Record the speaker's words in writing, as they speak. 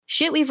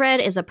Shit We've Read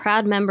is a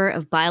proud member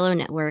of Bilo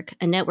Network,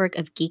 a network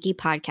of geeky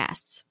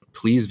podcasts.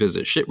 Please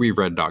visit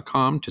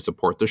shitwe'veread.com to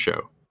support the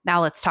show.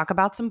 Now let's talk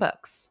about some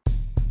books.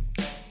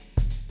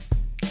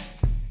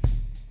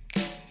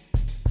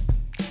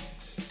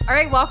 All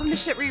right, welcome to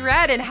Shit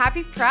Reread and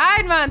happy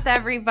Pride Month,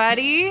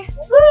 everybody.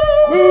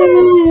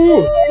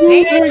 Woo!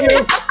 There we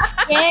go.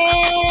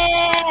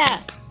 Yeah!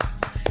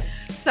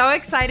 So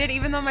excited,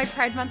 even though my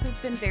Pride Month has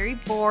been very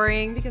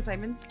boring because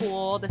I'm in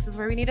school. This is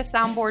where we need a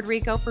soundboard,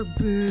 Rico, for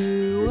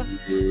boo.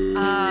 Boo!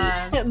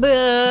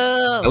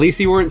 At least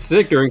you weren't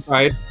sick during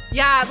Pride.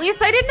 Yeah, at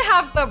least I didn't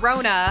have the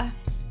Rona,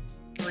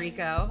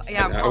 Rico.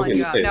 Yeah, I'm calling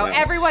you out. No,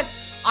 everyone,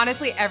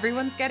 honestly,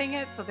 everyone's getting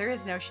it, so there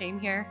is no shame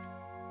here.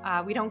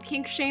 We don't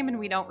kink shame and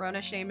we don't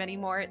Rona shame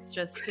anymore. It's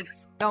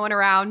going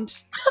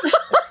around.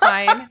 It's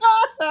fine.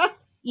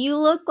 You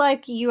look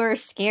like you are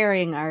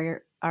scaring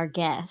our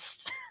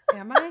guest.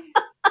 Am I?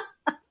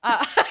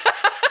 I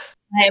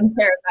am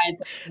terrified.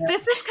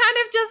 This is kind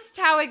of just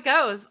how it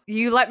goes.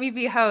 You let me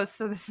be host,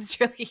 so this is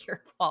really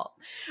your fault.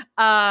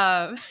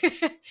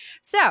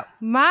 So,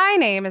 my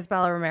name is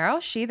Bella Romero,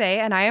 she, they,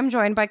 and I am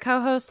joined by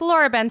co-hosts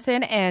Laura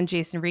Benson and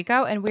Jason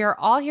Rico, and we are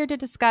all here to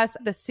discuss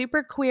The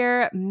Super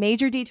Queer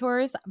Major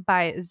Detours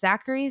by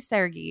Zachary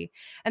Sergi.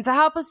 And to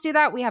help us do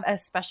that, we have a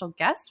special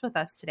guest with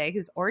us today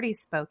who's already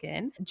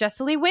spoken,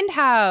 Jessilee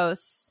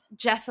Windhouse.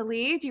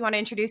 Jessilee, do you want to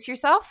introduce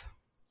yourself?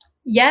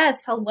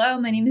 Yes, hello.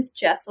 My name is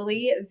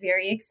Jessilee.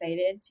 Very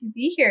excited to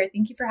be here.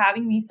 Thank you for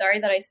having me. Sorry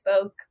that I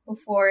spoke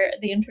before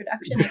the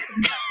introduction. I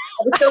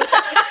was so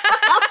excited.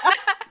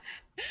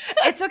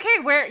 It's okay.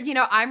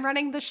 I'm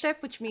running the ship,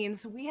 which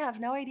means we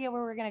have no idea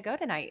where we're going to go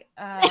tonight,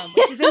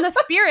 which is in the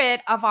spirit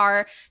of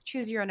our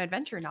Choose Your Own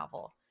Adventure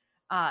novel.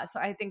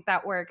 So I think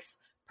that works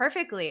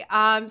perfectly.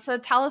 So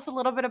tell us a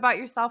little bit about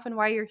yourself and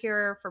why you're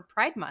here for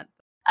Pride Month.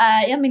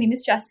 My name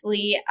is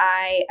Jessilee.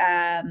 I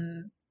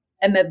am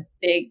a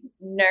big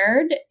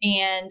nerd,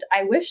 and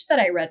I wish that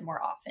I read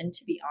more often,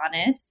 to be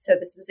honest. So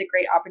this was a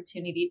great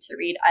opportunity to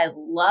read. I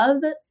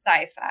love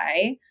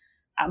sci-fi,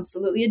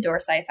 absolutely adore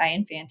sci-fi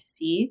and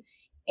fantasy.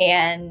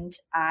 And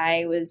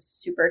I was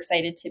super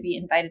excited to be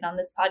invited on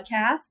this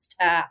podcast.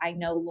 I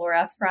know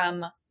Laura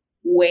from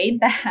way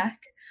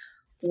back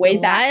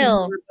when we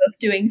were both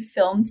doing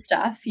film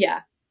stuff.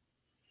 Yeah,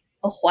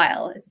 a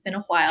while. It's been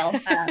a while.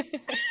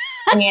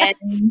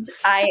 And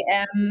I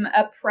am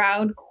a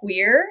proud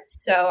queer,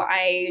 so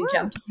I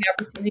jumped at the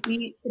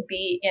opportunity to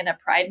be in a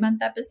Pride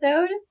Month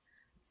episode.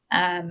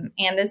 And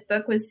this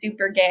book was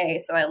super gay,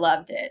 so I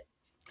loved it.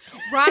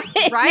 Right?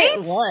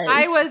 It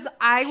was.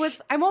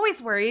 I'm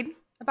always worried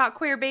about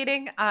queer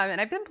baiting, and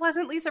I've been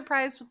pleasantly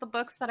surprised with the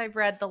books that I've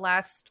read the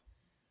last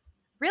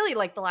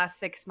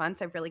 6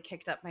 months. I've really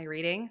kicked up my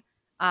reading,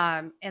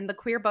 and the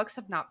queer books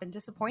have not been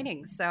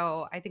disappointing.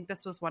 So I think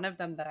this was one of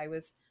them that I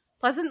was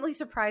pleasantly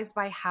surprised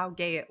by how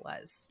gay it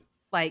was.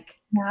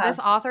 This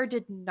author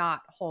did not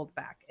hold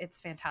back.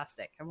 It's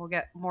fantastic. And we'll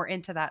get more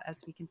into that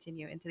as we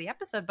continue into the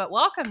episode. But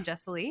welcome,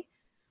 Jessilee.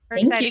 We're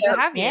excited to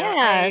have you.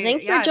 Yeah,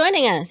 thanks for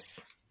joining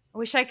us. I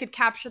wish I could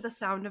capture the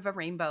sound of a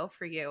rainbow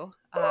for you.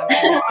 For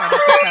this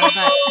episode,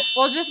 but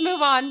we'll just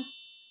move on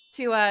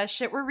to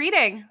shit we're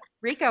reading.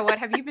 Rico, what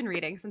have you been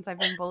reading since I've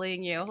been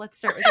bullying you? Let's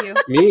start with you.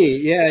 Me?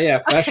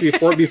 Yeah. Actually,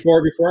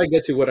 before I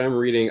get to what I'm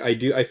reading,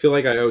 I feel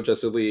like I owe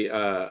Jessilee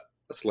a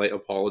slight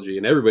apology,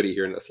 and everybody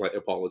here in a slight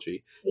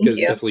apology, because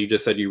Jessilee, you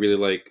just said you really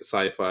like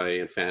sci-fi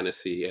and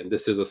fantasy, and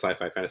this is a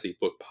sci-fi fantasy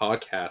book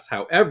podcast.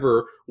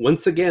 However,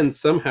 once again,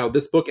 somehow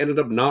this book ended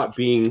up not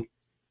being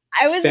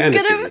fantasy. I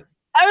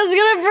was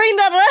gonna bring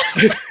that up.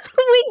 We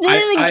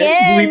did it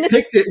again.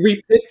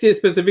 We picked it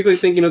specifically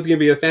thinking it was gonna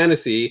be a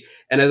fantasy,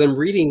 and as I'm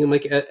reading, I'm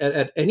like,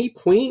 at any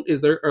point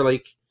is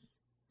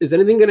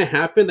anything gonna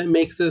happen that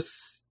makes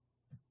this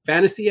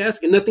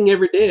fantasy-esque? And nothing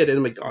ever did. And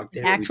I'm like, oh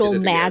damn, actual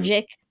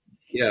magic.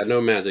 Yeah,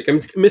 no magic. I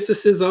mean,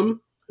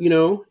 mysticism, but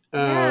no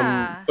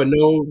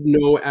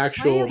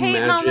actual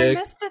magic. On my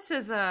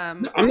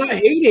mysticism. No, I'm not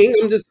hating. I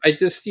wanted.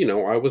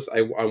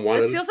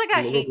 This feels like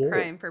a hate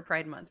crime for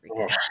Pride Month.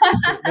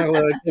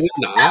 Oh,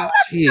 not.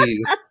 Jeez.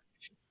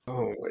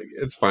 Oh my,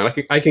 it's fine.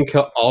 I can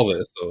cut all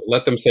this. So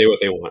let them say what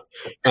they want.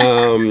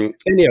 And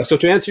yeah. So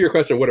to answer your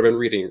question, what I've been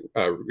reading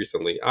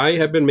recently, I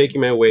have been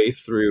making my way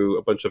through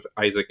a bunch of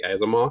Isaac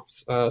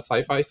Asimov's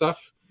sci-fi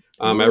stuff.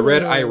 I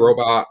read I,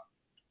 Robot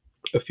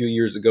a few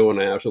years ago, and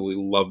I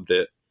absolutely loved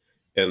it.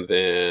 And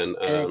then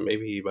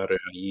maybe about a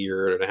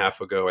year and a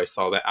half ago, I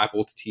saw that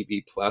Apple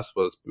TV Plus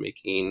was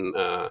making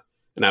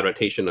an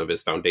adaptation of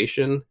his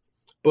Foundation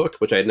book,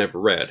 which I had never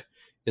read. And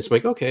it's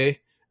like,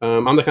 okay,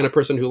 I'm the kind of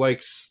person who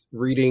likes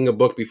reading a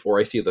book before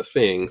I see the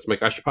thing. So I'm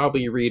like, I should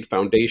probably read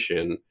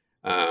Foundation.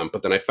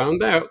 But then I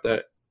found out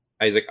that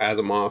Isaac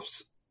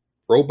Asimov's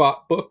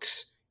Robot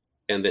books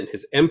and then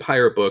his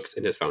Empire books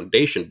and his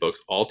Foundation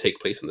books all take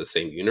place in the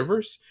same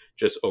universe,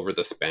 just over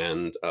the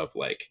span of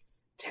like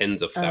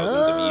tens of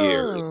thousands of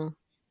years.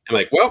 I'm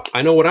like, well,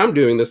 I know what I'm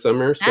doing this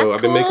summer. So I've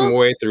been making my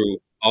way through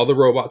all the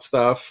Robot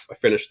stuff. I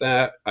finished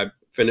that. I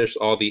finished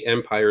all the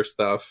Empire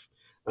stuff.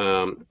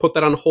 Put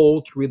that on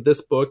hold to read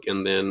this book,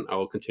 and then I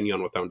will continue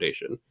on with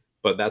Foundation.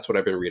 but that's what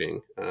I've been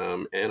reading,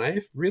 and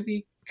I've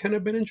really kind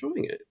of been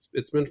enjoying it.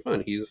 It's been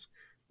fun. He's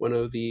one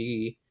of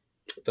the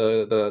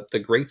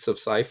greats of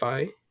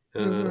sci-fi,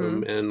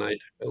 and I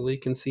definitely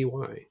can see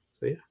why.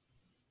 So yeah.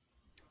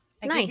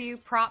 I give you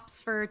props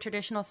for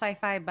traditional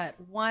sci-fi, but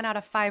 1 out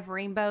of 5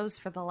 rainbows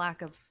for the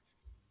lack of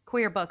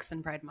queer books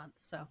in Pride Month.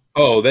 So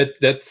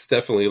that's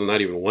definitely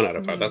not even 1 out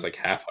of 5. That's like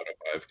half out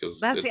of 5 because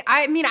that's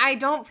I mean, I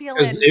don't feel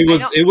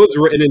it was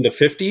written in the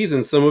 50s,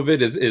 and some of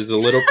it is a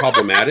little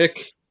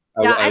problematic.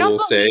 Yeah, I will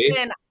say.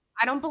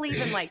 I don't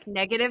believe in like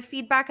negative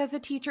feedback as a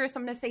teacher, so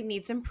I'm going to say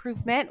needs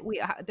improvement.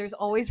 There's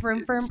always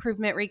room for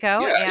improvement, Rico.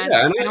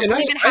 I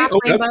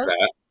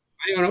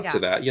own up to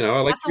that. You know,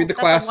 I like to read the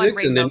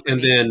classics and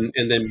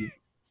then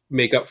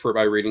make up for it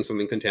by reading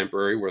something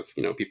contemporary with,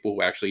 you know, people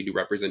who actually do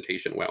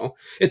representation well.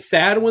 It's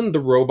sad when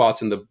the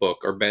robots in the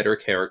book are better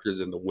characters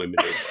than the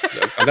women.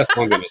 That's what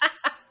I'm going to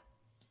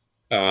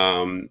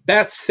say.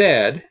 That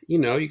said, you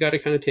know, you got to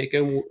kind of take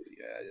them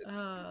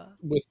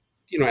with,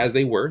 you know, as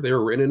they were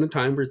written in a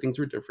time where things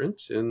were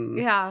different. And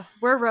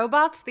were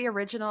robots the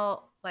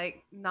original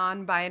like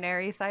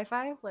non-binary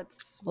sci-fi?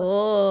 Let's we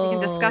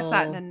can discuss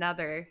that in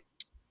another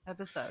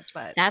episode.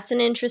 But that's an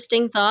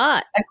interesting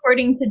thought.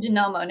 According to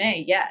Janelle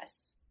Monáe,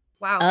 yes.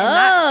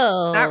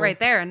 Wow. That right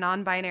there, a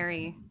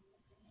non-binary.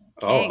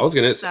 I was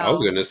gonna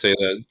say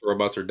that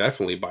robots are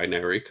definitely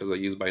binary because they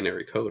use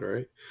binary code,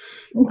 right?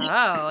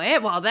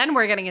 Well, then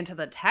we're getting into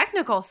the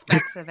technical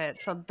specs of it.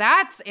 So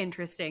that's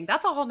interesting.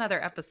 That's a whole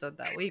nother episode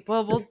that week.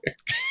 Well, maybe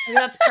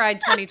that's Pride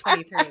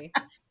 2023.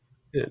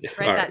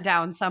 Write that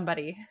down,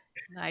 somebody.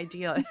 An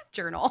idea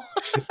journal.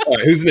 All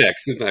right, who's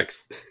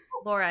next?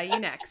 Laura, you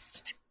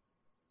next.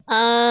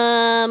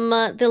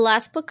 The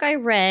last book I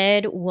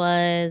read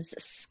was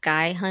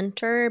Sky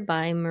Hunter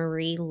by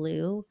Marie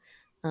Lu.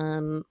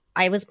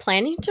 I was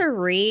planning to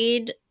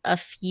read a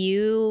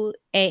few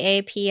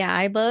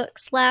AAPI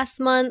books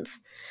last month.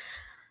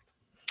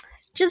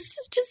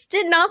 Just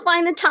did not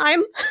find the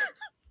time.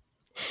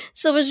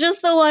 So it was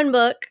just the one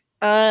book.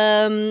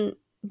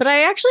 But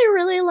I actually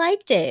really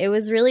liked it. It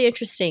was really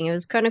interesting. It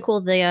was kind of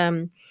cool.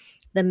 The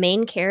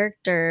main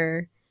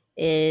character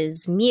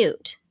is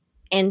mute.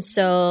 And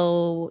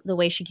so the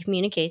way she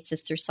communicates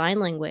is through sign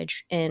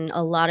language. And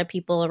a lot of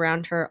people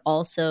around her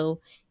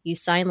also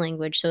use sign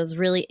language. So it's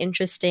really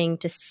interesting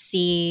to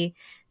see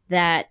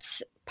that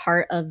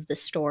part of the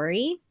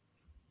story.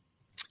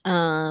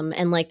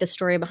 And like the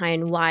story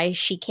behind why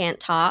she can't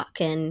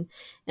talk and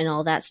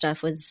all that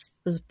stuff was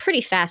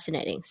pretty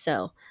fascinating.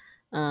 So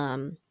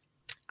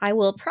I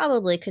will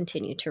probably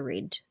continue to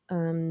read.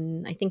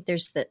 I think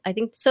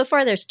so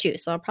far there's 2,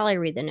 so I'll probably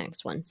read the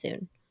next one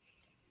soon.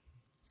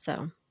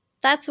 So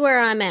that's where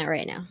I'm at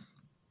right now.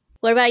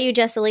 What about you,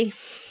 Jessica?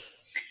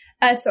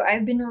 So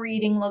I've been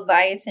reading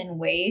Leviathan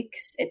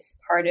Wakes. It's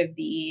part of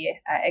the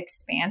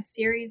Expanse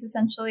series,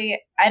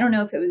 essentially. I don't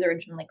know if it was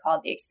originally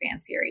called the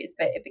Expanse series,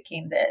 but it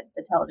became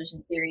the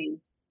television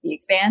series, The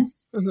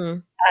Expanse. Mm-hmm.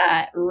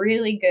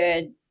 Really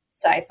good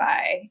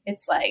sci-fi.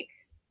 It's like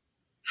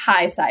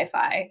high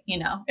sci-fi, you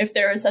know. If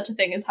there was such a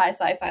thing as high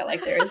sci-fi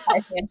like there is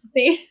high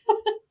fantasy,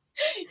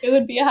 it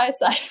would be a high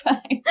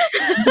sci-fi.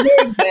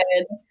 Very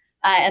good.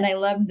 And I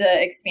love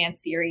the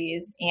Expanse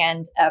series,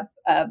 and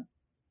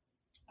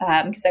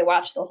because I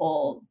watched the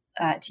whole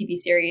TV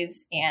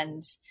series,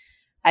 and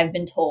I've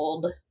been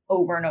told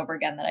over and over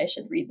again that I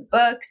should read the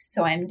books,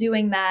 so I'm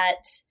doing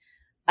that.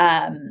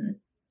 And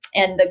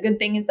the good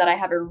thing is that I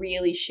have a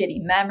really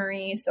shitty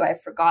memory, so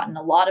I've forgotten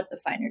a lot of the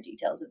finer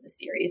details of the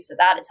series, so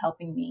that is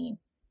helping me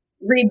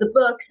read the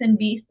books and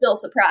be still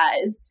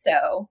surprised.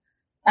 So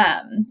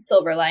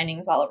silver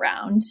linings all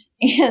around.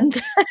 And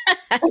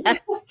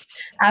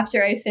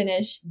after I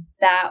finish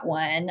that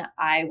one,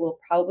 I will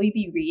probably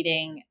be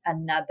reading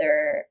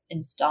another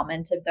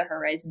installment of the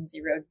Horizon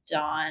Zero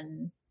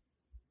Dawn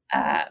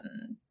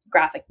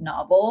graphic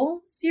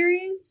novel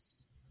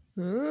series.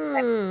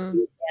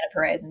 Of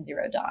Horizon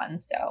Zero Dawn.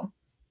 So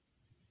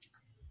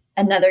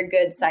another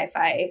good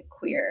sci-fi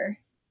queer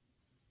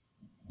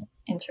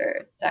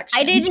intersection.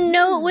 I didn't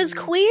know it was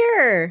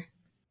queer.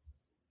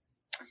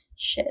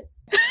 Shit.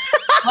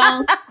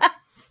 Well,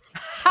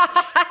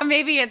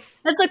 maybe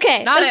that's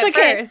okay. Not that's at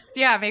okay. First.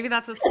 Yeah, maybe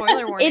that's a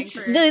spoiler warning.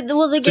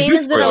 The game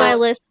has been on my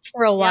list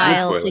for a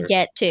while to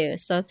get to,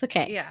 so it's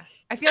okay. Yeah,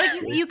 I feel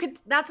like you could.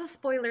 That's a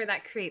spoiler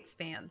that creates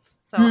fans.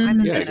 So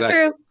I'm it's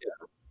true.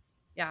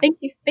 Yeah.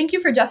 Thank you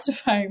for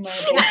justifying my.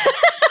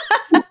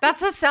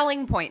 That's a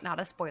selling point, not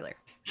a spoiler.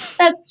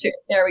 That's true.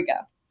 There we go.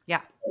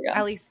 Yeah.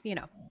 At least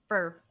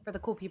for the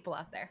cool people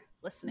out there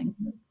listening.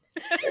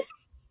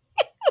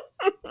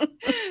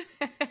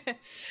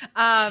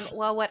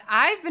 Well, what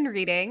I've been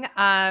reading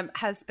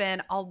has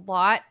been a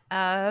lot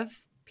of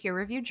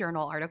peer-reviewed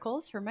journal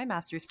articles for my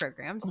master's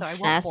program. So I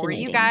won't bore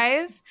you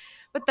guys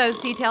with those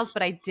details,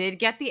 but I did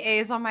get the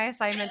A's on my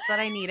assignments that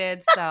I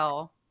needed.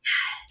 So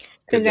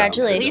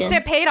congratulations. At least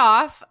it paid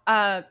off.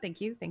 Thank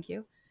you.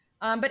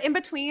 But in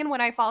between, when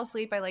I fall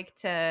asleep, I like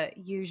to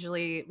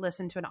usually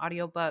listen to an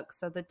audiobook.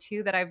 So the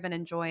 2 that I've been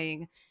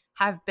enjoying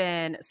have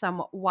been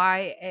some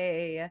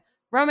YA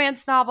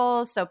romance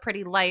novels, so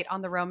pretty light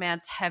on the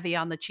romance, heavy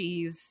on the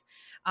cheese.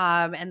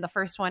 And the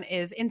first one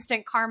is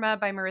Instant Karma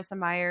by Marissa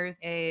Meyer,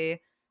 a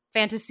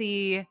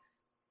fantasy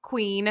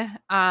queen.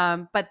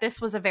 But this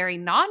was a very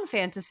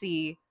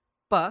non-fantasy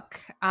book.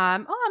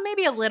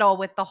 Maybe a little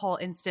with the whole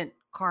instant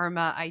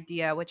karma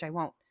idea, which I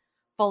won't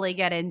fully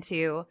get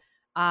into.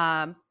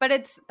 But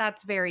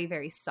that's very,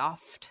 very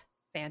soft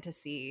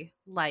fantasy,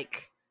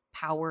 like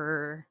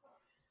power.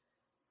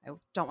 I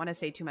don't want to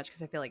say too much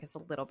because I feel like it's a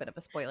little bit of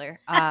a spoiler.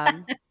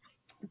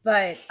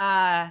 But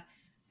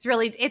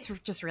it's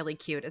just really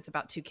cute. It's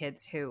about two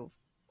kids who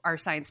are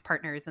science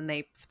partners and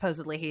they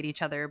supposedly hate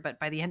each other, but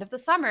by the end of the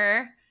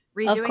summer,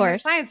 redoing their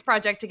science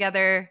project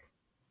together,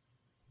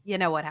 you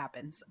know what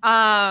happens.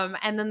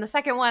 And then the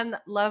second one,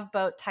 Love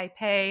Boat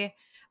Taipei,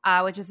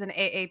 which is an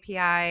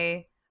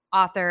AAPI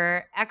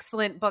author.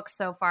 Excellent book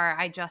so far.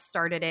 I just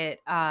started it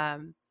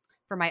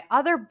for my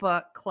other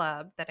book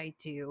club that I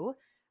do,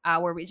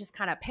 where we just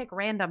kind of pick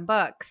random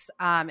books.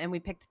 And we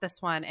picked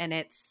this one, and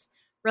it's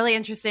really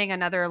interesting.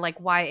 Another like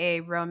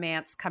YA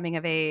romance coming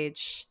of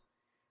age.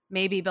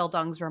 Maybe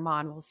Bildung's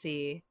Roman, we'll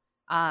see.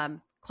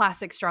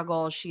 Classic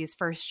struggle. She's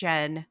first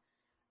gen.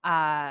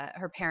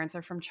 Her parents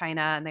are from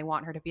China and they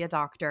want her to be a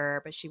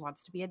doctor, but she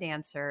wants to be a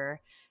dancer.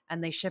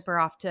 And they ship her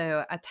off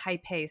to a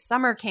Taipei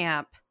summer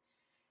camp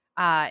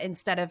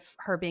instead of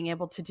her being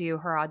able to do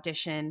her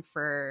audition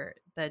for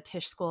the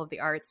Tisch School of the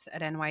Arts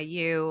at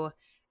NYU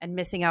and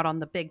missing out on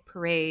the big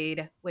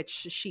parade, which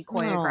she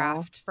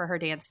choreographed for her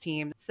dance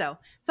team. So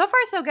far,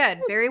 so good.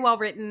 Very well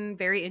written,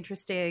 very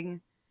interesting,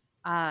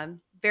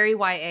 very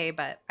YA,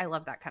 but I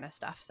love that kind of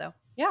stuff. So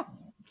yeah.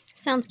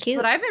 Sounds cute.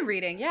 That's what I've been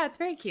reading. Yeah, it's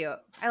very cute.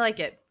 I like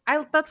it.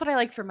 That's what I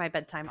like for my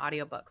bedtime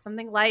audiobook.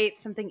 Something light,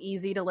 something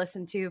easy to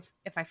listen to.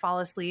 If I fall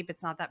asleep,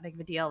 it's not that big of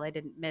a deal. I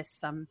didn't miss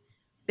some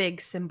big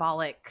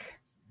symbolic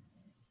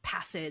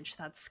passage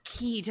that's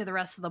key to the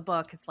rest of the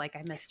book. It's like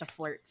I missed a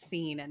flirt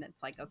scene and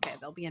it's like, okay,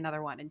 there'll be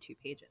another one in 2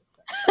 pages.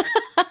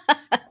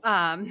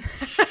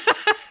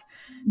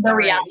 The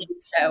reality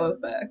show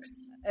of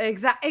books.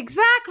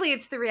 Exactly.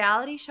 It's the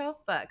reality show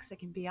of books. It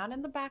can be on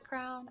in the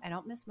background. I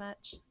don't miss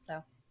much. So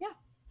yeah,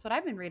 that's what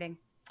I've been reading.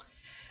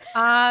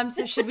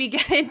 So should we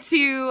get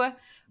into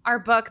our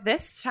book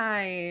this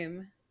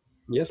time?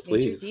 Yes,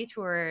 please. Major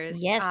Detours.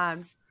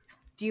 Yes.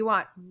 Do you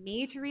want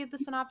me to read the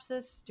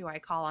synopsis? Do I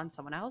call on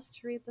someone else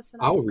to read the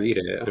synopsis? I'll read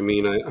it. I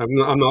mean, I'm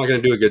not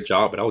going to do a good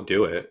job, but I'll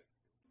do it.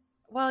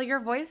 Well, your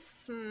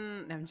voice...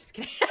 no, I'm just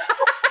kidding.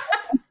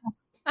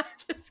 I'm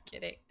just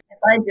kidding. If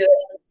I do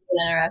it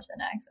in a Russian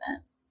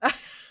accent.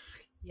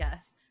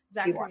 Yes.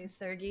 Zachary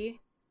Sergey.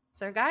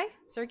 Sergey?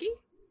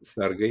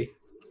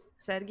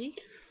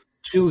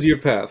 Choose your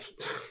path.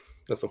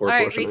 That's a horrible All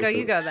right, Russian Rico, accent.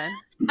 you go then.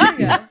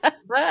 You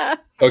go.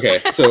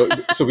 Okay,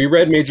 so we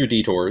read Major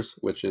Detours,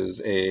 which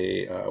is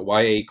a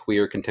YA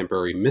queer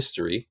contemporary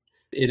mystery.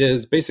 It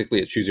is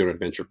basically a choose your own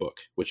adventure book,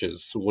 which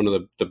is one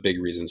of the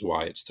big reasons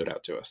why it stood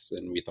out to us.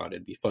 And we thought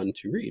it'd be fun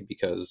to read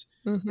because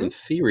in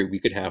theory, we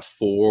could have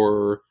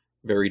 4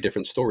 very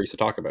different stories to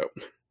talk about.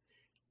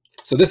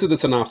 So this is the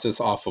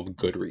synopsis off of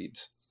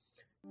Goodreads.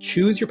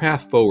 Choose your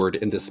path forward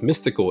in this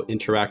mystical,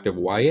 interactive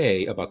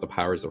YA about the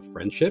powers of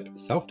friendship,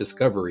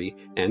 self-discovery,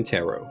 and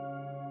tarot.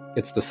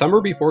 It's the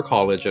summer before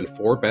college and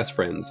 4 best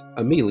friends,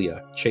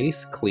 Amelia,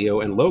 Chase, Cleo,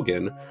 and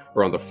Logan,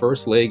 are on the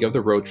first leg of the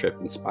road trip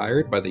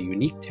inspired by the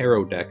unique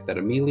tarot deck that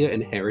Amelia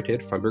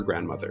inherited from her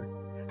grandmother.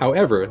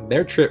 However,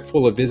 their trip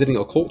full of visiting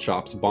occult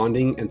shops,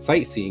 bonding, and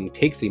sightseeing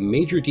takes a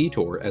major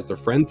detour as their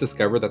friends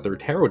discover that their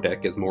tarot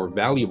deck is more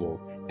valuable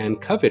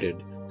and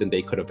coveted than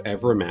they could have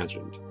ever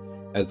imagined.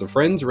 As the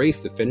friends race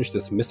to finish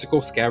this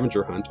mystical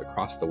scavenger hunt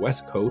across the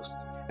West Coast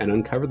and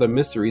uncover the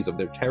mysteries of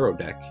their tarot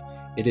deck,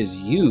 it is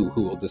you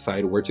who will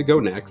decide where to go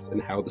next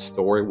and how the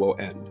story will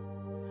end.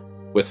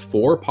 With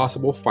 4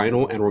 possible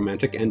final and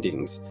romantic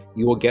endings,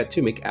 you will get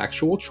to make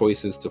actual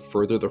choices to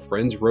further the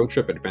friends' road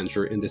trip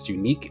adventure in this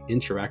unique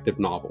interactive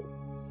novel.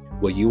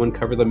 Will you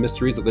uncover the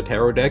mysteries of the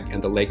tarot deck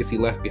and the legacy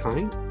left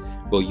behind?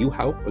 Will you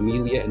help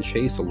Amelia and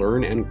Chase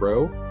learn and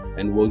grow?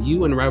 And will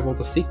you unravel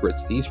the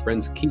secrets these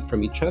friends keep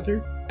from each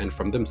other and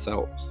from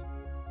themselves?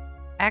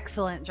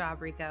 Excellent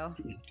job, Rico.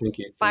 Thank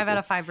you. 5 out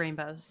of 5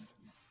 rainbows.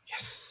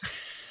 Yes.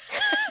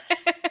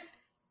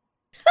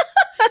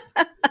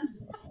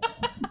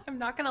 I'm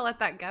not going to let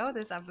that go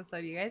this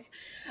episode, you guys.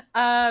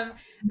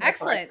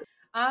 Excellent.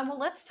 Well,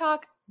 let's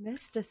talk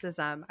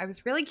mysticism. I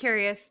was really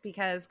curious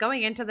because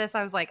going into this,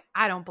 I was like,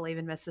 I don't believe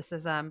in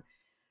mysticism.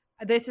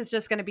 This is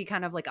just going to be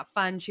kind of like a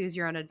fun choose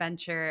your own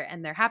adventure.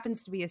 And there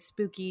happens to be a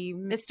spooky,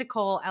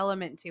 mystical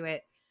element to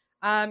it.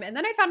 And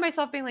then I found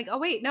myself being like, oh,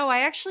 wait, no, I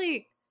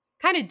actually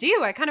kind of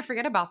do. I kind of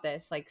forget about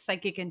this, like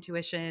psychic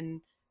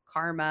intuition,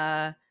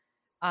 karma,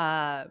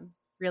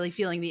 really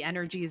feeling the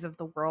energies of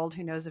the world.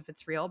 Who knows if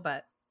it's real,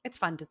 but it's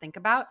fun to think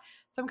about.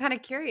 So I'm kind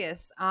of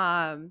curious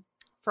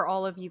for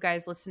all of you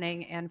guys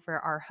listening and for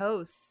our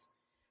hosts,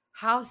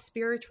 how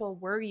spiritual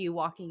were you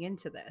walking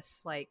into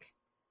this? Like,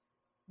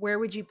 where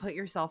would you put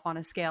yourself on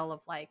a scale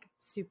of like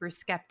super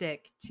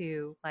skeptic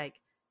to like,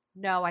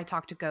 no, I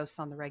talk to ghosts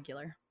on the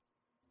regular?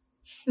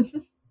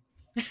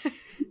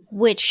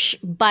 Which,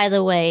 by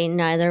the way,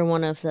 neither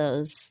one of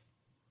those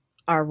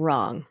are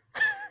wrong.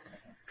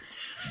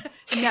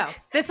 No,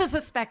 this is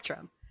a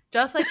spectrum.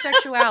 Just like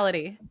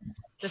sexuality,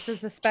 this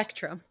is a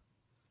spectrum.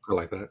 I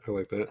like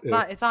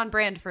that. It's on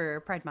brand for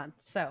Pride Month,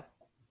 so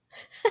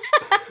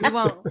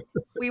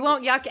we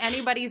won't yuck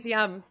anybody's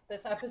yum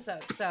this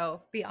episode.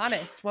 So be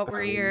honest. What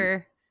were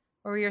your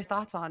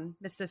thoughts on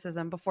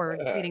mysticism before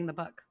reading the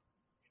book?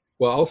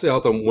 Well, I'll say I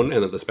was on one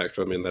end of the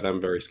spectrum in that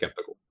I'm very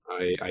skeptical.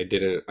 I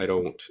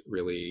don't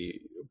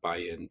really buy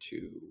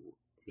into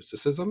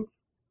mysticism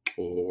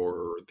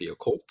or the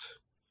occult,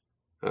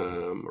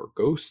 or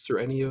ghosts or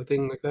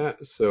anything like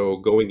that. So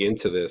going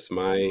into this,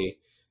 my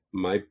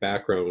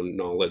background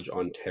knowledge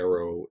on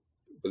tarot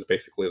was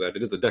basically that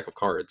it is a deck of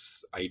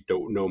cards. I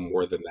don't know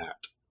more than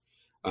that.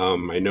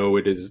 I know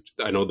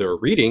there are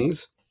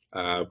readings,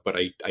 but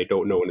I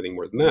don't know anything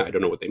more than that. I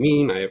don't know what they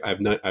mean. I have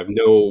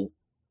no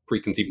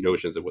preconceived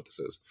notions of what this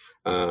is.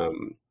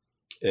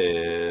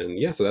 And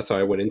yeah, so that's how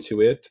I went into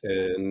it.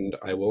 And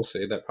I will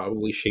say that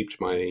probably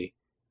shaped my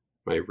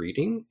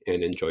reading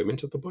and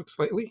enjoyment of the book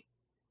slightly,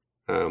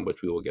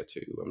 which we will get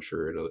to, I'm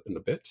sure, in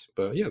a bit.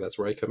 But yeah, that's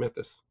where I come at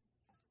this.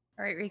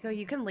 All right, Rico,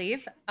 you can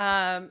leave.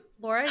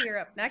 Laura, you're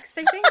up next,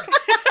 I think.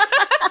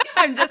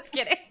 I'm just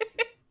kidding.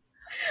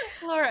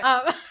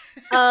 Laura.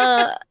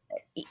 I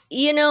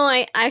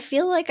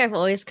feel like I've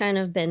always kind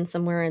of been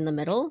somewhere in the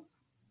middle.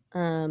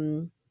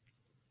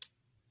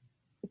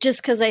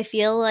 Just because I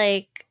feel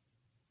like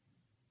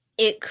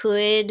it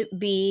could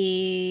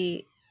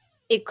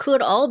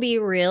all be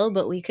real,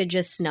 but we could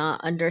just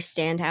not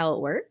understand how it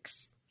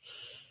works.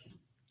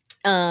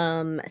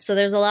 So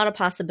there's a lot of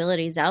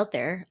possibilities out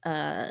there.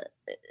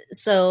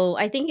 So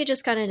I think it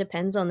just kind of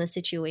depends on the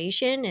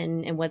situation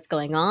and what's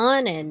going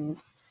on and,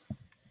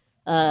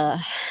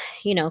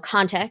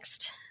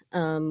 context,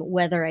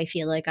 whether I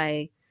feel like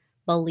I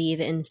believe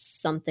in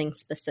something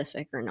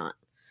specific or not.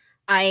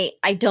 I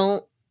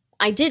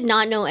did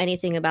not know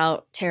anything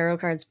about tarot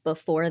cards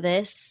before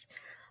this,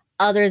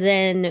 other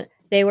than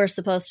they were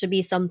supposed to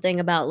be something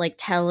about like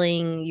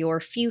telling your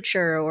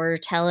future or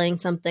telling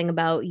something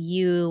about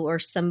you or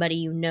somebody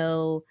you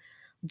know,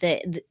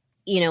 that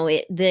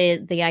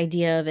the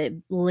idea of it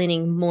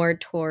leaning more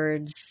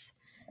towards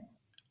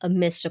a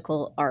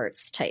mystical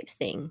arts type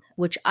thing,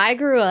 which I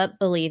grew up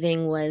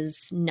believing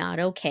was not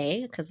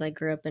okay because I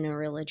grew up in a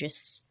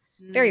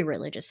very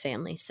religious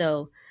family.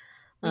 So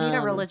we need a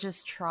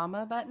religious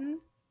trauma button.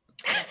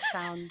 That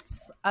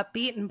sounds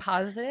upbeat and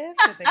positive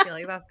because I feel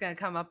like that's going to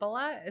come up a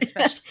lot,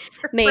 especially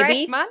for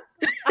maybe Pride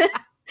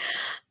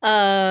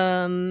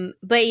Month.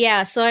 But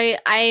yeah, so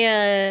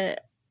I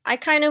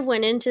kind of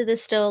went into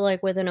this still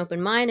like with an open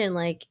mind and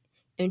like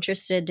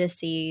interested to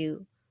see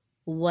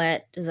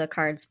what the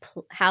cards,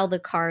 how the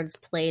cards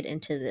played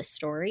into this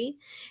story,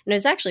 and it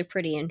was actually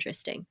pretty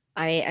interesting.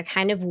 I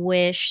kind of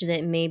wish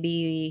that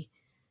maybe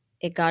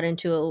it got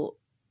into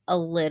a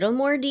little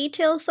more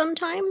detail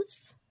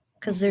sometimes,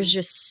 because there's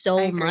just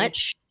so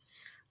much,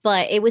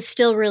 but it was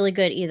still really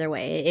good either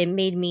way. It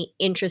made me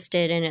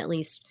interested in at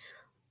least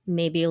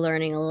maybe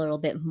learning a little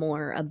bit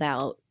more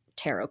about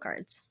tarot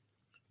cards.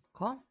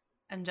 Cool.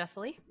 And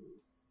Jessie?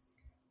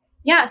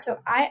 Yeah, so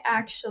I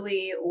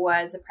actually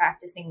was a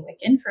practicing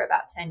Wiccan for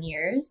about 10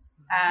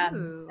 years.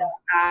 So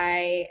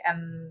I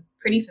am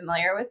pretty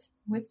familiar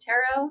with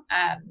tarot.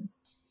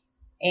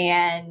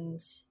 And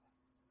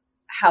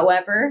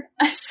however,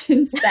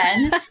 since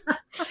then,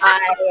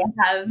 I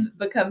have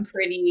become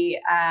pretty,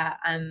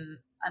 I'm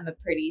a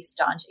pretty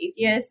staunch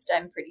atheist.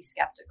 I'm pretty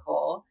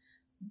skeptical,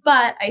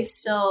 but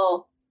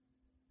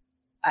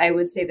I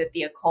would say that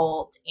the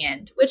occult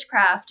and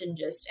witchcraft and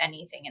just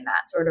anything in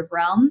that sort of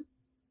realm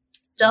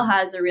still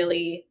has a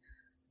really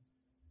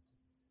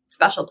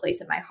special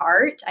place in my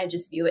heart. I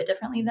just view it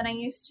differently than I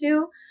used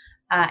to.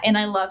 And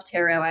I love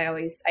tarot.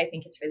 I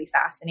think it's really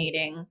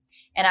fascinating.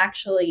 And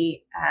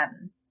actually,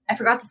 I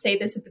forgot to say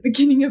this at the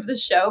beginning of the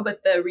show,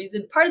 but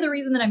part of the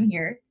reason that I'm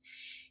here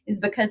is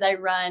because I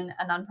run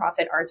a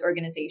nonprofit arts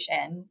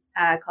organization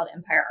called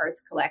Empire Arts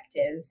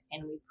Collective.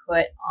 And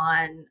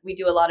we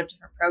do a lot of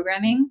different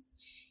programming.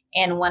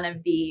 And one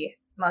of the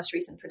most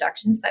recent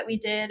productions that we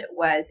did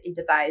was a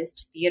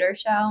devised theater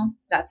show.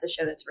 That's a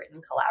show that's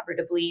written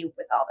collaboratively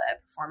with all the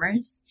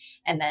performers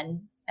and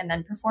then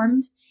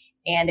performed.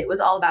 And it was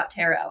all about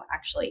tarot,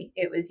 actually.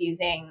 It was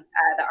using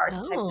the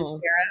archetypes of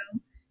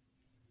tarot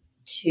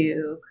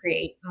to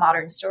create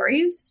modern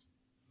stories.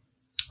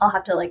 I'll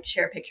have to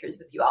share pictures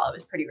with you all. It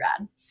was pretty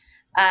rad.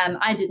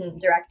 I didn't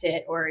direct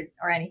it or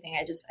anything.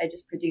 I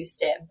just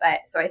produced it.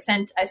 But so I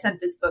sent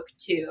this book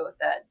to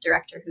the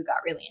director who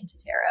got really into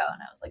tarot,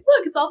 and I was like,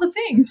 look, it's all the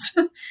things.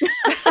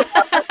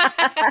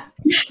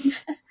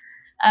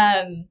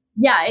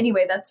 Yeah.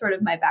 Anyway, that's sort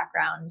of my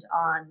background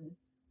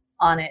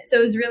on it. So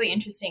it was really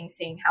interesting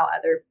seeing how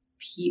other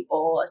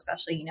people,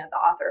 especially the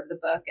author of the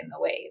book, and the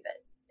way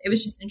that it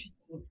was just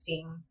interesting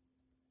seeing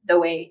the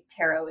way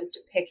tarot is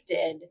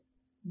depicted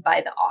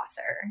by the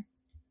author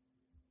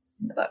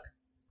in the book.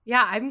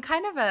 Yeah, I'm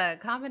kind of a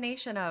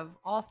combination of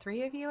all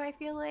three of you, I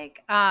feel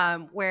like. I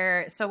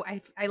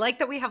like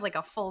that we have like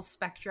a full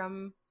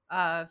spectrum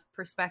of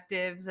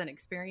perspectives and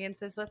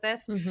experiences with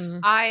this.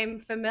 Mm-hmm.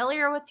 I'm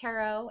familiar with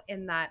tarot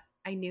in that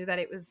I knew that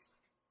it was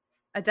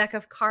a deck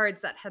of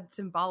cards that had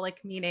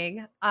symbolic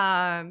meaning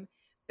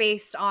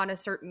based on a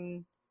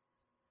certain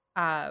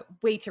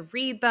way to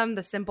read them.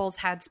 The symbols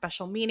had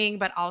special meaning,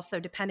 but also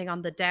depending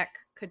on the deck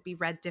could be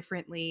read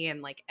differently,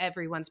 and like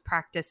everyone's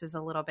practice is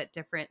a little bit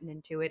different and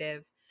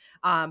intuitive.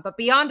 But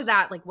beyond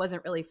that, like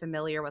wasn't really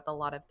familiar with a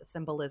lot of the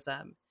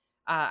symbolism.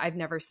 I've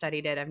never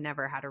studied it. I've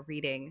never had a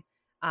reading.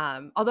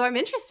 Although I'm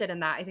interested in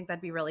that. I think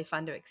that'd be really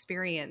fun to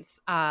experience.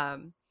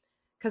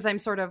 Because I'm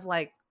sort of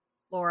like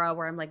Laura,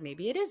 where I'm like,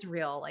 maybe it is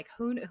real. Like,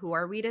 who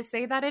are we to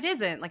say that it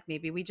isn't? Like,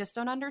 maybe we just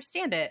don't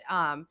understand it.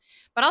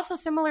 But also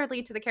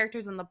similarly to the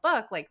characters in the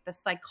book, like the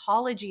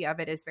psychology of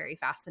it is very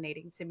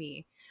fascinating to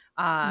me,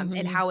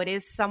 and how it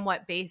is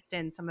somewhat based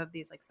in some of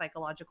these like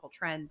psychological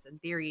trends and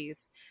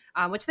theories,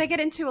 which they get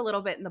into a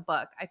little bit in the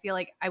book. I feel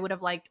like I would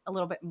have liked a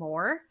little bit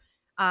more,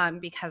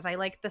 because I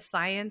like the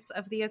science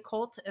of the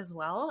occult as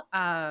well.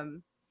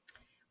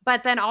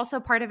 But then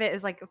also part of it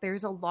is like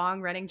there's a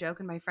long running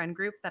joke in my friend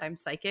group that I'm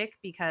psychic,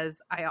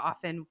 because I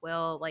often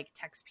will like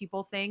text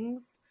people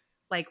things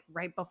like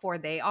right before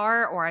they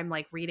are, or I'm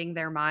like reading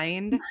their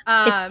mind.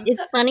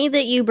 It's funny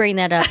that you bring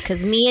that up,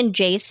 because me and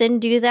Jason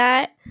do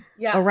that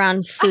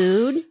around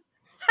food,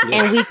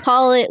 and we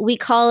call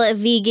it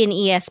vegan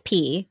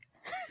ESP.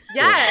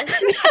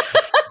 Yes.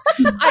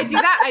 I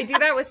do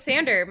that with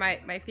Sander,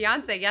 my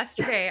fiance.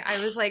 Yesterday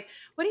I was like,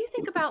 what do you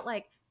think about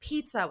like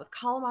pizza with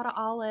Kalamata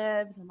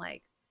olives and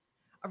like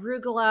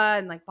arugula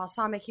and like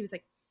balsamic? He was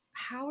like,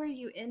 how are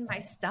you in my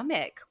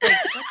stomach? Like,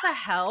 what the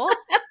hell?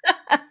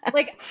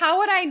 Like, how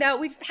would I know?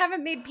 We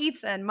haven't made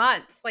pizza in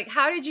months. Like,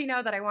 how did you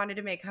know that I wanted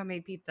to make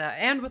homemade pizza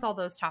and with all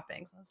those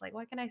toppings? I was like,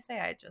 what can I say?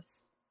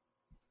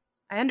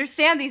 I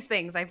understand these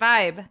things. I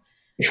vibe.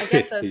 I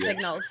get those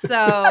signals.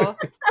 So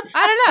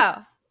I don't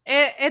know.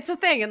 It's a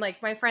thing. And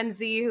like my friend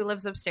Z, who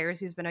lives upstairs,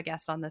 who's been a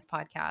guest on this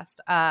podcast,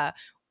 I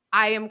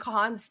am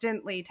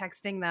constantly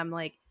texting them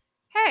like,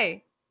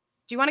 hey,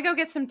 do you want to go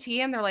get some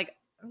tea? And they're like,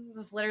 I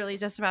was literally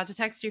just about to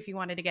text you if you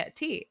wanted to get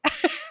tea.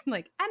 I'm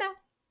like, I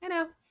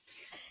know.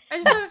 I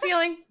just have a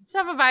feeling, just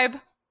have a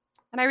vibe.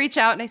 And I reach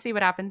out and I see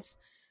what happens.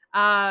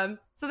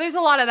 So there's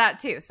a lot of that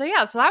too. So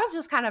yeah, so that was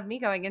just kind of me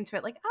going into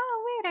it like,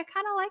 oh, wait, I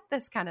kind of like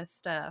this kind of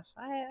stuff.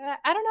 I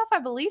don't know if I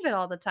believe it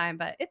all the time,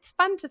 but it's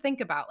fun to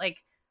think about,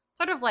 like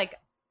sort of like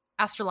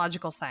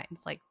astrological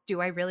signs. Like, do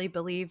I really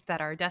believe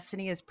that our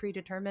destiny is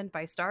predetermined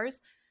by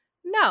stars?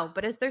 No,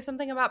 but is there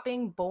something about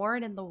being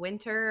born in the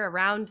winter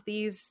around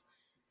these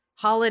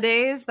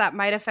holidays that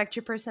might affect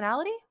your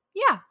personality?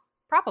 Yeah,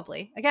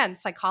 probably. Again,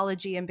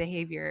 psychology and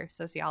behavior,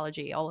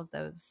 sociology, all of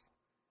those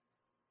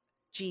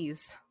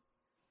G's.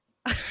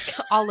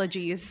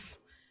 Ologies.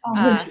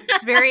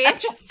 It's very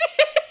interesting.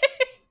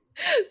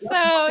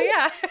 So,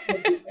 yeah.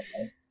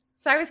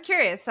 So I was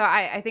curious. So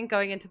I think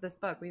going into this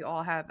book, we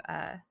all have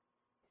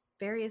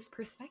various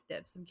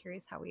perspectives. I'm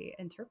curious how we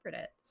interpret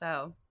it.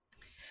 So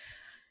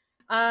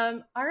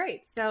all right.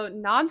 So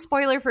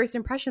non-spoiler first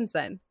impressions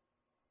then.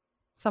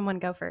 Someone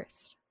go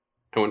first.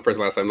 I went first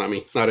last time, not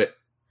me. Not it.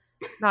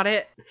 Not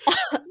it.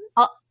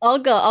 I'll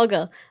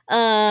go.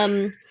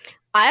 I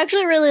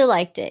actually really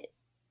liked it.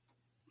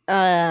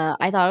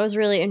 I thought it was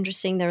really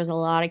interesting. There was a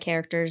lot of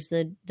characters,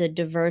 the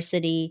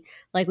diversity.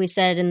 Like we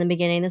said in the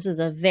beginning, this is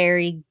a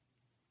very,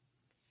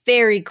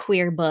 very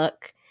queer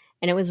book,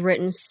 and it was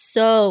written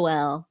so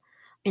well.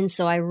 And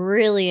so I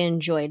really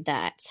enjoyed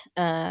that.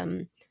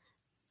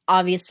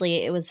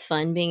 Obviously, it was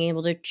fun being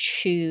able to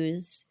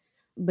choose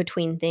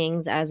between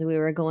things as we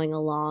were going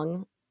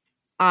along.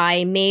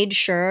 I made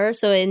sure,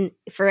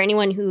 for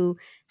anyone who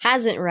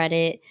hasn't read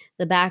it,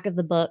 the back of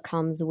the book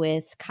comes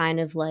with kind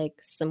of like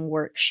some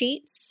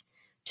worksheets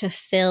to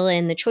fill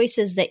in the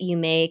choices that you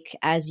make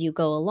as you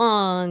go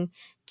along,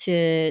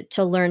 to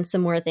learn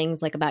some more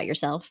things like about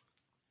yourself.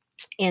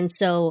 And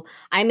so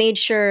I made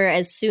sure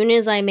as soon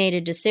as I made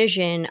a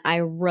decision, I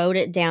wrote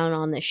it down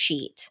on the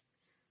sheet.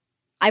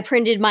 I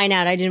printed mine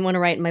out. I didn't want to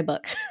write in my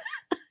book.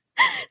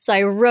 So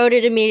I wrote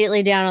it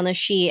immediately down on the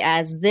sheet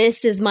as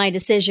this is my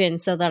decision,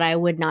 so that I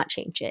would not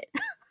change it.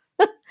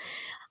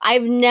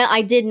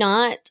 I did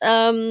not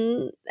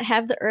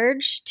have the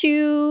urge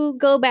to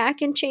go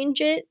back and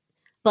change it,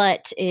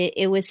 but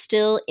it was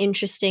still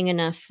interesting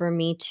enough for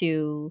me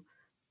to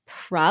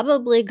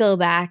probably go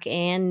back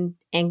and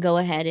go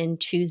ahead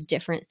and choose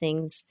different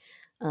things,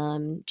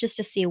 just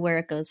to see where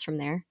it goes from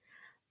there.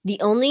 The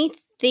only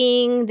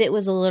thing that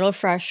was a little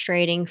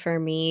frustrating for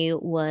me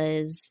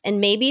was, and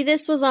maybe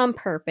this was on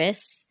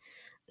purpose,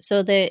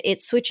 so that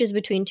it switches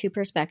between two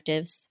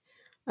perspectives,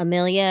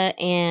 Amelia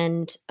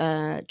and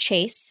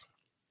Chase.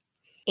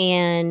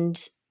 And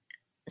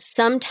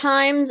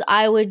sometimes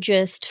I would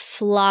just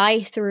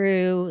fly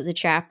through the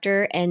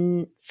chapter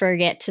and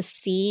forget to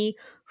see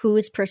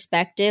whose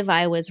perspective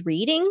I was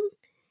reading.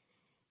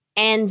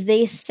 And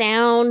they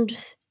sound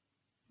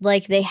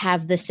like they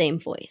have the same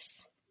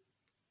voice.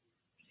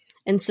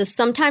 And so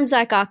sometimes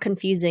that got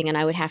confusing and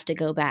I would have to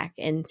go back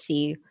and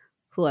see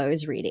who I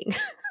was reading.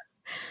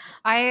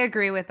 I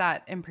agree with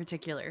that in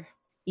particular.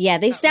 Yeah,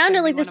 they That was sounded gonna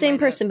be like the one of same my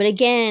person. But notes.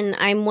 again,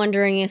 I'm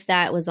wondering if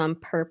that was on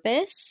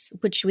purpose,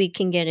 which we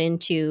can get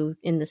into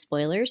in the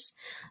spoilers.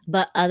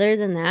 But other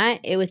than that,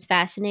 it was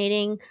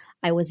fascinating.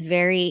 I was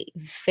very,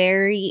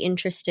 very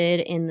interested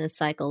in the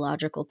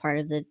psychological part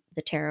of the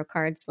tarot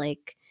cards,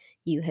 like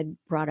you had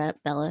brought up,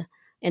 Bella.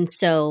 And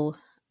so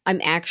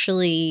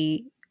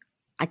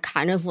I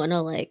kind of want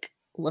to like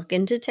look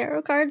into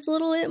tarot cards a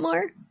little bit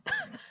more.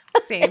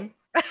 Same.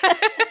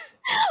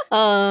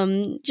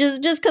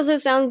 Just because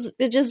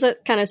it just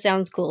kind of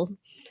sounds cool.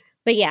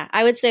 But yeah,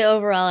 I would say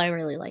overall I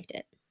really liked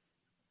it.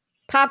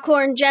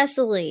 Popcorn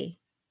Jessely.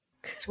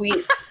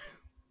 Sweet.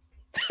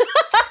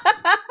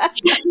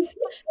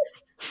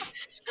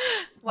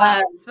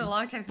 Wow, it's been a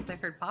long time since I've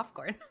heard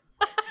popcorn.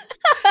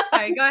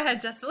 Sorry, go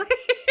ahead, Jessely.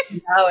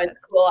 No, it's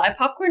cool. I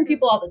popcorn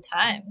people all the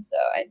time, so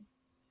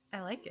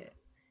I like it.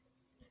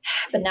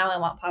 but now I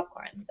want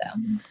popcorn, so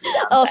it's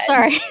the Oh,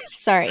 downside.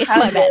 sorry, That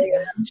was my bad. really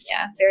rude.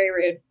 Yeah, very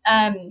rude.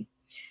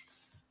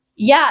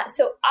 Yeah,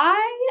 so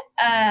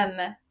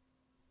I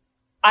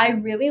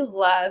really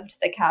loved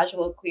the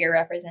casual queer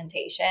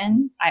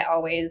representation. I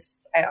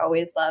always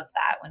love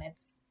that when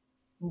it's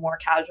more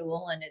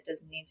casual and it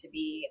doesn't need to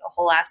be a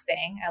whole ass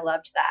thing. I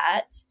loved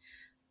that.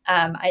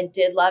 I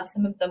did love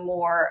some of the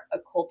more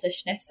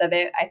occultishness of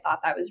it. I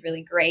thought that was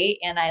really great.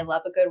 And I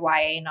love a good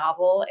YA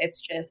novel. It's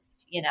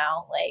just,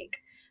 like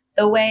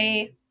the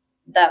way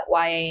that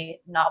YA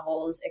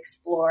novels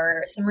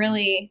explore some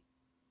really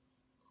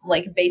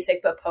like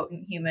basic but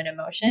potent human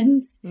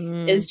emotions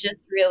is just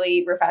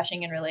really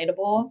refreshing and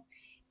relatable.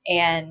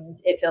 And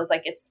it feels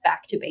like it's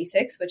back to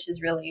basics, which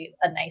is really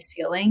a nice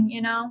feeling,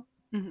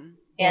 Mm-hmm.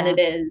 and it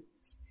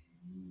is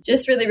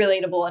just really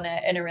relatable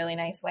in a really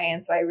nice way.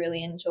 And so I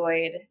really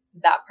enjoyed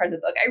that part of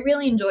the book. I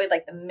really enjoyed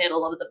like the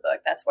middle of the book.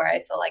 That's where I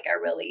feel like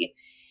I really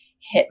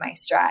hit my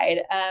stride.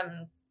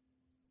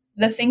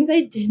 The things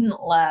I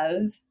didn't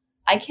love,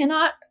 I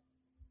cannot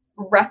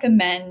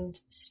recommend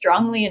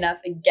strongly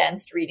enough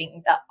against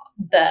reading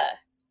the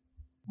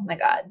oh my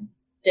god,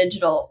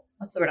 digital,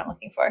 what's the word I'm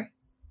looking for?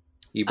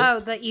 Ebook? Oh,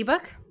 the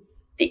ebook?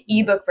 The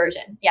ebook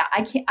version. Yeah,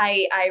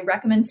 I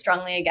recommend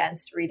strongly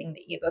against reading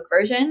the ebook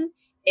version.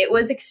 It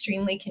was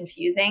extremely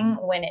confusing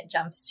when it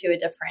jumps to a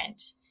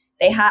different.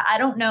 I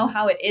don't know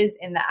how it is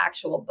in the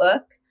actual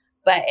book,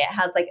 but it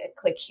has like a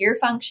click here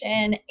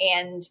function,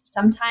 and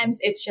sometimes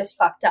it's just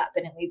fucked up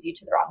and it leads you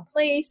to the wrong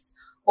place,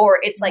 or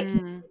it's like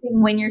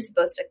confusing when you're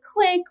supposed to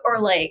click, or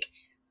like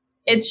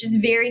it's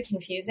just very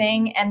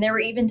confusing. And there were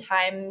even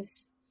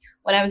times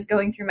when I was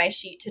going through my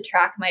sheet to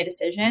track my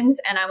decisions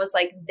and I was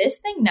like, this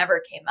thing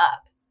never came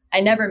up. I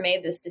never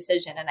made this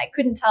decision. And I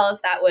couldn't tell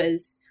if that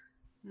was,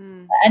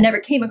 I never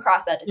came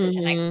across that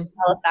decision. I couldn't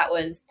tell if that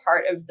was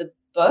part of the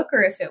book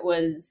or if it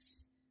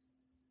was,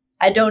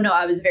 I don't know.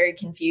 I was very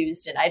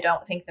confused. And I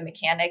don't think the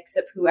mechanics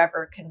of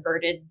whoever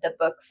converted the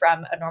book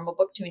from a normal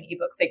book to an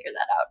ebook figured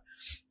that out.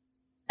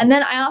 And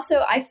then I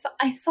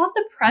thought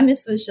the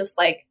premise was just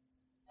like,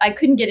 I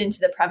couldn't get into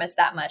the premise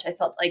that much. I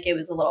felt like it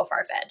was a little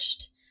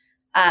far-fetched.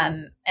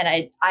 And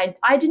I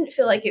didn't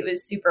feel like it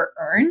was super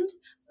earned,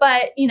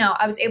 but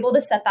I was able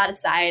to set that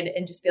aside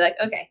and just be like,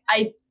 okay,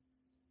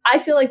 I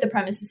feel like the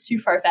premise is too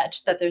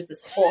far-fetched that there's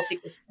this whole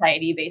secret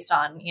society based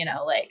on,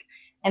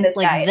 and this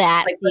like guy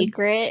that like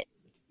secret.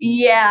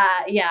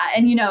 Yeah.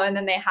 And, and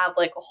then they have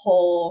like a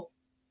whole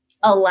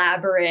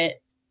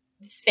elaborate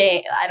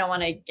thing. I don't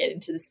want to get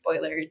into the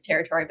spoiler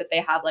territory, but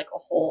they have like a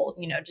whole,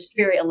 just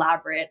very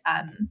elaborate,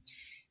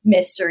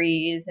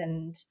 mysteries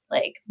and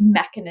like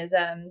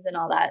mechanisms and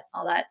all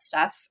that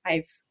stuff.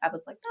 I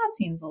was like, that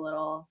seems a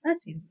little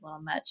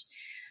much.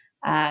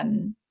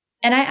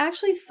 And I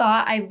actually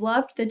thought I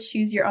loved the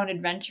choose your own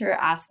adventure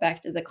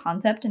aspect as a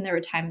concept. And there were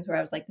times where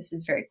I was like, this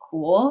is very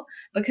cool,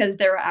 because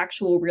there were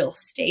actual real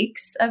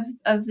stakes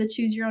of the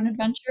choose your own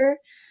adventure,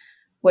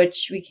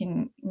 which we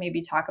can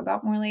maybe talk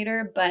about more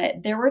later.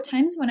 But there were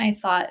times when I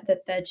thought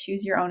that the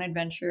choose your own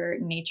adventure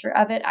nature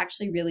of it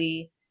actually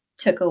really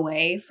took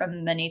away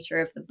from the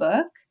nature of the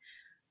book.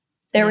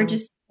 There were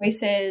just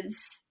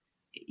choices.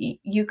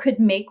 You could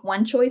make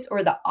one choice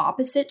or the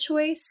opposite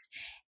choice.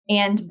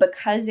 And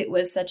because it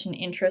was such an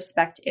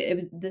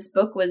this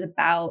book was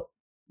about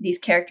these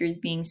characters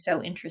being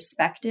so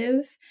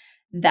introspective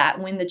that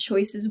when the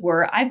choices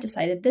were, I've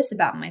decided this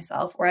about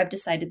myself, or I've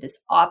decided this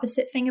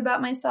opposite thing about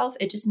myself,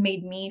 it just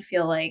made me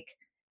feel like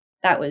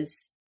that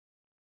was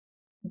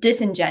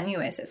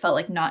disingenuous. It felt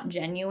like not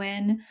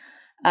genuine.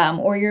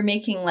 Or you're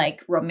making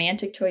like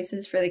romantic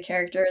choices for the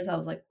characters. I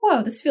was like,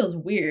 whoa, this feels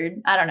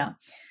weird. I don't know.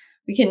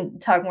 We can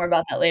talk more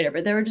about that later.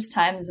 But there were just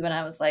times when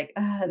I was like,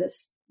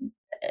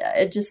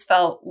 it just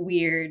felt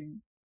weird.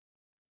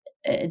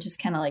 It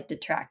just kind of like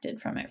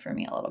detracted from it for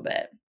me a little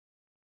bit.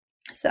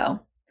 So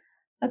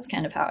that's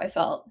kind of how I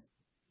felt.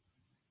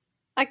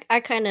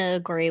 I kind of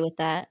agree with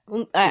that.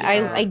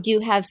 I do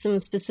have some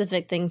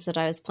specific things that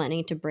I was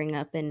planning to bring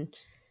up in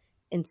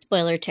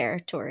spoiler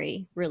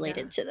territory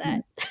related to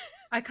that.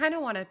 I kind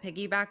of want to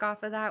piggyback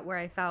off of that, where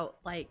I felt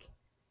like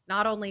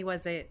not only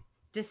was it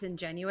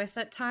disingenuous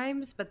at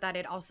times, but that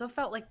it also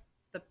felt like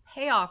the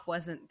payoff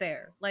wasn't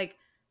there. Like,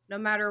 no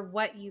matter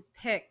what you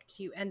picked,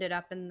 you ended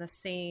up in the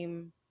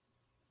same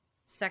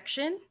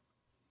section.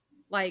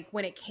 Like,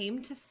 when it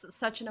came to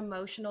such an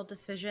emotional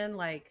decision,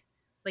 like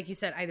you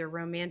said, either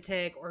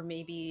romantic or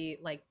maybe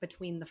like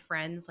between the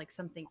friends, like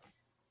something,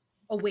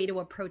 a way to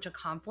approach a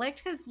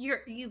conflict, because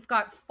you've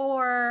got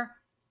 4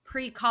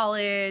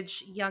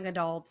 pre-college young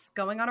adults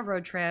going on a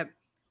road trip,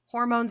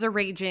 hormones are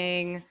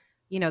raging,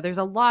 there's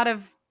a lot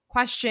of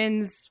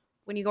questions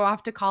when you go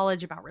off to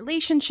college about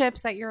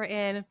relationships that you're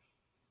in,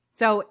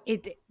 so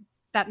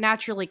that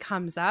naturally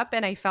comes up,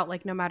 and I felt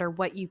like no matter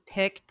what you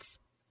picked,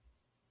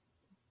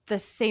 the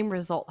same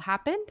result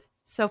happened.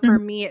 So for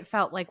me, it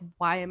felt like,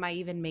 why am I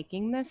even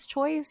making this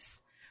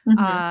choice?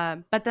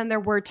 But then there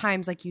were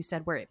times, like you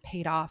said, where it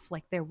paid off.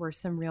 Like, there were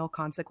some real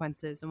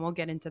consequences, and we'll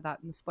get into that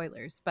in the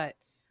spoilers. But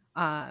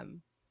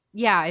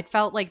yeah, it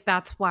felt like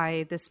that's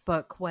why this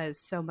book was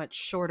so much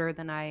shorter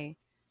than I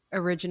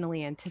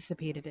originally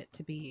anticipated it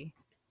to be,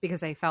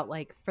 because I felt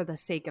like, for the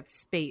sake of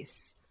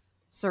space,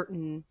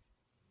 certain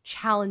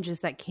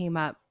challenges that came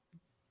up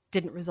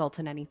didn't result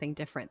in anything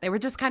different. They were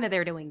just kind of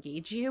there to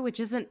engage you, which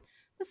isn't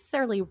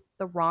necessarily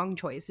the wrong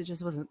choice. It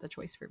just wasn't the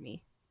choice for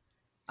me.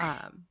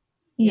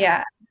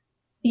 Yeah.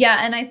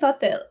 And I thought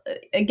that,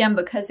 again,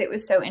 because it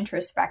was so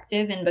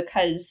introspective, and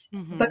because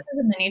of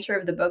the nature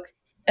of the book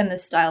and the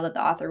style that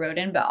the author wrote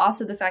in, but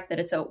also the fact that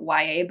it's a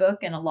YA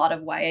book, and a lot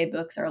of YA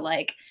books are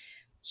like,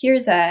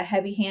 here's a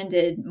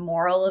heavy-handed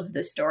moral of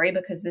the story,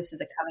 because this is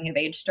a coming of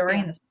age story,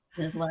 and this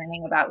person is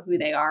learning about who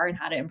they are and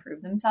how to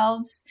improve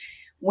themselves.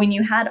 When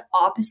you had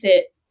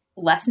opposite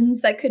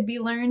lessons that could be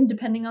learned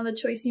depending on the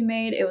choice you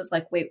made, it was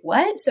like, wait,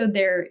 what? So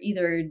they're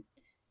either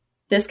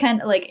this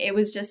kind of, like, it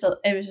was just a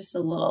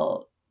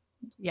little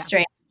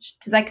strange,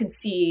 because I could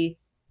see,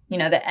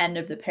 the end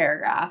of the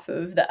paragraph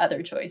of the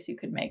other choice you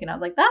could make, and I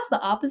was like, that's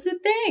the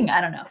opposite thing. I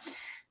don't know,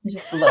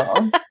 just a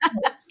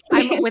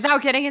little.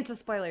 Without getting into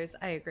spoilers,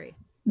 I agree.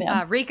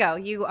 Yeah. Rico,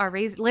 you are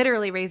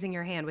literally raising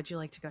your hand. Would you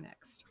like to go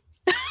next?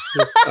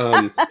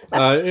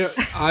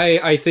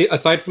 I think,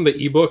 aside from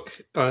the ebook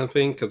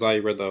thing, because I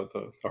read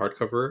the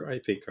hardcover, I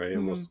think I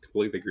almost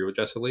completely agree with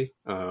Jessie Lee.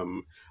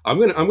 I'm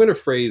gonna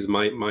phrase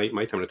my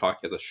time to talk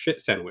as a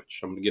shit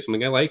sandwich. I'm gonna give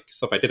something I like,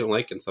 stuff I didn't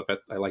like, and stuff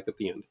I liked at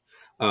the end.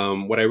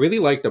 What I really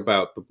liked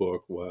about the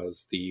book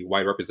was the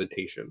wide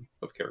representation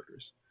of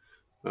characters.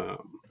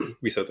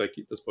 We said, like,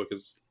 this book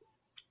is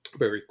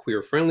very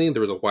queer friendly.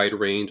 There was a wide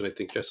range, and I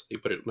think Jessie Lee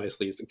put it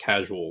nicely as a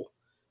casual.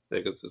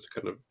 Because it's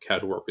kind of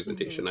casual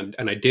representation.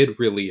 And I did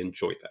really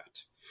enjoy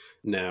that.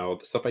 Now,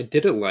 the stuff I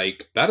didn't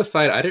like, that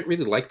aside, I didn't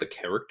really like the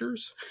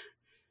characters.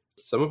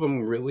 Some of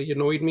them really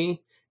annoyed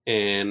me.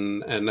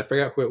 And I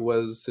forgot who it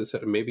was who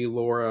said, maybe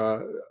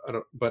Laura.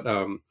 But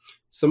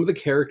some of the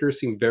characters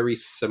seem very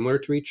similar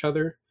to each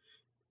other,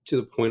 to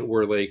the point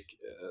where, like,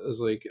 I was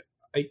like,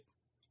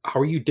 how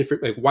are you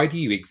different? Like, why do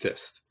you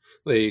exist?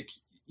 Like,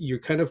 you're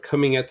kind of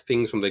coming at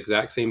things from the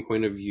exact same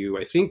point of view.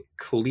 I think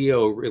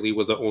Cleo really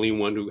was the only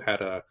one who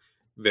had a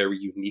very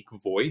unique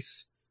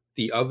voice.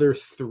 The other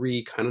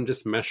 3 kind of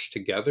just meshed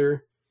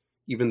together,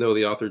 even though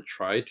the author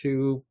tried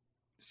to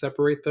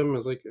separate them. I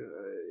was like,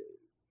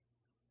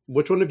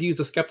 which one of you is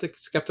the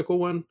skeptical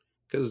one?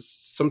 Because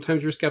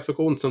sometimes you're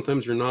skeptical and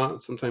sometimes you're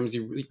not. Sometimes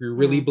you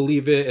really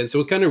believe it. And so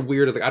it's kind of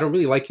weird. It's like, I don't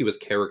really like you as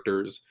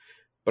characters,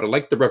 but I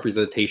like the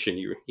representation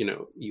you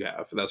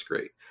have. That's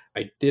great.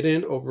 I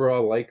didn't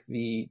overall like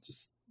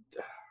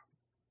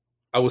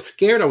I was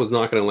scared I was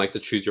not going to like the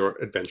choose your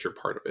adventure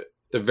part of it.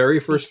 The very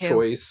first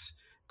choice,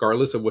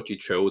 regardless of what you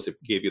chose,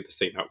 it gave you the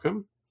same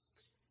outcome.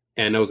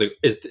 And I was like,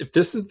 if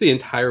this is the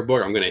entire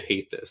book, I'm going to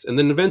hate this. And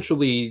then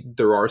eventually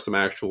there are some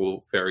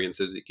actual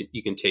variances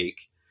you can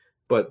take.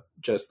 But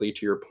Jessie Lee,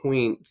 to your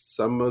point,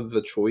 some of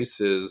the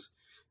choices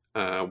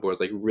was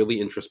like really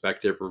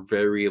introspective or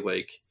very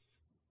like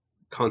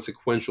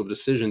consequential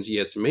decisions you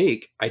had to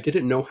make. I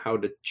didn't know how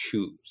to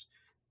choose.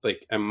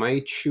 Like, am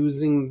I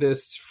choosing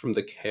this from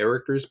the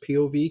character's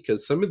POV?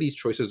 Because some of these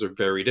choices are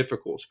very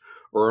difficult.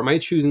 Or am I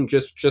choosing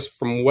just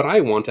from what I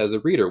want as a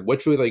reader?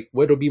 What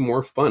would be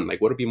more fun? Like,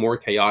 what would be more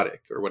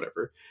chaotic or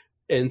whatever?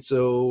 And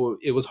so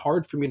it was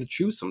hard for me to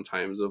choose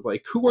sometimes of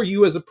like, who are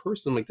you as a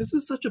person? Like, this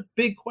is such a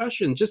big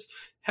question. Just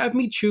have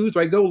me choose. Do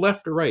I go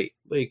left or right?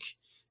 Like,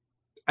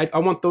 I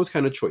want those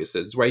kind of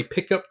choices. Do I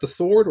pick up the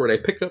sword or do I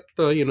pick up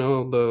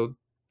the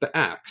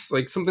axe?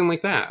 Like, something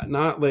like that.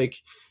 Not like,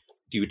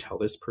 do you tell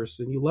this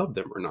person you love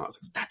them or not? It's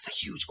like, that's a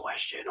huge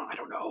question. I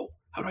don't know.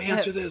 How do I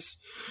answer this?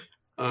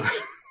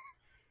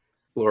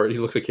 Laura,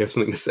 you look like you have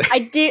something to say.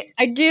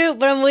 I do,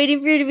 but I'm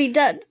waiting for you to be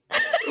done.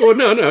 Well,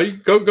 no, you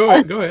go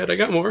ahead. I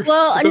got more.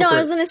 Well, no,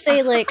 I was gonna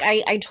say, like,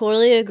 I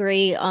totally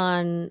agree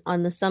on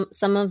the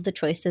some of the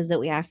choices that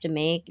we have to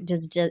make.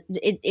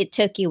 It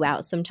took you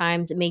out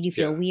sometimes. It made you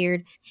feel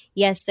weird.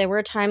 Yes, there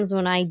were times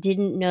when I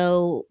didn't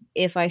know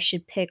if I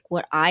should pick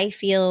what I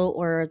feel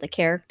or the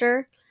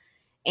character,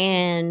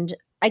 and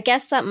I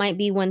guess that might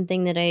be one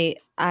thing that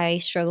I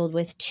struggled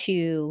with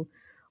too.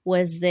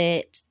 was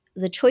that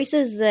the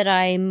choices that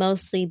I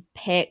mostly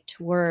picked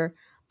were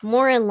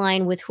more in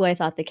line with who I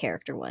thought the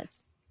character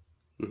was.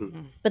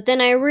 Mm-hmm. But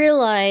then I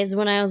realized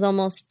when I was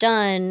almost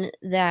done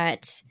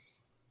that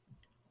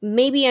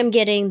maybe I'm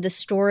getting the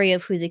story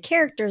of who the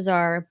characters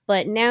are,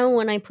 but now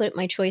when I put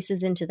my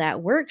choices into that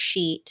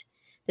worksheet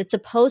that's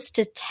supposed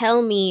to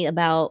tell me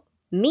about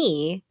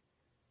me,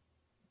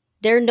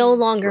 they're no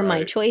longer my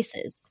Right.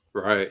 choices.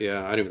 Right.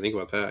 Yeah. I didn't even think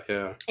about that.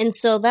 Yeah. And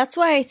so that's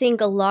why I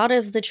think a lot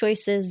of the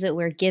choices that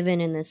we're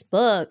given in this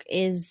book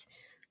is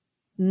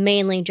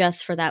mainly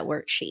just for that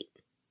worksheet.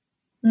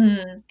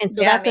 Mm, And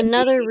so yeah, that's maybe.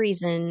 another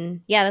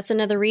reason. Yeah, that's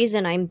another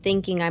reason I'm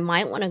thinking I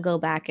might want to go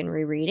back and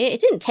reread it. It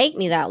didn't take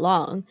me that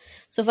long.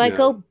 So if I Yeah.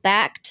 go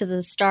back to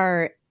the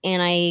start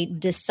and I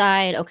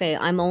decide, okay,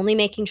 I'm only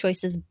making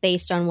choices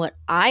based on what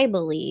I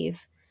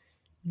believe,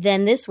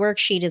 then this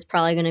worksheet is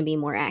probably going to be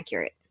more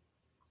accurate.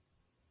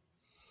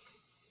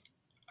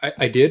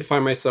 I did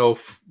find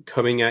myself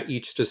coming at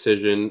each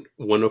decision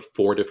one of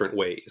 4 different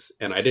ways,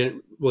 and I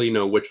didn't really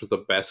know which was the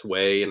best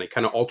way, and I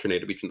kind of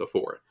alternated between the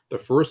 4. The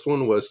first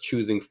one was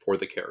choosing for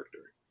the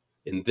character.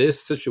 In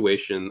this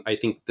situation, I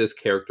think this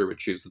character would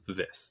choose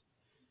this.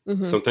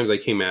 Mm-hmm. Sometimes I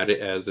came at it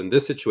as, in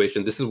this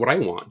situation, this is what I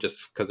want,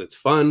 just because it's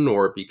fun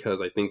or because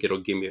I think it'll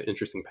give me an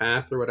interesting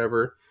path or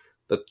whatever.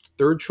 The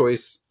third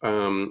choice,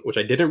 which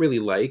I didn't really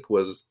like,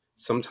 was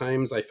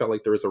sometimes I felt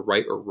like there was a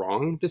right or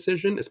wrong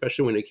decision,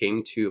 especially when it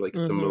came to like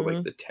some of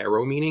like the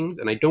tarot meanings,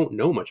 and I don't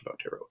know much about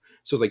tarot.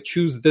 So it's like,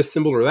 choose this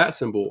symbol or that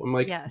symbol. I'm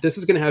like, Yes. this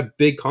is going to have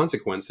big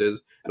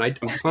consequences, and I'm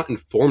just not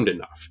informed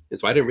enough. And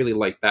so I didn't really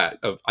like that.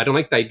 I don't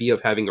like the idea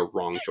of having a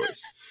wrong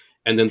choice.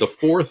 And then the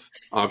fourth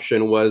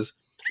option was,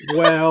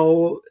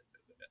 well,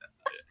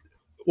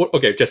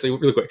 okay, Jesse,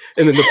 really quick.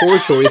 And then the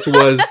fourth choice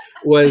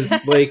was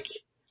like,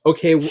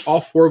 okay,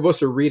 all 4 of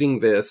us are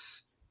reading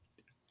this,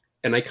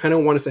 and I kind of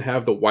want us to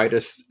have the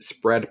widest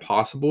spread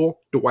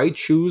possible. Do I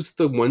choose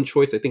the one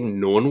choice I think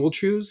no one will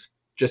choose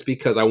just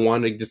because I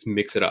want to just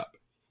mix it up?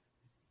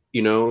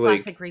 You know,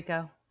 Classic like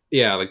Rico.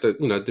 Yeah, like to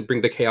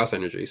bring the chaos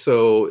energy.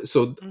 So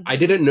I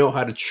didn't know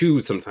how to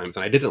choose sometimes,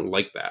 and I didn't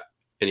like that.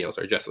 Anyhow,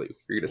 sorry, Jesse, what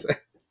were you gonna say?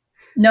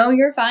 No,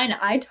 you're fine.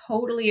 I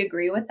totally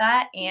agree with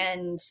that.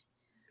 And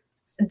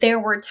there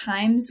were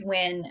times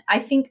when I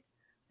think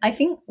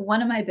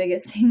one of my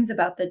biggest things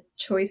about the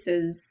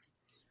choices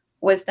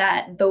was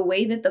that the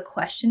way that the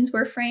questions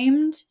were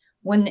framed,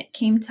 when it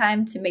came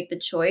time to make the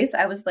choice,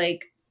 I was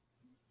like,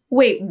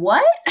 wait,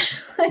 what?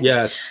 Like,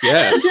 Yes.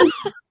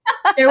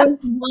 there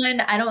was one,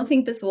 I don't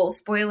think this will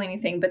spoil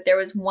anything, but there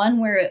was one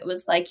where it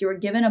was like you were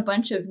given a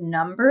bunch of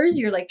numbers.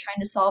 You're like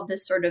trying to solve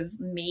this sort of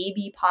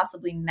maybe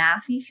possibly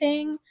mathy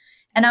thing.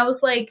 And I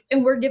was like,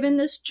 and we're given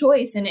this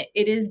choice, and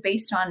it is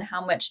based on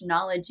how much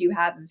knowledge you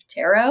have of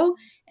tarot.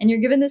 And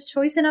you're given this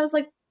choice. And I was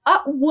like,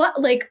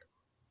 what? Like,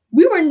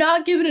 we were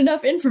not given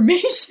enough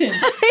information.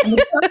 And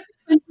the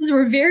consequences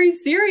were very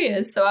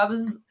serious. So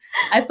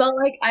I felt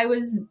like I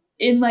was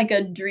in like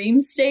a dream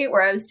state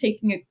where I was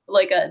taking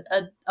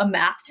a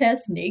math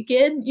test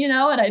naked,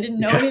 and I didn't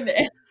know any of the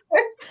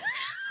answers.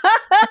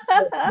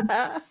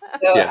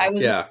 So I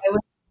was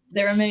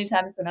there were many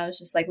times when I was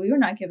just like, we were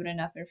not given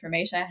enough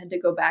information. I had to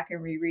go back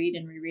and reread.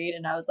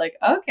 And I was like,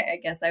 okay, I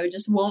guess I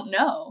just won't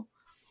know.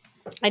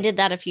 I did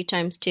that a few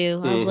times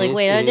too. I was like,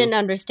 wait, I didn't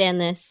understand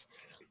this.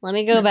 Let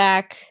me go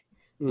back,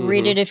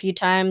 read it a few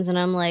times, and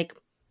I'm like,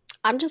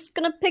 I'm just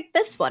going to pick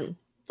this one.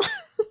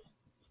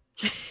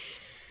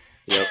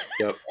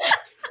 Yep.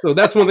 So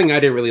that's one thing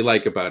I didn't really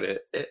like about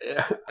it.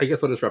 I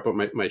guess I'll just wrap up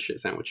my shit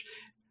sandwich.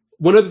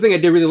 One other thing I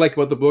did really like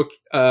about the book,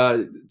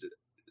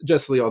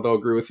 Jesse, although I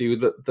agree with you,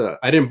 the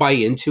I didn't buy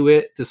into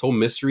it. This whole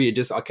mystery, it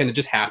just kind of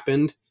just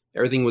happened.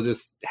 Everything was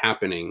just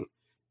happening.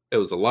 It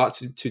was a lot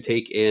to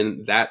take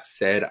in. That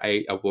said,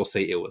 I will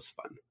say it was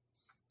fun.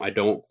 I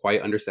don't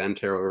quite understand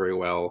tarot very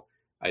well.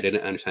 I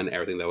didn't understand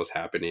everything that was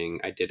happening.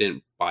 I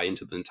didn't buy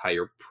into the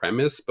entire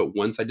premise, but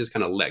once I just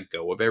kind of let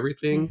go of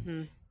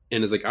everything,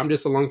 and it's like, I'm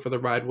just along for the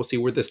ride. We'll see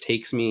where this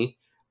takes me.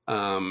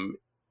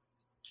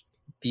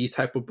 These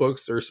type of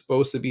books are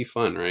supposed to be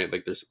fun, right?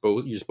 Like you're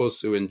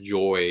supposed to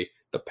enjoy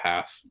the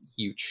path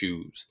you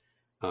choose.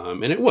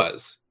 And it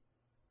was.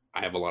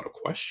 I have a lot of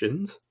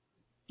questions,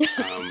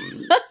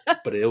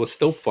 but it was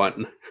still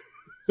fun.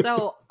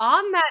 So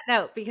on that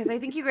note, because I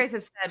think you guys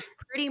have said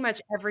pretty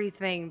much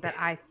everything that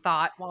I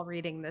thought while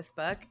reading this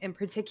book, in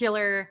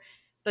particular,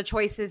 the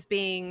choices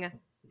being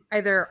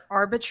either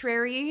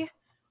arbitrary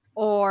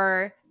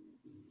or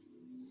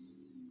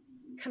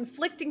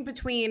conflicting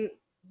between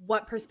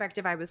what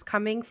perspective I was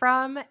coming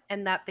from,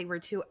 and that they were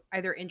too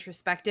either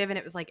introspective, and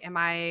it was like, am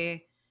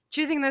I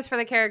choosing this for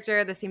the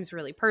character? This seems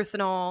really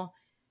personal,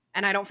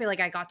 and I don't feel like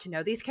I got to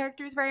know these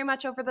characters very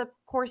much over the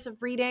course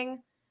of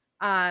reading,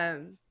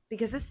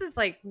 because this is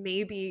like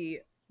maybe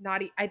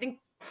not, I think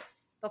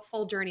the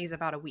full journey is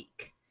about a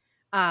week,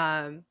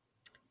 and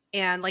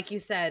like you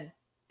said,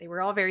 they were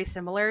all very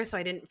similar, so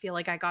I didn't feel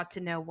like I got to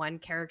know one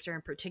character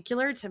in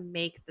particular to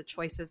make the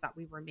choices that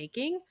we were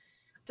making.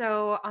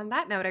 So on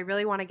that note, I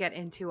really want to get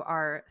into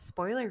our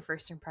spoiler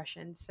first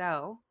impressions.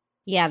 So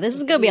Yeah, this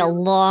is going to be a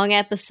long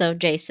episode,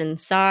 Jason.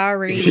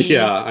 Sorry.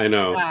 Yeah, I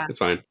know. Yeah. It's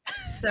fine.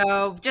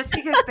 So just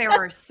because there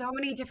are so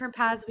many different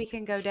paths we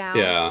can go down,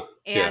 Yeah.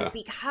 and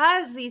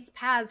because these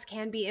paths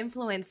can be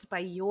influenced by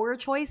your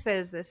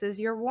choices, this is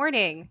your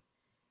warning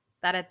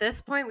that at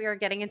this point we are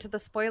getting into the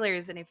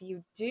spoilers. And if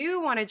you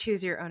do want to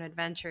choose your own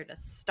adventure, to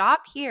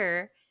stop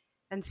here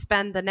and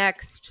spend the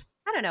next,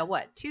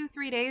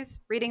 2-3 days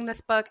reading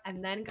this book,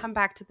 and then come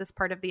back to this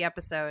part of the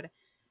episode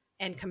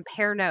and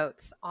compare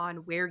notes on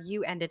where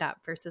you ended up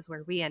versus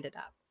where we ended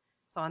up.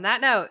 So on that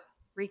note,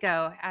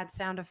 Rico, add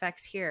sound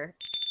effects here.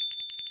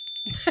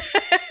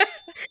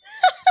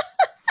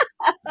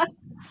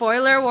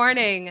 Spoiler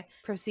warning.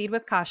 Proceed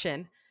with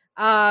caution.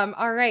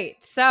 All right.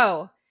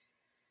 So,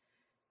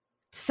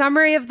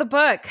 summary of the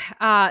book.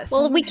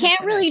 Well, we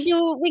can't really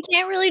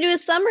do a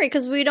summary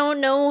because we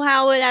don't know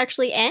how it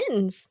actually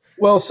ends.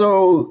 Well,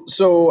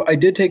 so I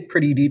did take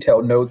pretty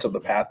detailed notes of the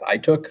path I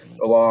took,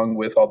 along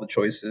with all the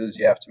choices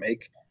you have to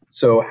make.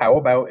 So how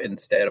about,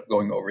 instead of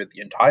going over the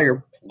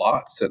entire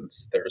plot,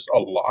 since there's a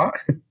lot,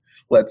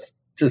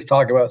 let's just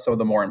talk about some of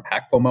the more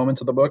impactful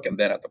moments of the book, and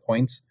then at the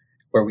points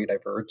where we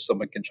diverge,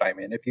 someone can chime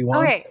in if you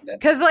want. Okay,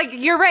 because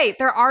you're right.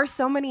 There are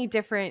so many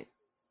different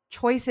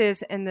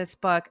choices in this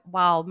book.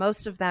 While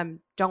most of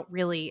them don't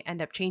really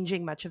end up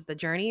changing much of the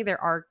journey,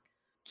 there are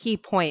key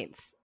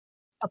points.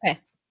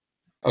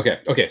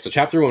 Okay, so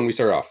chapter 1, we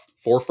start off.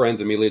 4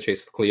 friends, Amelia,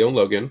 Chase, Cleo, and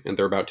Logan, and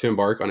they're about to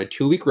embark on a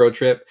 2-week road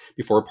trip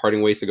before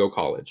parting ways to go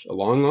college.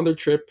 Along on their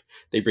trip,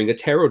 they bring a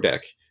tarot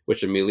deck,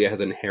 which Amelia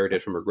has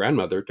inherited from her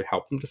grandmother, to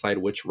help them decide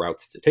which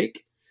routes to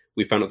take.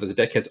 We found out that the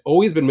deck has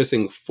always been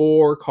missing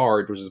 4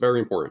 cards, which is very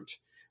important.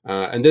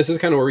 And this is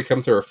kind of where we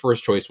come to our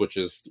first choice, which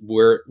is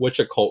which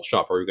occult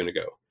shop are we going to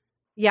go?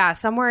 Yeah,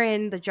 somewhere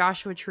in the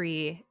Joshua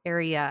Tree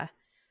area.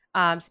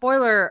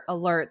 Spoiler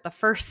alert, the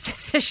first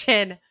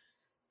decision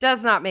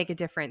does not make a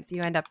difference.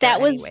 You end up there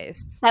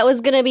anyways. That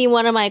was going to be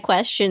one of my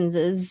questions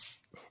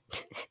is,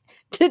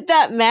 did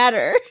that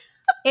matter?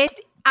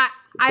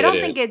 I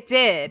don't think it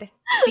did,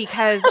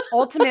 because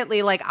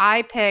ultimately,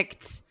 I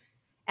picked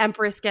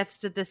Empress gets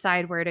to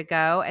decide where to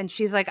go, and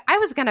she's like, I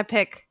was going to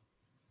pick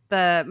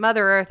the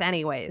Mother Earth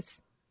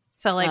anyways.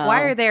 So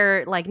why are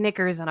there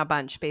knickers in a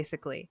bunch,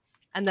 basically?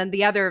 And then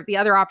the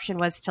other option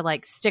was to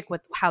stick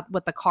with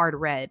what the card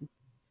read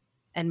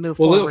and move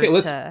forward. Okay,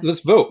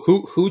 let's vote.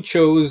 Who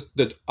chose?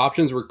 The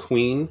options were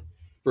Queen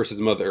versus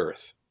Mother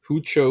Earth.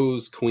 Who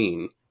chose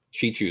Queen?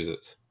 She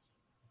chooses.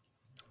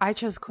 I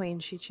chose Queen.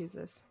 She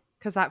chooses,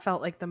 because that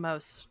felt like the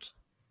most.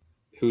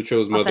 Who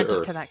chose Mother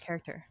Earth? To that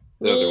character.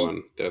 The other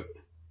one, Dev.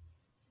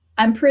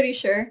 I'm pretty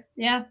sure.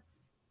 Yeah.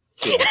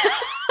 Cool.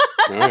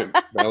 All right,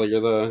 Valerie, you're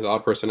the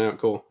odd person out.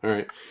 Cool. All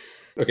right.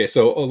 Okay,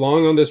 so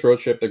along on this road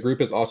trip, the group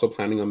is also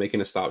planning on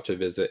making a stop to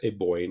visit a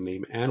boy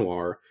named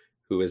Anwar,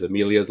 who is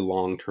Amelia's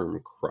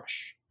long-term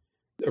crush.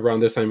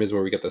 Around this time is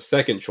where we get the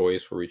second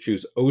choice, where we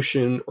choose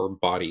ocean or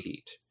body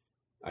heat.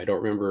 I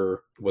don't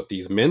remember what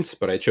these meant,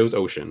 but I chose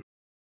ocean.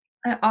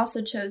 I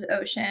also chose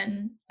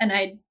ocean, and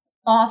I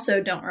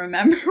also don't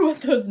remember what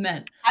those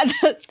meant.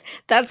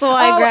 That's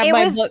why I grabbed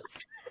my book.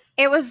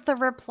 It was the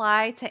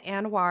reply to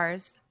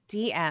Anwar's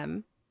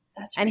DM.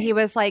 That's right. And he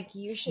was like,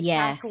 you should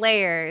pack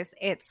layers.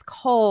 It's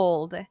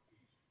cold.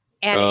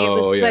 And it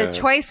was the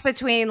choice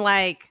between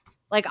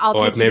I'll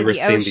take you to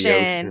the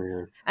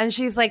ocean. And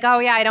she's like, oh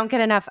yeah, I don't get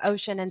enough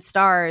ocean and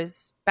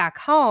stars back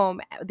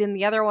home. Then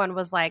the other one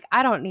was like,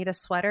 I don't need a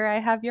sweater. I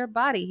have your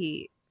body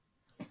heat.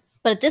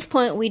 But at this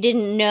point, we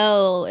didn't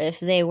know if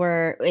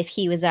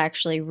he was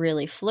actually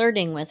really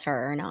flirting with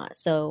her or not.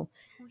 So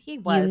he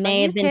was. You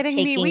may have been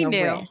taking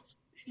a risk.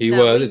 He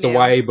was. It's a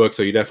YA book,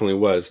 so he definitely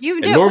was. You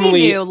knew, we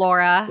knew,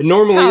 Laura.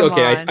 Normally,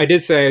 I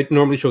did say I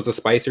normally chose the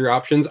spicier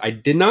options. I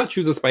did not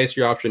choose a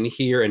spicier option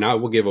here, and I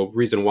will give a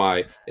reason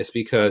why. It's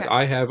because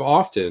I have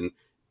often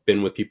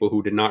been with people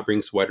who did not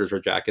bring sweaters or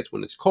jackets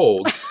when it's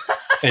cold,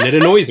 and it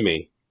annoys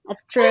me.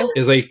 That's true.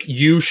 It's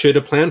you should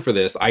have planned for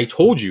this. I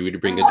told you to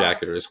bring a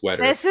jacket or a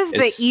sweater. This is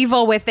the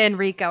evil within,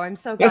 Rico. I'm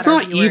so glad. That's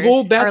not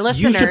evil. That's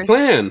you should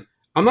plan.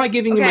 I'm not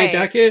giving you my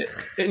jacket.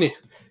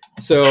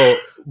 So,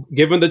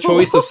 given the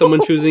choice of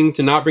someone choosing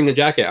to not bring a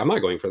jacket, I'm not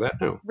going for that.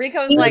 No.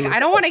 Rico's like, I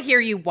don't want to hear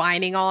you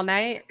whining all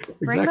night.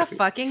 Bring the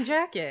fucking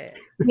jacket.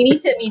 We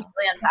need to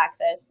immediately unpack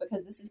this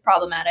because this is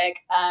problematic.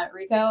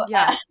 Rico.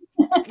 Yeah.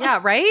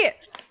 Yeah, right?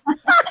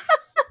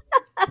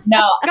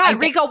 No. God,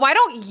 Rico, why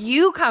don't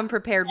you come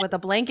prepared with a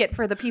blanket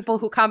for the people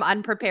who come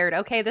unprepared?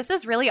 Okay, this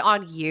is really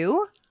on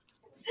you.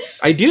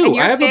 I do.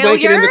 I have a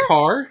blanket in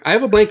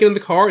the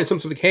car. And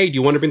someone's like, hey, do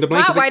you want to bring the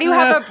blanket? Wow, why do you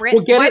have a blanket?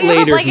 We'll get it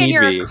later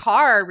in your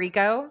car,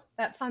 Rico?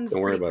 That sounds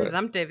pretty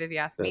presumptive if you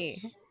ask me.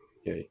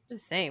 Yeah.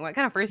 Just saying, what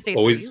kind of first dates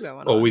are you going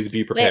on? Always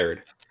be prepared.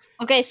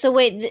 Wait. Okay,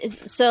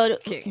 so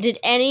did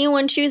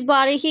anyone choose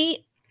body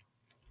heat?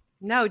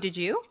 No, did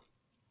you?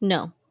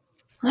 No.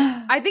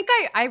 I think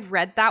I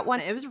read that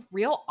one. It was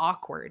real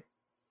awkward.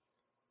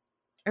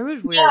 It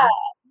was weird. Yeah.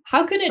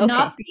 How could it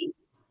not be?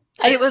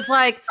 It was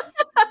like,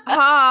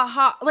 ha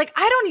ha.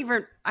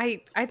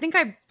 I think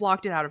I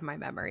blocked it out of my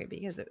memory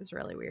because it was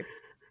really weird.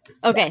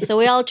 Okay, so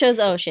we all chose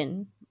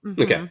ocean.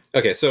 Okay.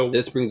 Okay. So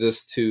this brings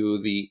us to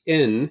the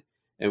inn,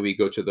 and we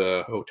go to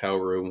the hotel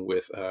room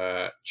with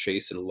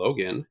Chase and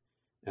Logan,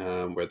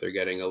 where they're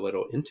getting a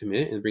little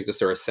intimate, and it brings us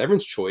to our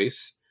seventh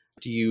choice.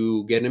 Do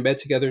you get in bed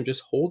together and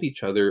just hold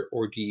each other,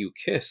 or do you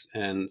kiss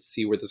and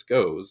see where this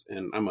goes?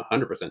 And I'm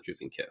 100%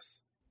 choosing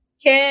kiss.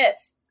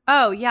 Kiss.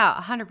 Oh yeah,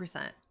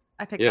 100%.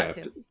 I picked Yeah.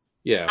 that too.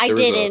 Yeah. I There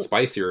was didn't. a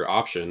spicier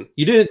option.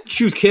 You didn't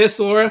choose kiss,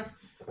 Laura?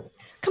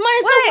 Come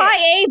on, it's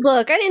a YA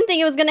book. I didn't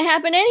think it was going to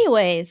happen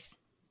anyways.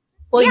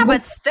 Well, Yeah, you-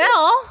 but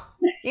still,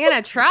 you're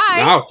gonna try.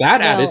 Wow, that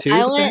No, attitude. I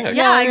What the went- heck?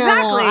 no, Yeah,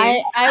 exactly.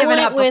 I Give it went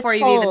up with before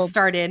you've even hold.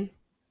 started.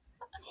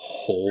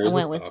 Hold. I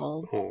went with up.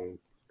 hold. Oh,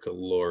 good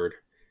lord.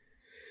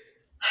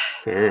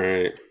 All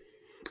right.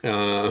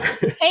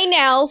 Hey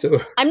now,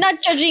 So I'm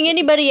not judging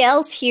anybody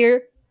else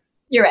here.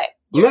 you're right.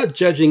 I'm not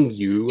judging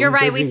you. You're I'm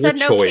right. We judging said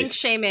your no choice. kink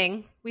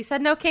shaming. We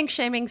said no kink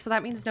shaming, so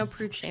that means no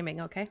prude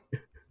shaming. Okay.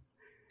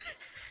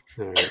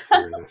 All right,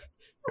 fair enough.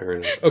 Fair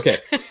enough. Okay,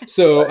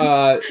 so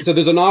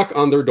there's a knock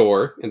on their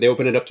door, and they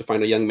open it up to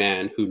find a young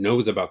man who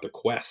knows about their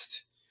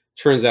quest.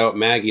 Turns out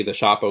Maggie, the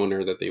shop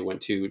owner that they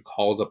went to,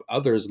 calls up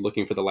others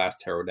looking for the last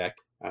tarot deck.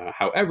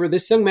 However,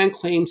 this young man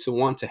claims to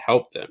want to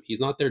help them. He's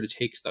not there to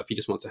take stuff. He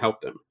just wants to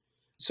help them.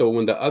 So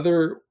when the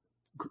other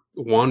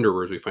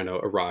wanderers, we find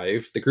out,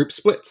 arrive, the group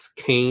splits.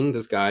 Kane,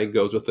 this guy,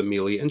 goes with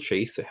Amelia and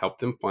Chase to help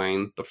them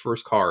find the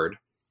first card.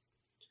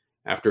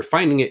 After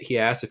finding it, he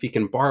asks if he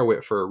can borrow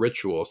it for a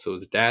ritual so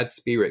his dad's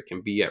spirit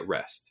can be at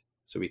rest.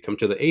 So we come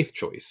to the eighth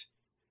choice.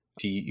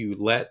 Do you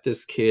let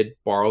this kid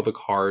borrow the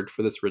card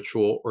for this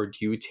ritual, or do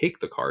you take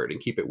the card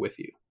and keep it with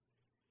you?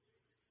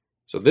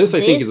 So this, I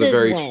think, is This the is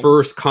very when-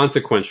 first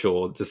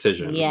consequential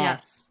decision.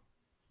 Yes.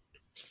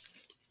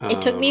 It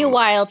took me a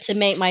while to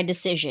make my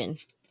decision.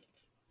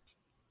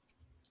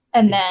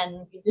 And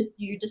then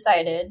you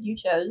decided, you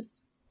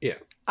chose.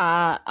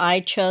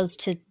 I chose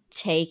to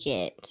take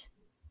it.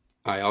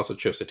 I also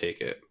chose to take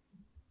it.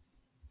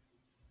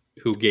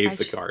 Who gave I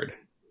the ch- card?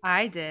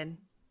 I did.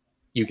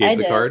 You gave I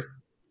the did. card?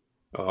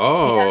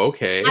 Oh, Yeah.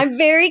 okay. I'm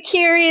very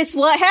curious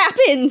what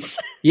happens.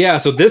 Yeah,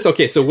 so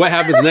what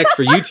happens next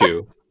for you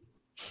two?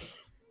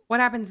 What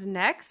happens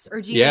next,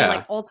 or do you Yeah. mean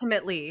like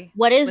ultimately?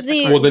 What is with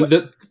the- card? Well,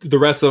 then the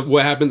rest of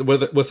what happened,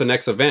 what's the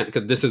next event?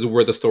 Because this is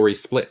where the story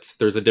splits.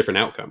 There's a different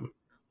outcome.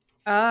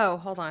 Oh,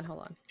 hold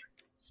on.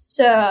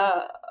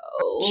 So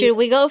Should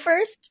we go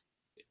first?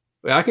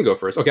 Well, I can go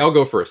first. Okay, I'll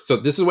go first. So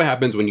this is what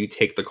happens when you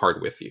take the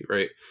card with you,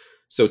 right?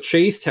 So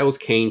Chase tells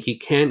Kane he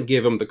can't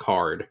give him the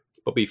card,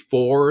 but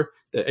before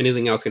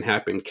anything else can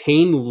happen,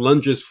 Kane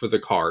lunges for the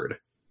card.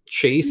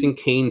 Chase and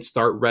Kane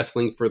start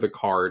wrestling for the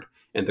card,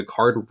 and the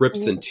card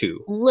rips in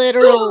two.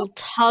 Literal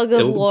tug of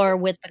It'll- war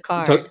with the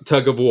card.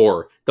 Tug of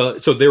war.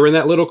 So they're in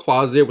that little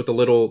closet with the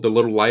little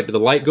light. The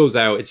light goes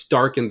out. It's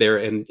dark in there,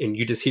 and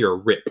you just hear a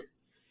rip.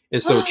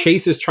 And so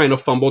Chase is trying to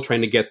fumble,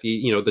 trying to get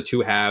the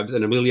two halves,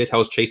 and Amelia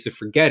tells Chase to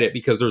forget it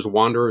because there's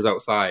wanderers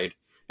outside,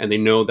 and they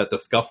know that the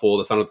sound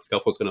of the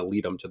scuffle is going to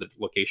lead them to the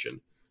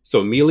location. So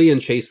Amelia and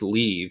Chase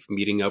leave,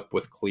 meeting up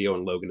with Cleo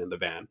and Logan in the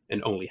van,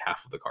 and only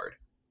half of the card.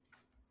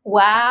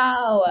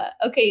 wow.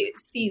 Okay,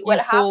 see what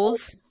You happens.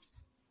 fools.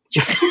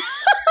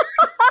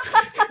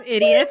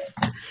 Idiots.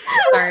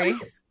 Sorry.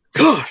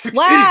 God,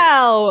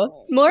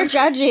 Wow. More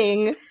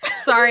judging.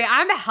 Sorry,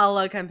 I'm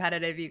hella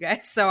competitive, you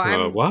guys. So I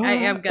am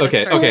gonna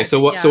Okay. start Okay. with- So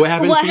what? yeah. So what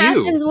happens What for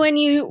happens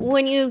you?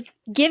 when you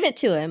give it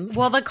to him?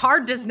 Well, the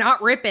card does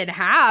not rip in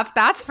half.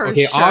 That's for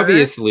Okay. sure.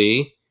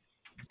 Obviously.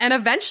 And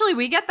eventually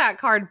we get that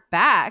card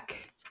back.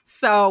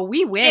 So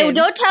we win. Ew,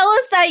 don't tell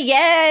us that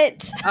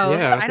yet. Oh,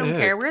 Yeah, I don't what the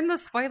care. heck? We're in the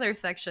spoiler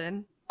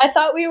section. I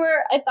thought we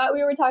were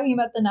talking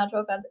about the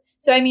natural consequence.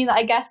 So I mean,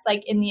 I guess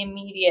like in the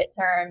immediate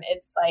term,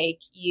 it's like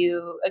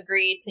you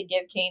agree to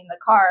give Kane the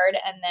card,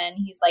 and then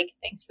he's like,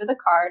 "Thanks for the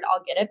card.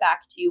 I'll get it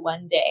back to you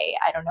one day.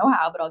 I don't know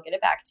how, but I'll get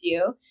it back to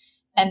you."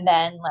 And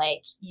then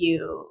like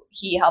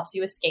he helps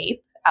you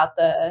escape out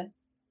the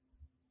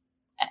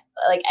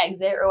like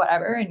exit or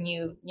whatever, and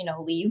you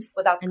leave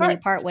without the And then you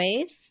card. part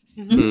ways.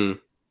 Hmm.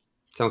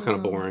 Sounds kind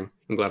of Oh. boring.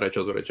 I'm glad I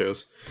chose what I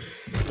chose.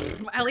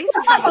 At least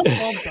we have a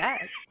full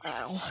deck.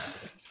 Oh.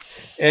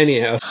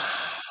 Anyhow,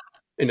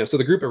 so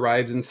the group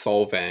arrives in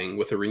Solvang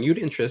with a renewed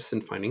interest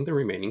in finding the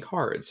remaining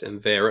cards,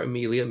 and there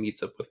Amelia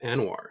meets up with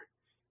Anwar.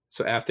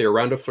 So after a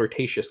round of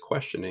flirtatious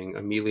questioning,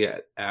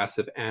 Amelia asks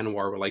if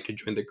Anwar would like to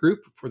join the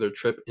group for their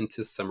trip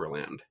into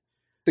Summerland.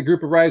 The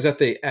group arrives at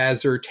the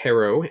Azure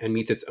Tarot and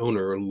meets its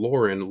owner,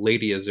 Lauren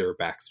Lady Azure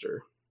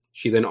Baxter.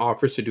 She then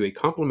offers to do a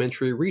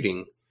complimentary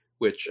reading,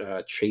 which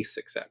Chase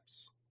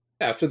accepts.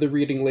 After the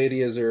reading,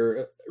 Lady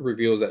Azure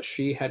reveals that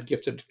she had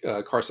gifted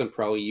Carson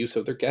Prowley use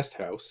of their guest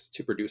house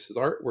to produce his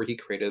art, where he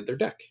created their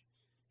deck.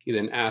 He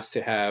then asked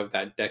to have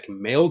that deck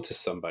mailed to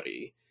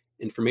somebody,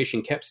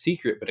 information kept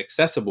secret but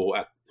accessible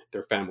at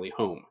their family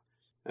home.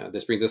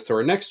 This brings us to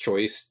our next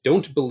choice: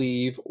 don't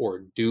believe or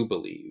do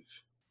believe.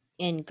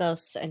 In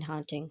ghosts and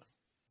hauntings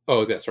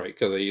Oh, that's right,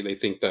 because they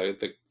think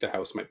the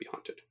house might be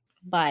haunted.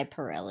 by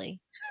Pirelli.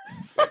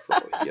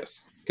 Probably,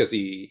 yes, because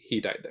he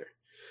died there.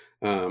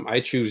 I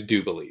choose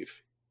do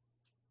believe.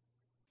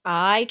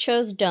 I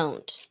chose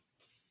don't.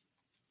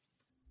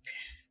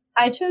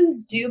 I chose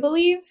do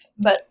believe,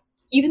 but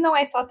even though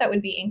I thought that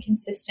would be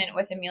inconsistent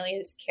with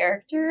Amelia's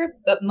character,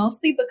 but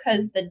mostly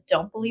because the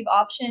don't believe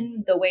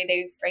option, the way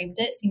they framed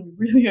it, seemed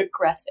really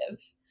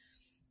aggressive.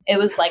 It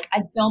was like,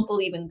 I don't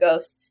believe in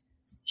ghosts.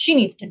 She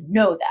needs to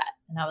know that.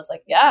 And I was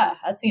like, yeah,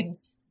 that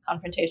seems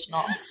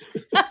confrontational.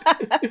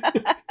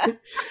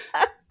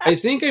 I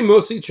think I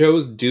mostly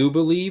chose do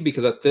believe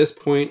because at this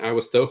point I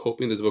was still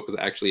hoping this book was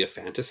actually a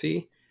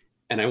fantasy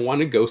and I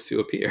wanted ghosts to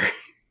appear.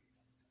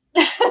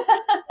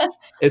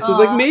 It's just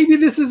like, maybe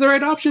this is the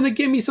right option to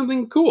give me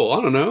something cool.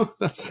 I don't know.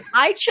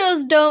 I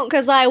chose don't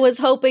because I was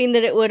hoping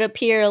that it would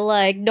appear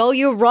like, no,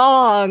 you're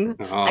wrong.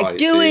 I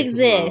do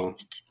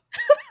exist.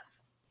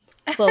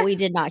 Well, but we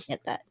did not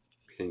get that.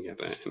 We didn't get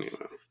that anyway.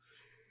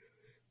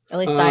 At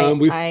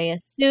least I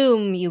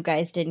assume you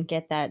guys didn't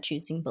get that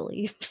choosing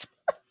believe.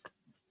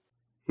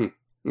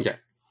 Okay.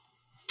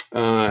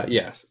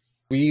 Yes.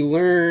 We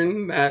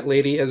learn that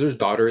Lady Ezra's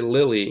daughter,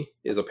 Lily,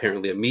 is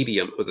apparently a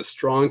medium with a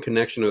strong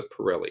connection with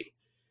Pirelli.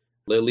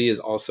 Lily is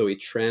also a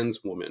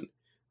trans woman.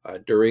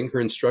 During her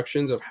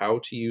instructions of how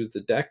to use the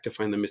deck to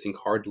find the missing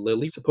card,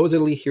 Lily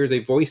supposedly hears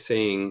a voice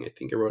saying, I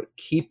think I wrote,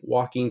 keep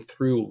walking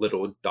through,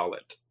 little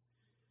Dalit.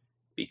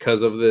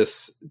 Because of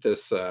this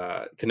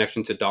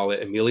connection to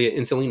Dalit, Amelia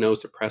instantly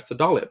knows to press the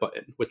Dalit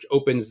button, which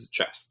opens the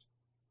chest.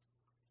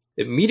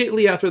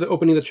 Immediately after the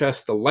opening of the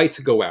chest, the lights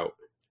go out.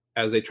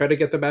 As they try to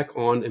get them back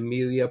on,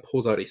 Amelia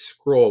pulls out a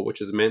scroll, which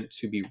is meant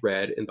to be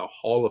read in the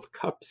Hall of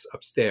Cups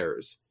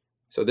upstairs.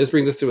 So this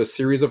brings us to a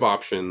series of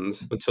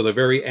options until the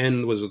very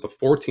end was the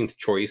 14th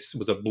choice,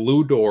 was a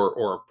blue door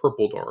or a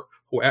purple door.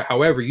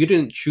 However, you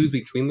didn't choose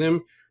between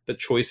them. The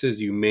choices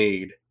you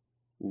made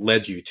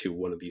led you to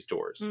one of these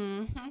doors.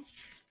 Mm-hmm.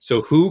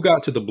 So who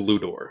got to the blue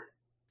door?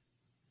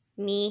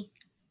 Me.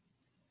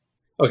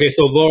 Okay,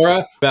 so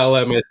Laura,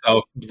 Bella, and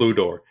myself, blue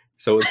door.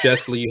 So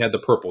Jessley, you had the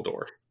purple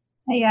door.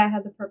 Yeah, I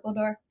had the purple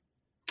door.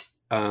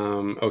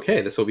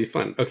 Okay, this will be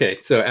fun. Okay,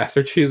 so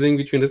after choosing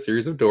between a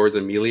series of doors,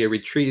 Amelia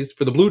retrieves,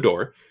 for the blue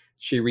door,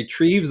 she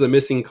retrieves the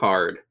missing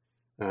card.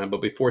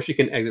 But before she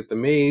can exit the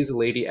maze,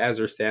 Lady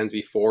Azur stands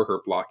before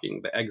her,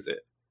 blocking the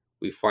exit.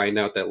 We find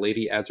out that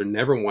Lady Azur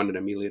never wanted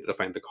Amelia to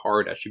find the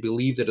card, as she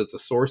believes it is the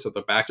source of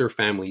the Baxter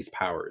family's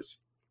powers.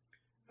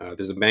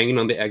 There's a banging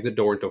on the exit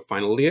door until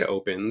finally it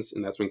opens,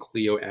 and that's when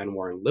Cleo,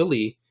 Anwar, and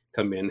Lily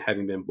come in,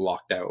 having been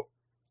blocked out.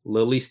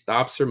 Lily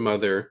stops her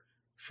mother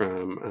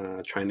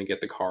from trying to get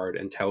the card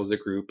and tells the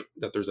group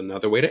that there's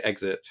another way to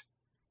exit,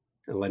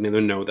 and letting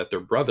them know that their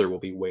brother will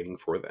be waiting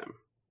for them.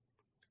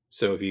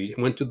 So if you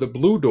went to the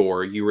blue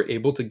door, you were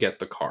able to get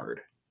the card.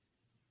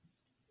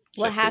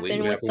 What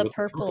happened with the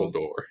purple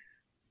door?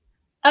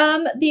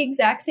 The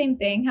exact same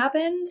thing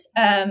happened.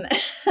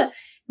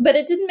 But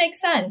it didn't make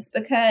sense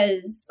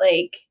because,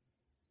 like,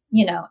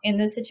 you know, in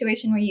the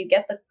situation where you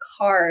get the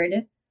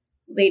card,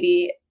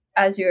 Lady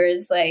Azur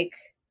is like,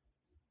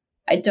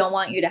 I don't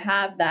want you to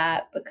have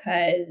that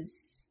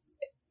because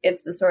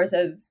it's the source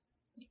of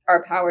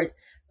our powers.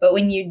 But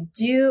when you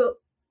do,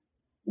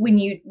 when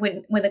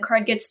the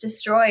card gets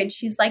destroyed,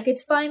 she's like,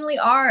 it's finally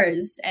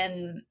ours.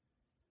 And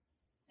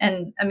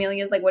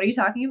Amelia's like, what are you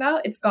talking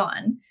about? It's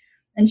gone.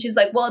 And she's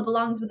like, well, it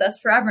belongs with us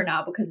forever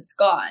now because it's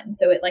gone.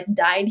 So it like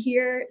died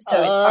here. So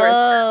it's ours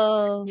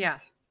forever. Yeah.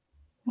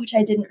 Which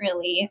I didn't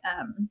really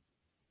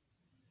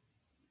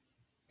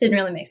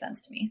make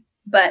sense to me.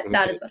 But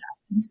that is what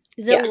happens.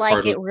 Is it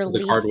like it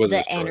released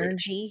the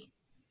energy?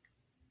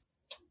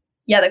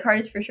 Yeah, the card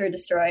is for sure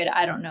destroyed.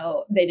 I don't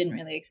know. They didn't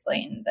really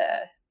explain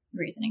the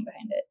reasoning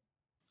behind it.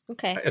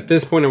 Okay. At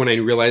this point, when I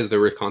realized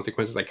there were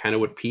consequences, I kind of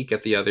would peek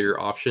at the other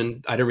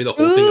option. I didn't read the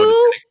whole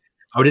thing.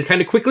 I would just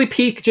kind of quickly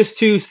peek just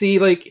to see,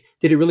 like,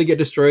 did it really get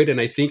destroyed? And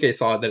I think I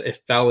saw that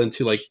it fell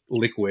into, like,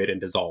 liquid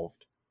and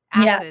dissolved.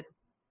 Acid.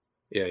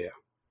 Yeah.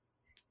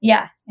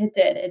 Yeah, it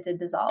did. It did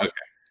dissolve.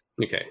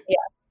 Okay. Yeah.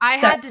 I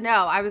had to know.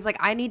 I was like,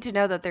 I need to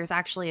know that there's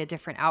actually a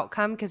different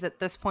outcome, because at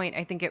this point,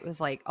 I think it was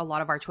like a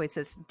lot of our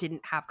choices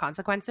didn't have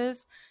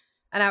consequences.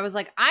 And I was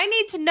like, I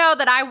need to know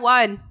that I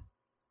won.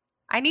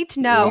 I need to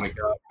know. Oh my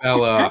God,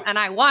 Bella. And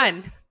I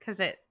won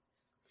because it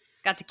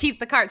got to keep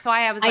the card. So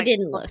I was like,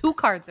 well, 2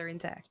 cards are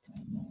intact.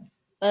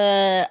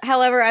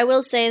 However, I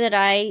will say that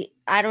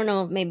I don't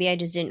know, maybe I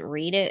just didn't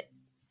read it.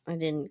 I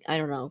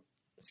don't know,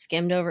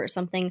 skimmed over or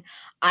something.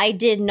 I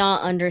did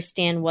not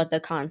understand what the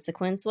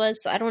consequence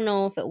was, so I don't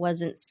know if it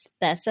wasn't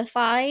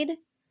specified.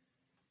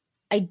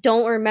 I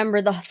don't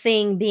remember the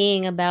thing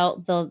being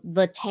about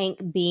the tank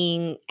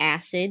being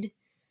acid.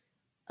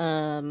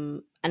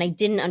 And I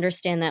didn't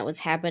understand that was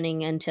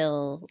happening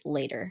until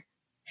later.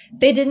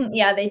 They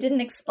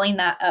didn't explain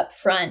that up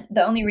front.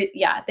 They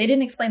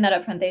didn't explain that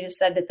up front. They just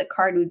said that the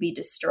card would be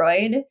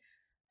destroyed.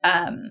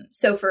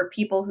 So for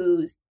people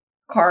whose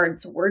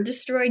cards were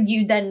destroyed,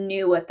 you then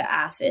knew what the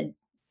acid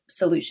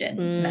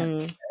solution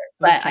meant.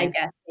 But I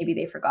guess maybe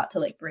they forgot to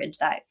like bridge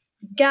that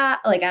gap.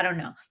 Like, I don't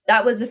know.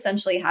 That was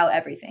essentially how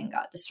everything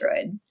got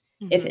destroyed.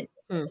 If it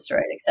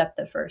destroyed, except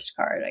the first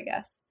card, I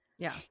guess.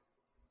 Yeah.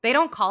 They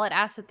don't call it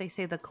acid. They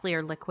say the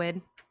clear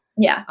liquid.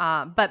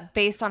 Yeah. But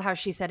based on how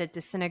she said it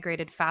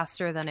disintegrated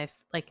faster than if,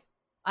 like,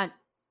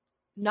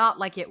 not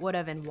like it would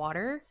have in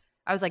water.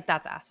 I was like,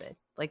 that's acid.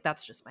 Like,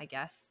 that's just my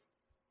guess.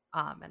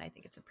 And I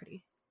think it's a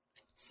pretty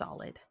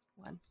solid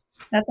one.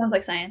 That sounds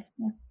like science.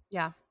 Yeah.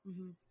 Yeah.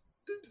 Mm-hmm.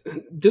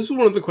 This was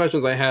one of the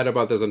questions I had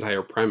about this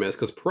entire premise,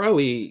 because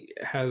Pirelli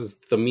has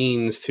the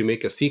means to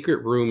make a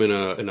secret room in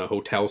a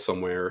hotel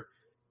somewhere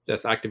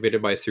that's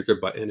activated by a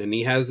secret button, and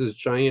he has this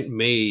giant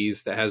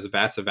maze that has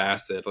vats of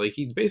acid. Like,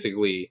 he's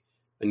basically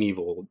an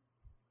evil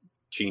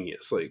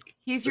genius. Like,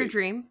 He's your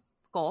dream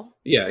goal.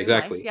 yeah, dream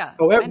exactly. life. Yeah.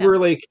 However,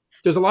 like,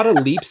 there's a lot of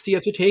leaps you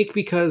have to take,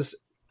 because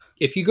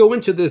if you go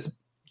into this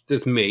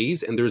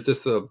maze and there's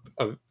just a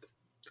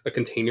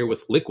container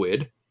with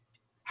liquid,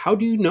 how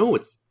do you know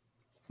it's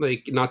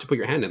like not to put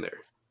your hand in there?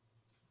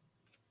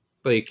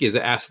 Like, is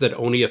it acid that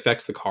only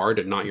affects the card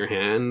and not your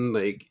hand?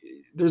 Like,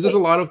 there's just a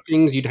lot of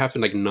things you'd have to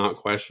like not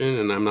question,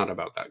 and I'm not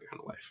about that kind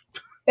of life.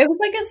 It was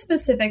like a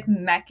specific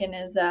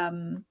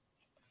mechanism.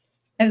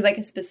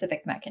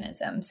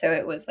 So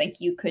it was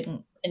like you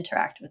couldn't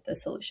interact with the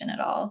solution at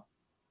all.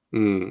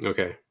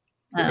 Okay.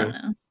 I don't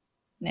know.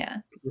 Yeah.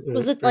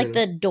 Was it like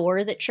the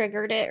door that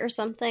triggered it or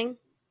something?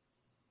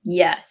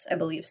 Yes, I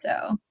believe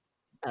so.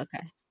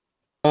 Okay.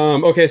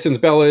 Okay, since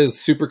Bella is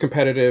super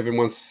competitive and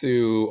wants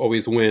to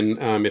always win,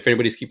 if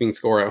anybody's keeping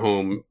score at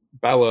home,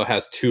 Bella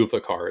has 2 of the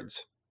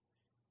cards,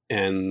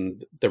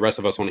 and the rest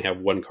of us only have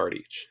 1 card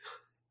each.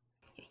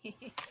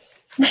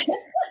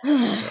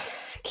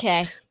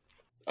 Okay.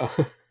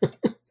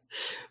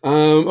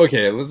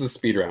 Okay, let's just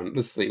speed round.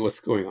 Let's see what's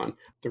going on.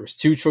 There was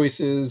 2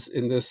 choices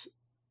in this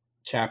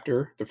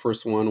chapter. The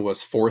first one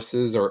was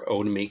forces or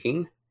own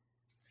making.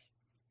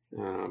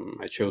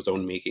 I chose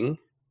own making.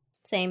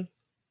 Same.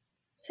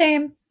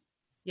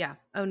 Yeah.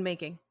 Own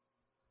making.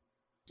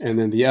 And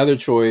then the other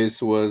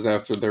choice was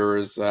after there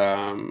was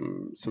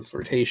some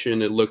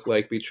flirtation, it looked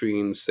like,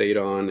 between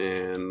Sadon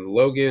and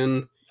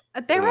Logan.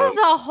 There was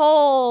a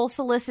whole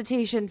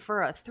solicitation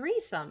for a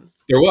threesome.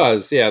 There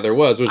was. Which I was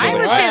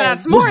would like, say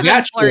that's where's more than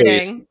that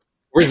flirting. choice?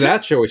 Where's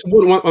that choice?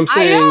 I'm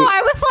saying, I know.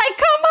 I was like,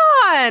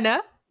 come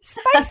on.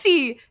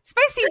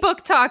 Spicy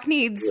book talk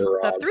needs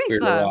the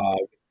threesome.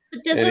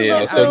 But this And is yeah,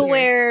 also so-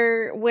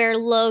 where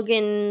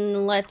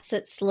Logan lets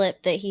it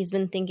slip that he's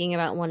been thinking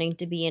about wanting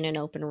to be in an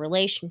open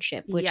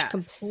relationship, which Yes.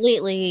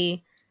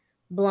 completely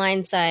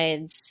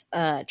blindsides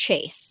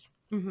Chase.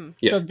 Mm-hmm.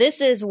 Yes. So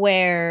this is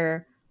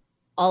where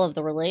all of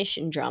the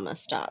relation drama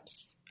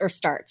starts.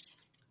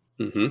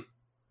 Mm-hmm.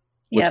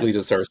 Which Yep. leads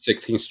us to our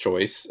 16th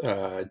choice.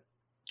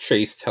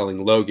 Chase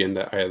telling Logan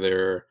that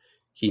either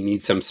he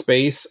needs some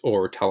space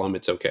or tell him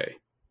it's okay.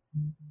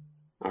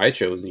 I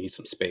chose need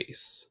some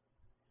space.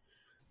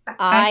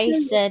 I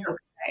Actually, said,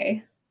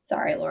 okay.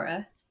 Sorry,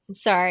 Laura.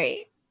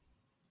 sorry.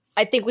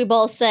 I think we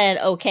both said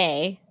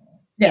okay.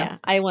 Yeah,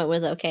 I went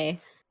with okay.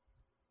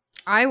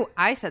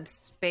 I said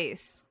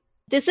space.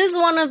 This is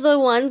one of the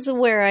ones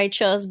where I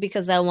chose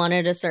because I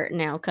wanted a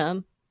certain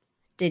outcome.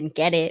 Didn't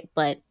get it,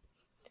 but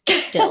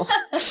still.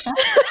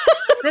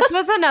 This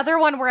was another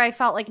one where I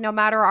felt like no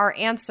matter our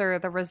answer,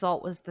 the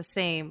result was the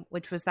same,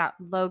 which was that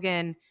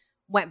Logan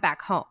went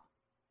back home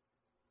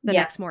the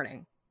next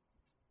morning.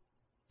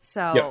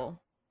 So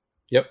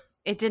Yep.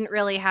 it didn't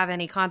really have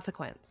any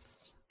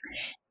consequence.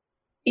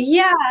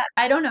 Yeah,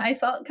 I don't know. I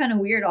felt kind of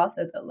weird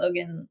also that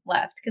Logan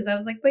left because I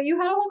was like, but you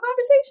had a whole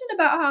conversation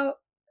about how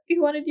he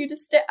wanted you to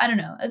stay. I don't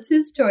know. It's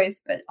his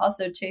choice, but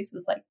also Chase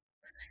was like,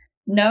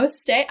 no,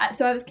 stay.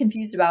 So I was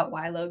confused about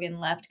why Logan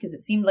left because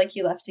it seemed like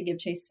he left to give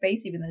Chase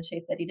space, even though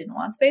Chase said he didn't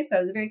want space. So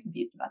I was very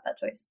confused about that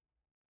choice.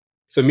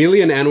 So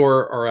Amelia and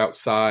Anwar are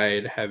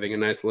outside having a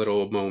nice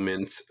little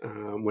moment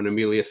when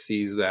Amelia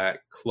sees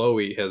that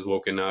Chloe has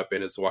woken up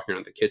and is walking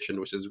around the kitchen,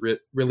 which is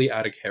really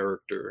out of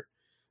character.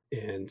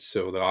 And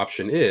so the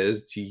option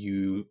is, do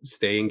you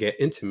stay and get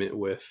intimate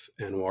with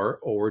Anwar,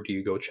 or do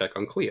you go check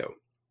on Cleo?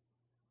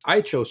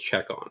 I chose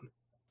check on.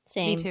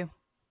 Same. Me too.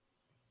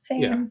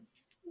 Same. Yeah.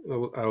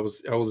 I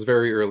was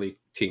very early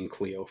team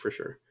Cleo for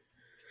sure.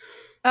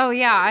 Oh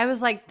yeah, I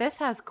was like, this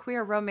has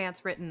queer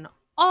romance written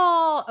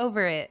all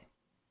over it.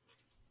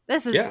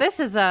 This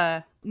is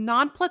a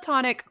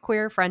non-platonic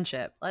queer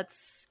friendship.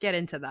 Let's get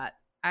into that.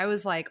 I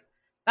was like,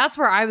 that's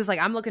where I was like,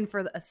 I'm looking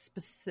for a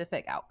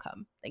specific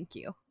outcome. Thank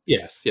you.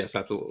 Yes,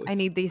 absolutely. I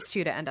need these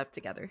two to end up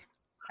together.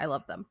 I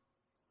love them.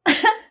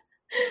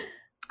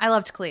 I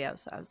loved Cleo,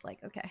 so I was like,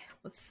 okay,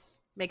 let's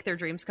make their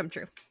dreams come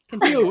true.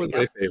 Cleo was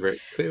my favorite.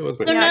 Cleo was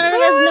my So favorite. none of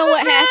Cleo us know was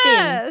what the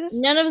happens. best.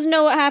 None of us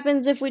know what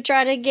happens if we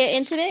try to get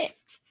intimate.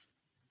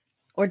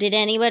 Or did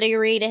anybody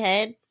read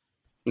ahead?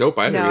 Nope,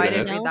 I didn't No, read I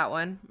ahead. didn't read that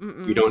one.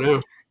 Mm-mm. You don't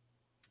know.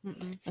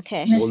 Mm-mm.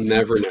 Okay. We'll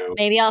never know.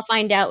 Maybe I'll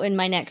find out in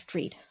my next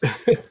read.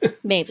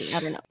 Maybe.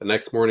 I don't know. The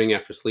next morning,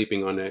 after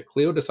sleeping on it,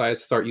 Cleo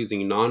decides to start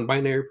using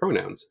non-binary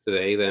pronouns,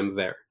 they, them,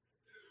 their.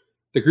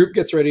 The group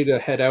gets ready to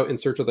head out in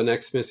search of the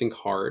next missing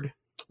card,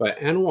 but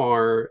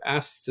Anwar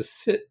asks to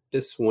sit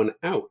this one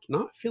out,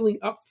 not feeling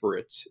up for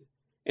it,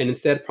 and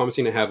instead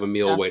promising to have a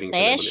meal waiting for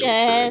them when they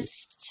return.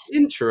 Suspicious.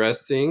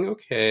 Interesting.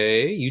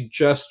 Okay. You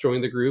just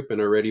joined the group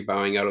and already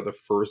bowing out of the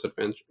first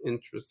adventure.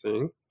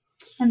 Interesting.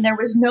 And there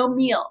was no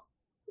meal.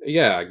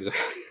 Yeah,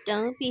 exactly.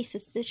 Don't be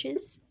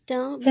suspicious.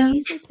 Don't Don't be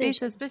Be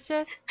suspicious.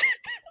 suspicious.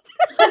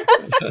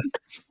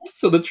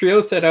 So the trio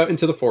set out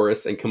into the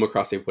forest and come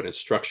across a wooden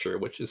structure,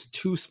 which is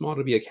too small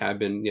to be a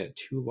cabin, yet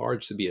too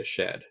large to be a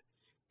shed.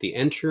 They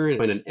enter and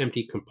find an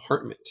empty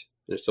compartment.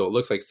 And so it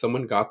looks like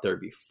someone got there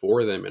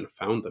before them and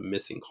found the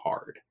missing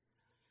card.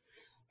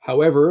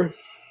 However,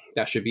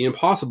 that should be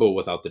impossible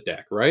without the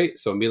deck, right?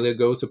 So Amelia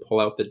goes to pull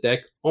out the deck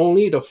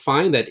only to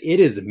find that it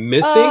is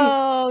missing.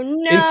 Oh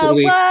no!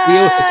 Instantly,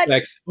 Cleo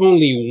suspects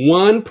only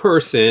one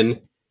person,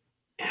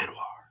 Anwar.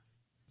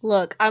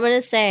 Look, I'm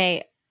gonna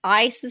say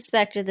I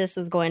suspected this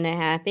was going to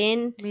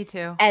happen Me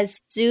too. as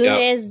soon Yep.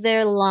 as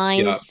their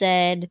line Yep.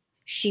 said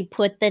she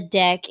put the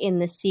deck in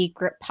the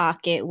secret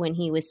pocket when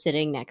he was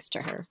sitting next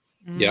to her.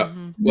 Yep.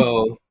 Mhm.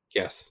 Well,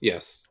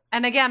 yes.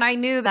 And again, I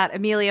knew that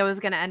Amelia was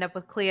going to end up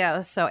with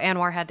Cleo, so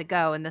Anwar had to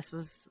go, and this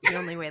was the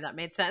only way that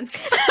made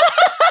sense.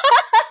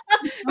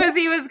 Was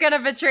he was going to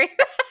betray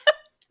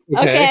them.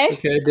 Okay. I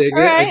dig it.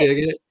 All right. I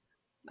dig it.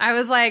 I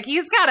was like,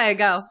 he's got to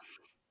go.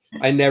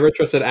 I never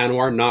trusted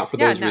Anwar, not for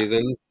Yeah, those no.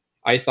 reasons.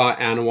 I thought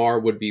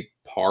Anwar would be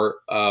part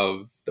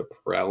of the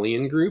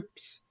Prelian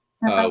groups,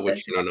 I thought so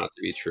which too. turned out not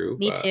to be true.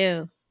 Me but,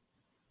 too.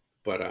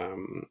 But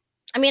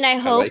I mean, I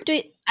like-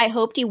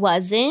 hoped he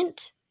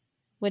wasn't,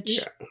 which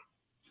yeah,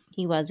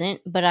 he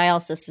wasn't, but I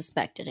also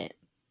suspected it.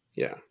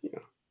 yeah.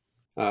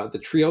 The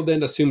trio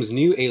then assumes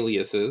new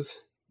aliases,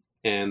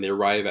 and they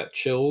arrive at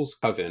Chill's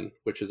Coven,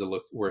 which is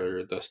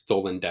where the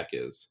stolen deck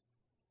is.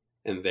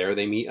 And there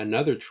they meet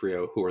another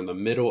trio who are in the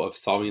middle of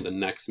solving the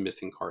next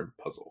missing card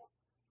puzzle.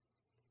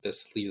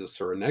 This leads us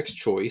to our next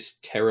choice,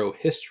 tarot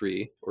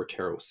history or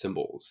tarot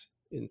symbols,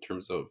 in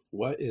terms of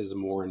what is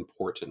more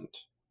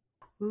important.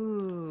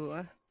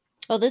 Ooh.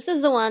 Well, this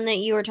is the one that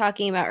you were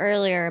talking about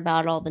earlier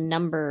about all the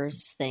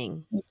numbers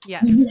thing.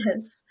 Yes.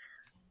 Yes.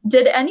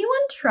 Did anyone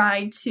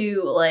try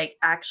to like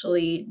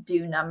actually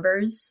do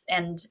numbers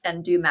and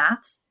do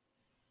maths?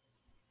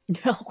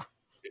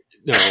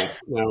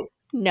 No.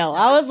 No.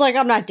 I was like,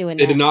 I'm not doing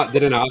Did that.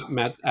 it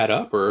not add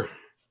up, or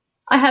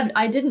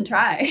I didn't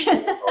try.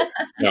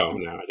 no,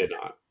 I did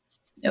not.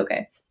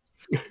 Okay.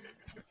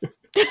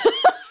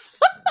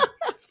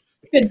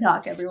 Good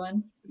talk,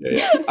 everyone.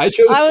 Yeah. I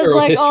chose I was tarot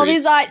like, history. all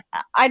these,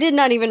 I did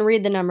not even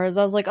read the numbers.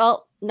 I was like,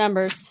 oh,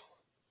 numbers.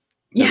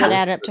 Yeah. That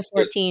add up to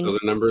 14. Those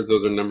are numbers.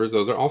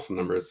 Those are also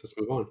numbers. Let's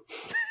move on.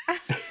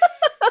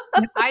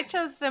 I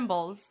chose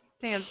symbols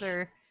to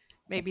answer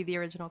maybe the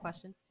original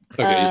question.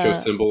 Okay, you chose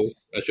Uh,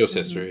 symbols. I chose mhm.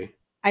 history.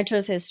 I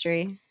chose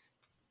history.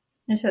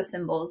 I chose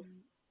symbols.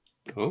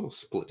 Oh,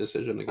 split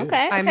decision again.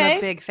 Okay. I'm a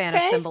big fan of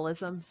okay.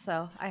 symbolism,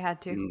 so I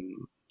had to. Mm.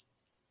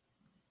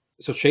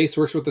 So Chase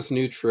works with this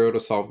new trio to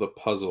solve the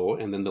puzzle,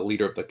 and then the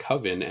leader of the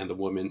coven and the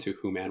woman to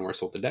whom Anwar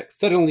sold the deck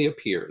suddenly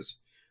appears.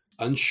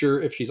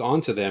 Unsure if she's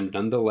onto them,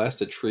 nonetheless,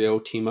 the trio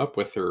team up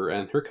with her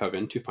and her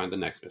coven to find the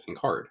next missing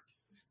card,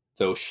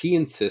 though she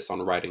insists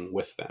on riding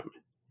with them.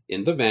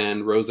 In the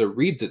van, Rosa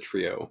reads the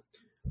trio,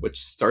 which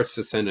starts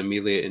to send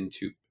Amelia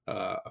into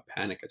a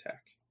panic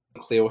attack.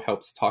 Cleo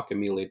helps talk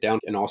Amelia down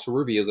and also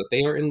reveals that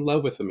they are in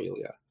love with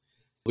Amelia.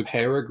 The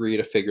pair agree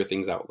to figure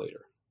things out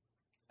later.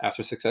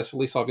 After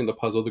successfully solving the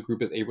puzzle, the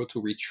group is able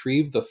to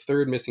retrieve the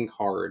third missing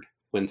card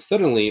when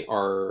suddenly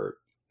our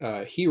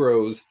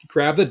heroes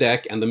grab the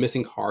deck and the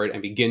missing card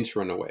and begin to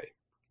run away.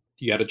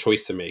 You had a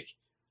choice to make.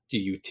 Do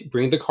you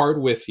bring the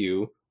card with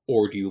you,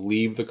 or do you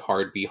leave the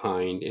card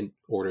behind in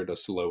order to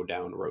slow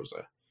down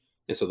Rosa?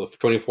 And so the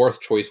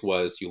 24th choice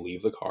was you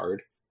leave the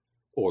card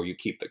or you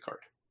keep the card.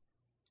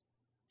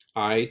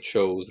 I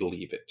chose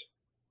leave it.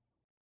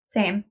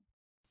 Same.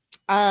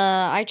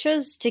 I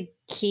chose to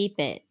keep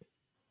it.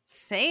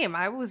 Same.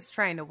 I was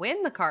trying to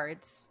win the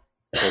cards.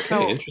 Okay,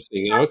 So-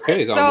 interesting.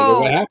 Okay, so I So- wonder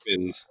what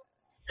happens.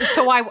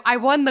 So I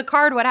won the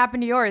card. What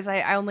happened to yours?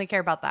 I only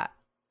care about that.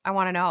 I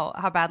want to know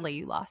how badly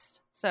you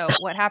lost. So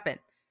what happened?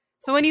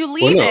 So when you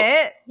leave no.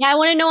 it, Yeah, I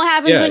want to know what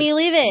happens Yeah. when you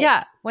leave it.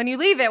 yeah, when you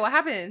leave it, what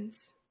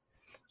happens?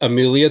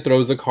 Amelia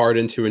throws the card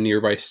into a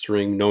nearby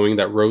stream, knowing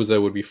that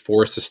Rosa would be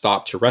forced to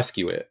stop to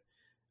rescue it.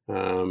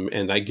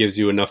 And that gives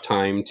you enough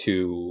time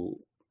to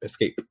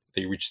escape.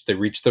 They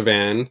reach the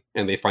van,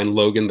 and they find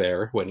Logan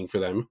there waiting for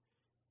them.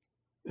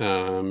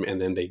 And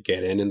then they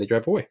get in and they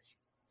drive away.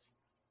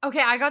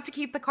 Okay, I got to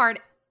keep the card,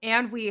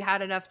 and we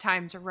had enough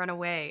time to run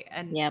away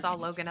and Yep. saw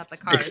Logan at the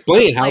car.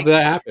 Explain So, how like, did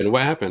that happen?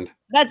 What happened?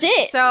 That's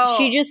it. So-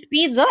 she just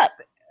speeds up.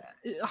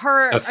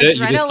 her That's it?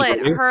 You just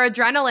keep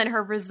running?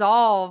 her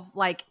resolve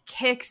like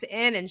kicks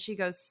in, and she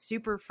goes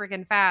super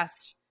freaking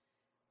fast.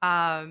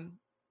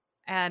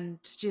 And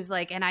she's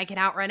like, and I can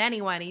outrun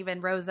anyone,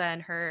 even Rosa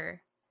and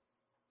her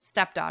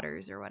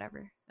stepdaughters or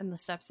whatever, and the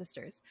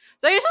stepsisters.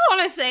 So I just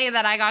want to say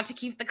that I got to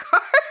keep the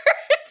cards.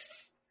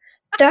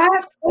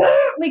 That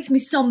makes me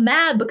so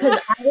mad because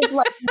I was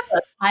like,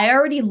 "Look, I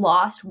already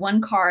lost one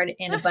card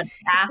in a bunch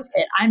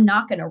basket. I'm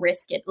not going to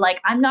risk it.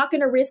 Like, I'm not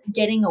going to risk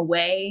getting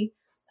away.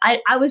 I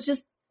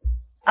was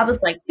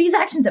like, these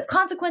actions have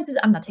consequences.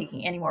 I'm not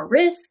taking any more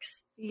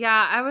risks.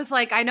 Yeah, I was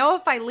like, I know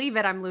if I leave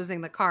it, I'm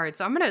losing the card,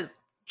 so I'm gonna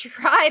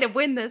try to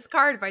win this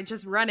card by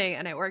just running,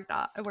 and it worked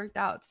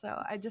out.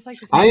 So I just like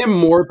to see. I am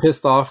more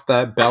pissed off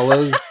that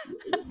Bella's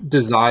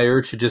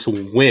desire to just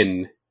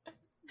win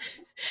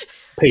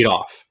paid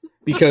off.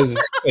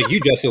 Because, like you,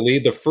 Jesse Lee,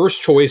 the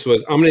first choice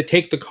was, I'm going to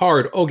take the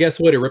card. Oh, guess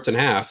what? It ripped in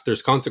half.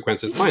 There's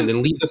consequences. Fine,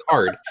 then leave the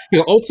card.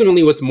 Because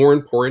ultimately, what's more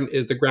important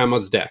is the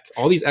grandma's deck.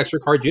 All these extra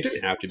cards you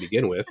didn't have to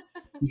begin with.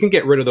 You can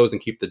get rid of those and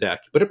keep the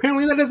deck. But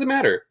apparently that doesn't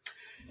matter.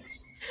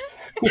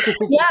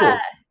 Cool. Yeah.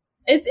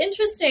 It's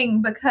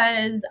interesting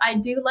because I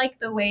do like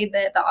the way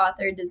that the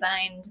author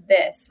designed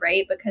this,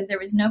 right? Because there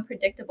was no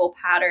predictable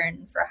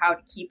pattern for how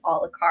to keep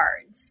all the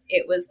cards.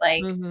 It was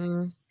like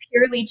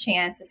purely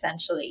chance,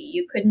 essentially.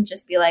 You couldn't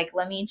just be like,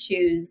 let me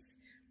choose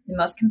the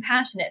most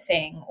compassionate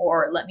thing,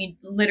 or let me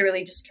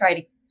literally just try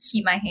to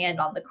keep my hand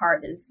on the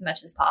card as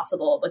much as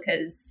possible,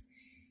 because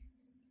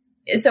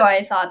so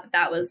I thought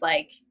that was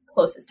like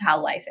closest to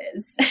how life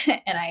is.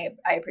 And I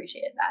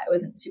appreciated that. It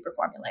wasn't super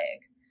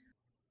formulaic.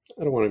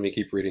 I don't want to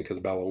keep reading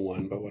because Bella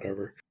won, but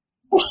whatever.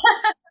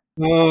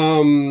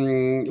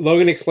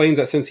 Logan explains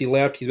that since he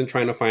left, he's been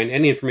trying to find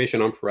any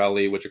information on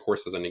Pirelli, which of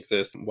course doesn't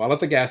exist. While at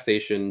the gas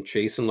station,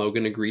 Chase and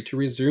Logan agree to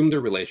resume their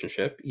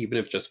relationship, even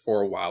if just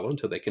for a while,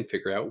 until they can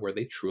figure out where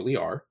they truly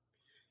are.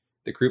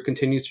 The group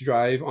continues to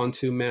drive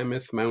onto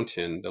Mammoth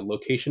Mountain, the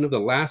location of the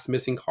last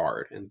missing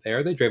card, and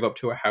there they drive up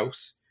to a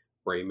house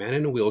where a man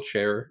in a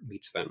wheelchair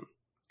meets them.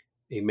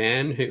 A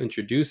man who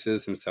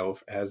introduces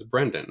himself as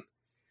Brendan,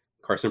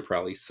 Carson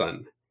Pirelli's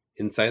son.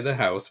 Inside the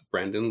house,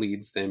 Brandon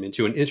leads them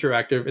into an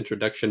interactive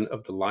introduction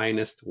of the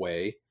Lionist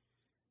Way,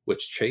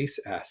 which Chase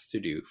asks to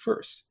do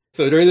first.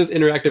 So during this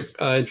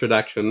interactive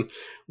introduction,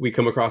 we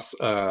come across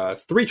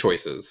 3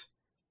 choices.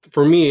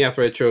 For me,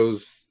 after I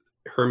chose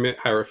Hermit,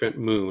 Hierophant,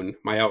 Moon,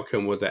 my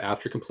outcome was that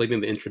after completing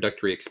the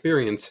introductory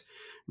experience,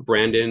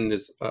 Brandon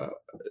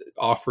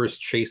offers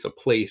Chase a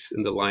place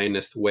in the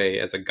Lionist Way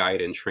as a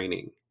guide in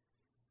training.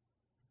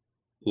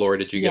 Laura,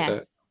 did you get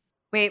that?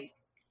 Wait.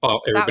 Oh,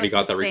 everybody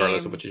got that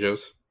regardless of what you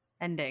chose?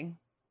 Ending.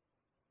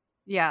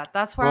 Yeah,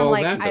 that's where I'm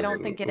like, I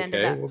don't think it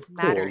ended up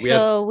mattering.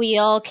 So we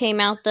all came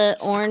out the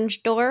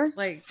orange door?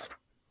 Like,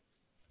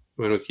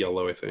 mine was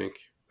yellow, I think.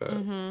 But...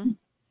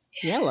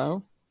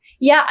 Yellow?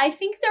 Yeah, I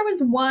think there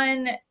was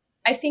one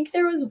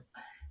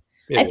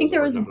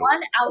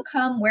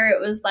outcome where it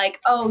was like,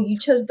 oh, you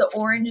chose the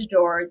orange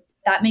door,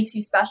 that makes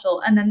you special.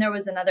 And then there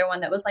was another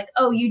one that was like,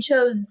 oh, you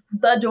chose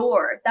the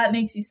door, that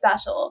makes you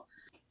special.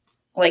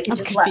 Like it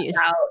just left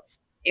out.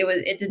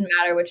 It didn't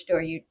matter which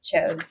door you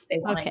chose. They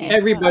wanted you.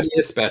 Everybody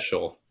is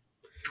special.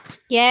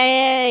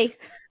 Yay!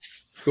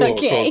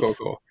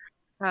 Cool.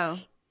 Oh.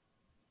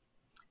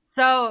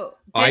 So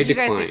did you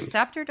guys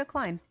accept or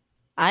decline?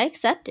 I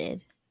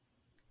accepted.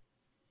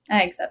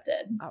 I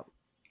accepted. Oh.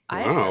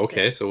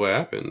 Okay. So what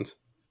happened?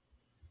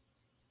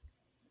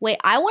 Wait,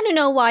 I want to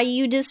know why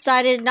you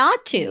decided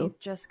not to.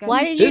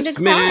 Why did you decline? This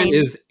man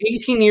is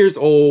 18 years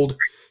old.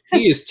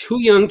 He is too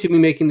young to be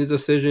making the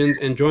decisions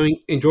and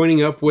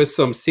joining up with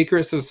some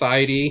secret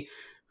society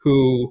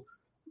who...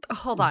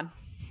 Hold on.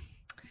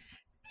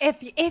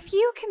 If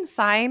you can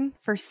sign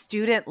for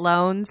student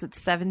loans at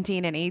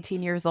 17 and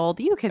 18 years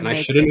old, you can. And I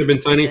shouldn't have been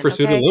signing for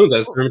student loans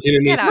at 17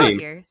 and 18. Get out of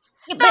here!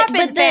 Stop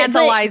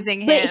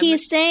infantilizing him. But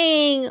he's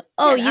saying,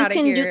 "Oh,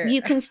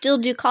 you can still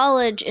do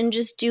college and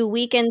just do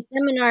weekend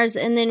seminars,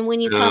 and then when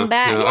you come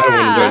back, you'll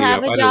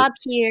have a job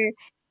here."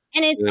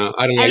 And it's not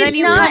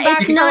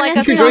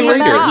necessarily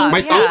about.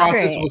 My thought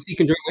process was he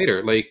can join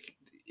later. Like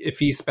if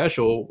he's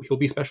special, he'll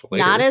be special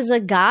later. Not as a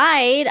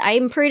guide.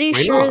 I'm pretty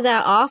sure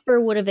that offer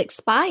would have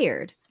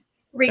expired.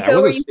 Rico, that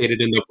wasn't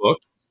stated in the book.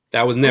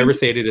 That was never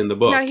stated in the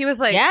book. No, he was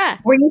like,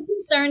 Were you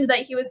concerned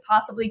that he was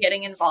possibly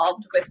getting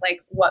involved with like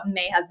what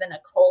may have been a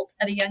cult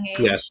at a young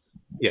age?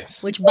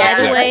 Yes. Which,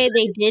 by the way,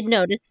 they did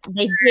notice.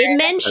 They did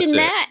mention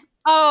that.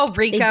 Oh,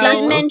 Rico. They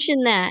did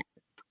mention that.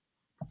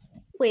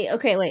 Wait.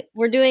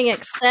 We're doing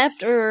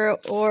accept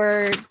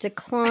or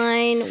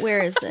decline.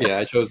 Where is this? Yeah,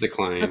 I chose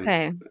decline.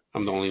 Okay.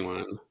 I'm the only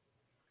one.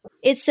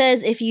 It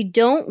says, if you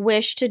don't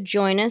wish to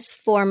join us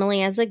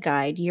formally as a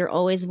guide, you're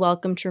always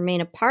welcome to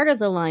remain a part of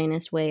the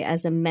Lionist Way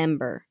as a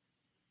member.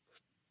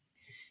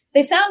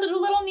 They sounded a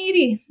little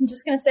needy. I'm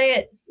just going to say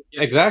it.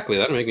 Yeah, exactly.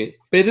 That'll make me.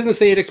 But it doesn't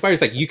say it expires.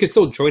 Like, you can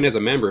still join as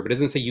a member, but it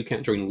doesn't say you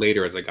can't join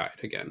later as a guide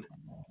again.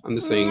 I'm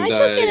just saying I took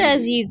it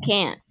as you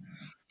can't.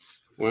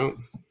 Well...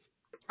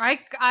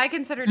 I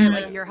considered it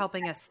like you're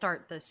helping us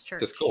start this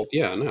church. This cult,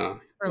 yeah, no.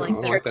 Or like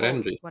I like that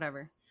energy.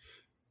 Whatever.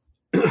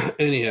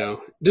 Anyhow,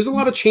 there's a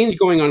lot of change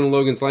going on in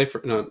Logan's life.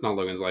 No, not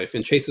Logan's life.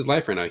 In Chase's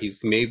life right now.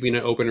 He's maybe in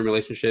an open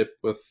relationship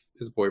with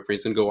his boyfriend.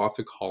 He's going to go off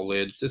to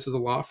college. This is a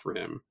lot for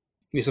him.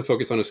 He needs to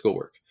focus on his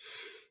schoolwork.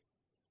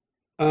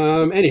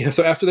 Anyhow,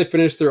 so after they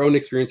finish their own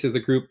experiences, the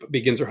group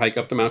begins their hike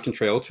up the mountain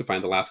trail to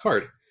find the last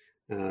card.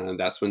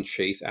 That's when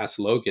Chase asks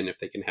Logan if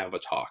they can have a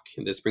talk.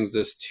 And this brings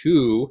us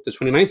to the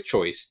 29th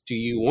choice. Do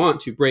you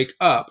want to break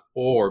up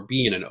or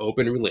be in an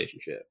open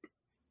relationship?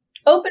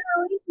 Open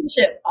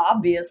relationship,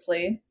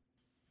 obviously.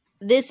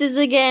 This is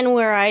again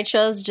where I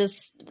chose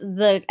just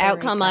the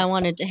outcome I Eureka.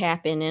 wanted to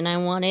happen, and I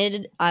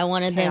wanted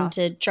them Chaos.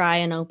 to try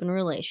an open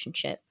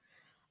relationship.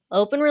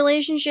 Open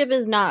relationship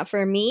is not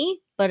for me,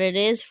 but it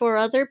is for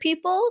other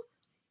people.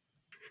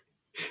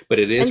 But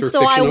it is And for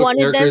so I fictional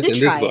wanted them characters to in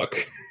this try it.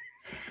 book.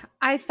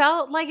 I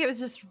felt like it was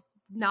just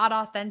not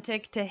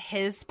authentic to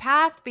his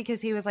path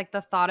because he was like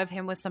the thought of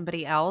him with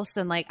somebody else.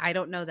 And like, I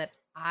don't know that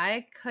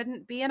I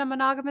couldn't be in a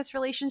monogamous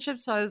relationship.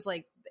 So I was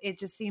like, it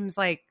just seems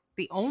like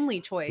the only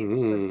choice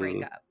was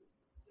breakup.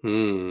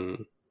 Hmm.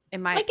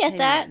 In my I get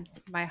that. opinion,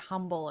 my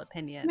humble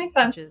opinion. Makes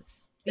sense. Which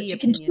is But the you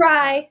can opinion.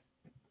 try.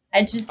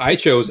 I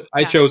chose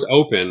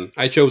open.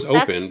 I chose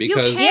That's- open You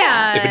because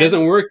can. if it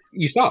doesn't work,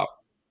 you stop.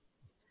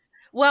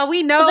 Well, we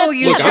Well, know that's-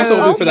 you Look, yeah, I was chose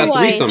hoping for that also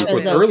why I threesome chose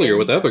with earlier open.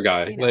 with the other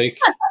guy. We know. Like,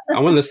 I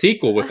want the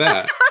sequel with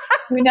that.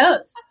 Who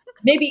knows?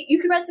 Maybe you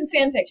could write some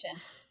fan fiction.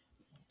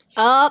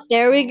 Oh,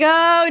 there we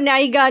go. Now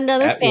you got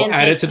another We'll fan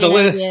add it to the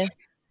fiction list. idea.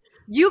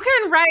 You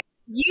can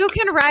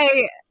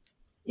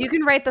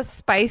write the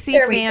spicy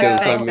There we fanfic go.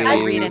 Because I that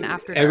we read mean, in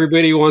After Dark.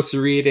 everybody wants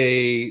to read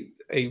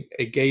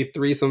a gay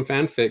threesome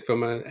fanfic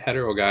from a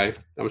hetero guy.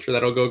 I'm sure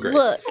that'll go great.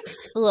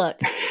 Look.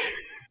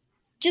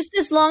 Just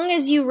as long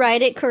as you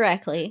write it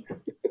correctly.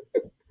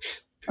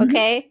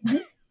 Okay?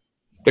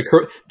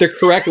 The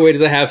correct way is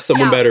to have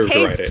someone Now, better to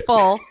write it.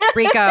 tasteful,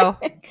 Rico.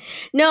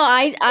 No,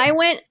 I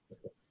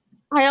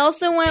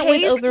also went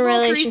with Tasteful open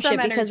relationship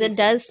threesome because energy. it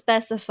does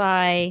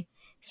specify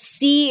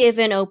see if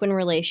an open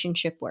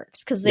relationship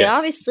works, because they Yes,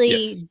 obviously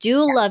yes. do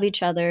love Yes.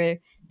 each other.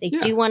 They Yeah.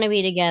 do want to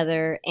be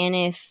together, and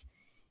if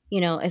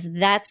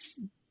that's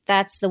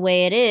the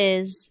way it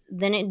is,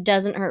 then it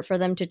doesn't hurt for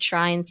them to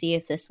try and see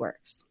if this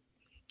works.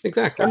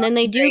 Exactly. And then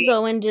they do Great.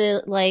 go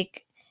into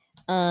like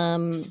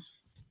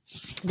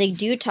they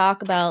do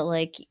talk about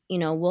like,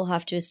 we'll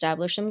have to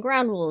establish some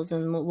ground rules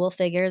and we'll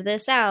figure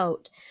this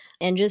out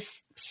and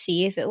just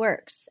see if it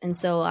works. And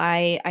so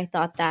I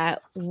thought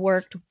that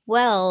worked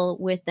well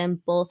with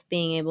them both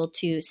being able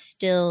to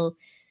still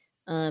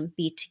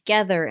be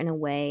together in a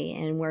way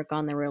and work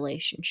on the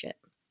relationship.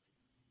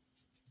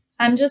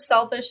 I'm just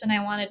selfish and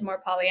I wanted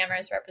more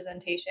polyamorous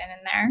representation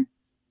in there.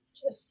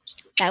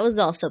 Just That was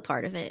also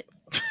part of it.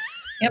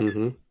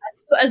 Mhm.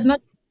 so as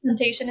much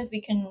representation as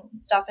we can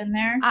stuff in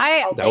there.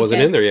 I'll That take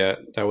wasn't it. in there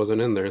yet. That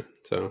wasn't in there.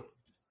 So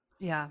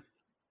Yeah.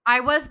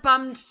 I was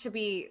bummed to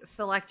be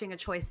selecting a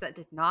choice that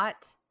did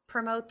not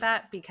promote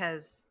that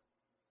because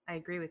I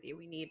agree with you.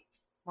 We need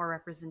more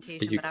representation.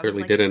 But you I was clearly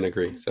like, didn't it just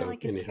agree, didn't feel so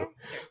like his anyhow.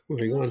 character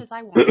Moving as much on. as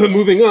I wanted it.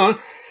 Moving on.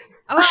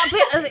 Oh,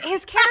 but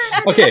his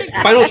character. Okay,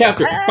 final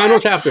chapter. Final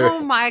chapter. Oh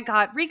my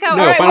God, Rico! No, All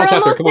right, final we're chapter.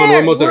 almost Come on, there. we're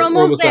almost done. We're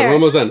almost there. We're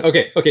almost done.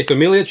 Okay. So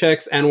Amelia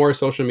checks Anwar's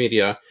social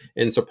media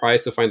and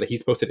surprised to find that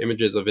he's posted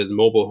images of his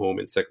mobile home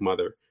and sick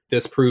mother.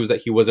 This proves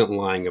that he wasn't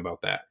lying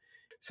about that.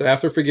 So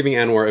after forgiving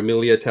Anwar,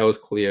 Amelia tells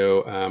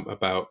Cleo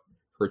about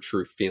her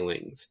true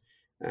feelings.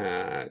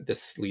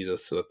 This leads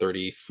us to the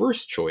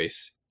 31st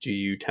choice. Do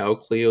you tell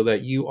Cleo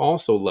that you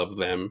also love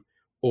them,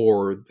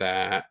 or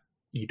that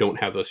you don't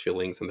have those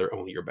feelings and they're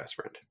only your best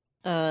friend?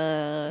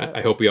 I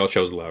hope we all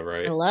chose love,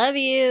 right? I love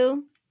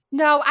you.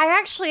 No, I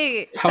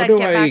actually How said do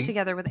get I- back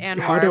together with Anwar.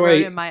 how do I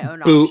wrote I in my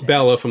own Boot option.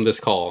 Bella from this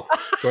call.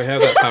 Do I have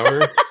that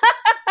power?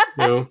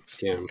 No?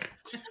 Damn.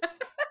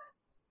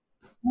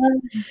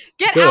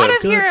 Get out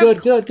of here!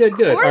 Good. All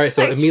course right,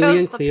 so I Amelia and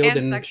chose the Cleo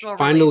then pansexual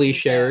finally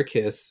share a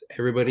relationship. kiss.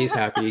 Everybody's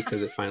happy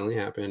because it finally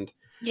happened.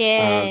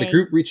 Yay. The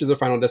group reaches a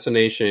final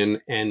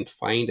destination and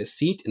find a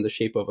seat in the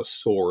shape of a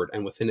sword,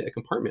 and within it a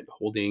compartment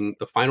holding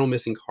the final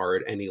missing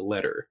card and a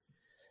letter.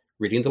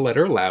 Reading the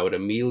letter aloud,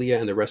 Amelia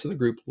and the rest of the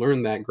group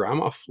learn that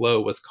Grandma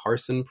Flo was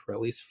Carson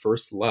Pirelli's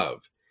first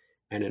love,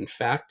 and in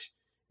fact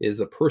is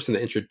the person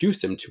that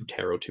introduced him to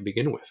tarot to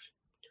begin with.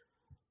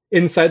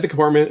 Inside the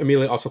compartment,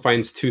 Amelia also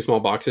finds two small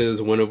boxes,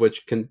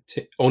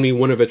 only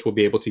one of which will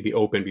be able to be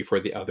opened before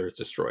the other is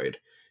destroyed.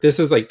 This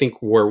is, I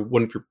think, where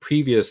one of your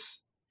previous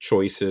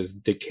choices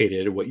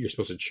dictated what you're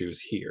supposed to choose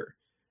here.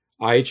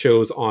 I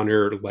chose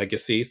Honor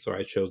Legacy, so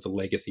I chose the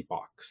Legacy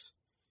box.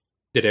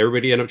 Did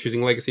everybody end up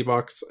choosing Legacy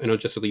box? I know,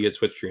 Jessica, you had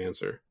switched your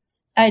answer.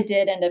 I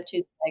did end up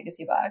choosing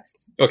Legacy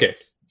Box. Okay,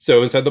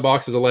 so inside the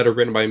box is a letter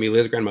written by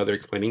Amelia's grandmother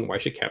explaining why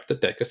she kept the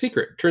deck a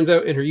secret. Turns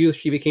out in her youth,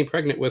 she became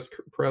pregnant with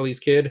Pirelli's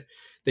kid.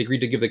 They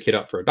agreed to give the kid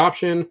up for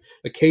adoption.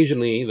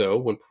 Occasionally, though,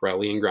 when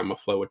Pirelli and Grandma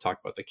Flo would talk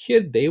about the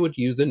kid, they would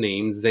use the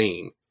name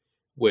Zane,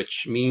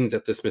 which means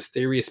that this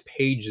mysterious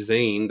Page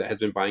Zane that has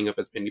been buying up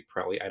as many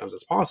Pirelli items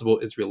as possible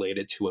is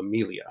related to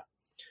Amelia.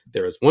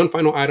 There is one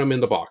final item in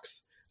the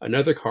box,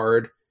 another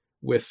card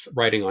with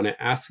writing on it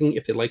asking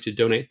if they'd like to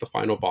donate the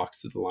final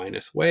box to the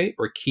Lioness Way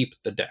or keep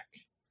the deck.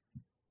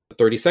 The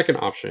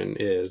 32nd option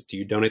is, do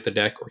you donate the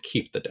deck or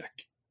keep the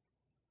deck?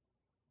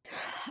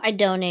 I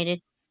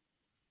donated.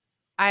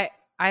 I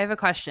have a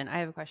question.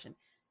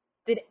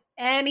 Did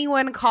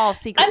anyone call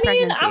secret I mean,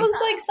 pregnancy? I was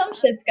like, some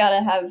shit's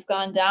gotta have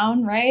gone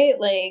down, right?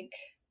 Like,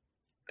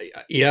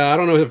 Yeah, I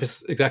don't know if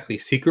it's exactly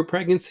secret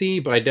pregnancy,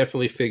 but I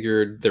definitely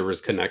figured there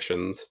was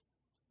connections.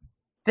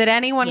 Did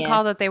anyone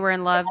call Yes. that they were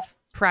in love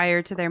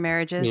prior to their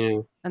marriages? Yeah.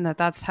 And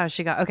that's how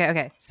she got.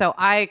 Okay. So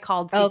I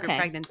called secret Okay.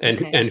 pregnancy.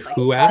 And Okay.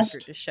 who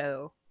asked? To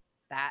show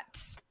that.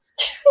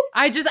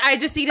 I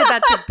just needed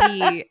that to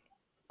be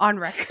on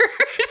record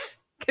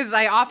because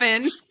I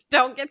often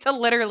don't get to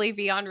literally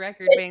be on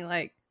record being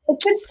like,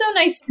 It's been so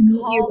nice to meet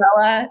you,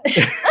 Bella.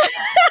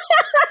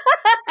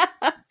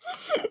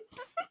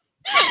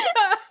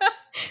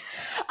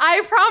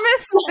 I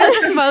promise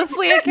this is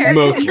mostly a caricature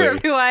Mostly.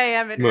 of who I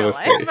am in real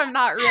Mostly. life. I'm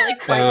not really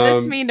quite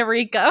this mean to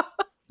Rico.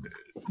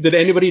 Did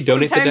anybody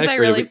donate the Sometimes deck? I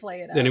or really did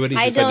play it out. anybody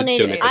I decide to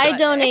donated. donate the I deck?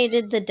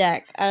 donated the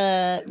deck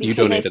because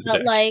donated I the felt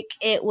deck. like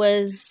it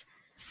was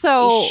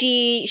So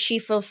she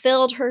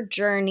fulfilled her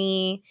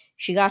journey.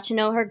 She got to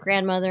know her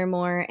grandmother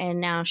more,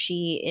 and now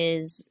she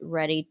is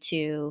ready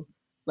to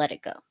let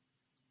it go.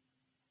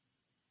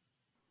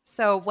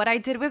 So what I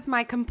did with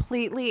my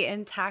completely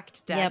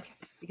intact deck, Yep.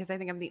 because I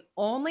think I'm the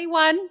only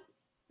one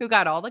who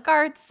got all the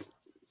cards.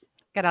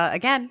 Gotta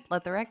again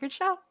let the record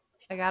show.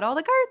 I got all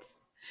the cards.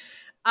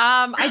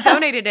 I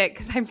donated it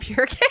because I'm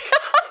pure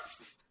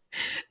chaos.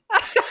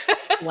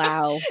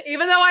 Wow.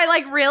 Even though I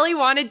like really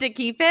wanted to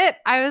keep it,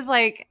 I was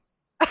like,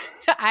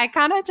 I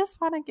kind of just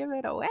want to give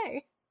it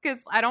away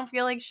because I don't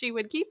feel like she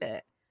would keep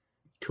it.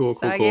 Cool.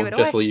 So I gave it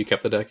away. Jessie, you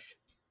kept the deck.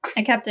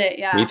 I kept it.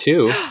 Yeah. Me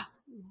too.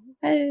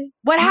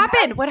 What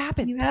happened? What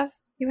happened? You have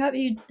the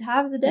You deck.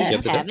 get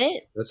Just the have deck.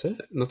 it. That's it.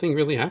 Nothing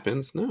really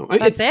happens. No,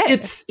 That's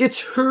it.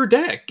 It's her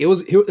deck. It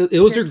was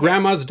her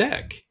grandma's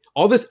deck.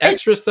 All this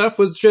extra stuff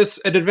was just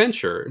an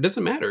adventure. It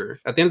doesn't matter.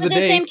 At the end of At the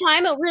the day, same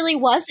time, it really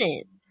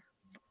wasn't.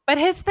 But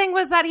his thing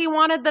was that he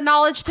wanted the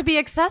knowledge to be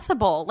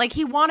accessible. Like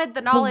he wanted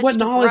the knowledge. what to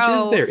knowledge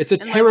grow is there? It's a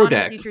and live tarot on in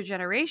deck. Future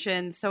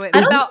generations. So it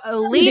I don't felt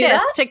think you do elitist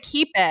that. to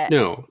keep it.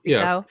 No, yeah.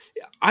 Rico.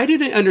 I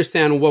didn't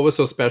understand what was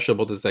so special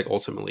about this deck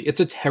ultimately.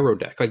 It's a tarot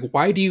deck. Like,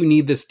 why do you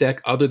need this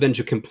deck other than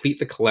to complete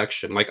the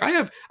collection? Like,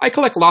 I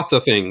collect lots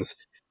of things.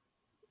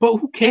 But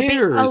who cares?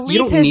 You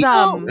don't need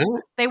elitism.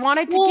 that. They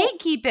wanted to Well-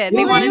 gatekeep it.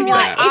 Well, They wanted then to be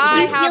why- like, if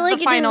I you have feel like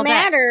the it final didn't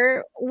deck.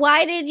 matter,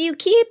 why did you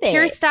keep it?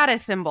 Pure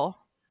status symbol.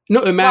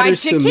 No, it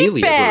matters Why'd to you keep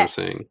Amelia, is what I'm it?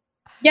 saying.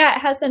 Yeah,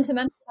 it has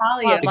sentimental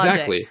value. Well, Logic.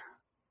 Exactly.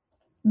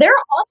 There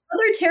are all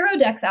other tarot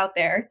decks out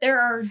there. There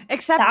are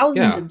Except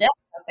thousands Yeah. of decks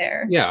out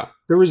there. Yeah.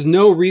 There was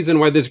no reason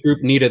why this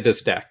group needed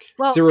this deck.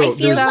 Well, Zero. I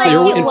feel There's like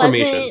zero it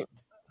information. wasn't.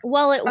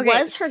 Well, it Okay,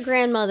 was her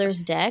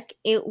grandmother's deck.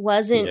 It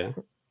wasn't. Yeah.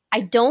 I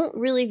don't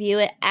really view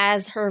it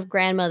as her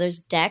grandmother's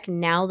deck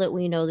now that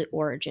we know the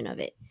origin of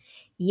it.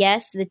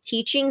 Yes, the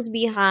teachings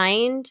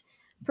behind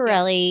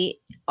Pirelli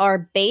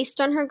are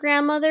based on her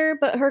grandmother,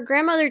 but her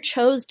grandmother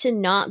chose to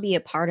not be a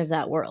part of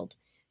that world.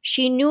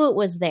 She knew it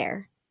was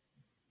there.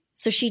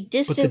 So she But the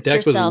distanced deck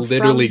was herself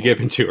literally from him.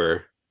 given to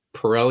her.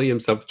 Pirelli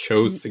himself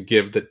chose to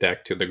give the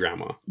deck to the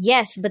grandma.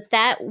 Yes, but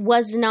that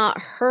was not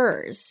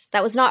hers.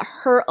 That was not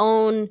her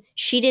own.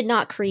 She did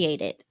not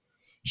create it.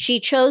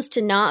 She chose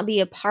to not be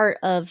a part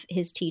of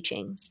his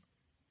teachings.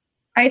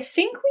 I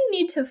think we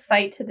need to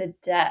fight to the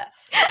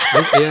death.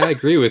 Yeah, I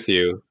agree with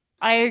you.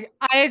 I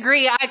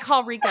agree. I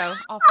call Rico.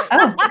 I'll fight.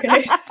 Oh,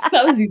 okay.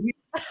 That was easy.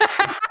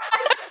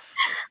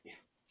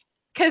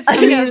 Because I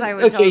he mean, knows I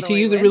would okay, to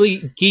totally use a win. really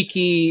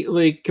geeky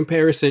like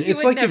comparison, He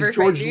it's would like never if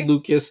George fight me.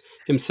 Lucas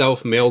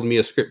himself mailed me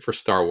a script for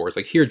Star Wars.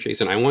 Like, here,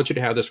 Jason, I want you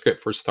to have the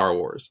script for Star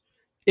Wars.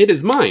 It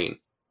is mine.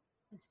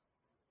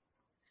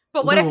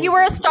 But what No, if you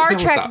were a Star no,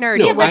 Trek stop. nerd?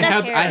 No, You but I wouldn't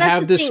have that's- care. I that's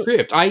have the the thing.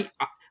 script.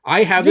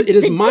 I have it. It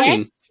is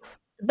mine.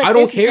 But I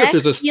don't this care if deck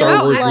there's a Star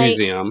feels Wars like-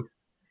 museum.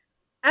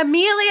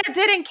 Amelia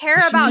didn't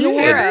care about Your-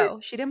 Tarot.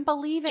 She didn't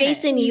believe in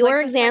Jason, it. She your liked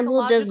the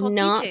example does psychological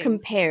not teachings.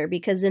 compare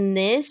because in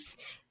this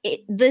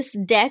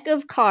deck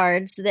of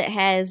cards that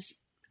has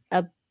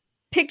a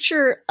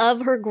picture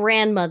of her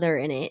grandmother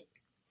in it,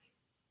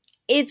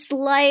 it's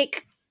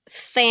like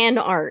fan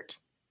art.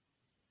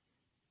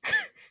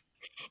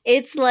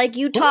 It's like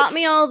you taught What?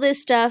 me all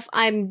this stuff.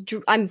 I'm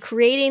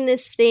creating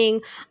this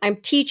thing. I'm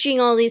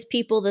teaching all these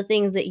people the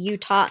things that you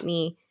taught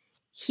me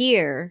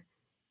here.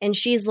 And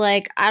she's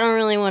like, I don't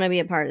really want to be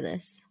a part of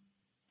this.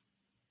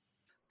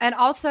 And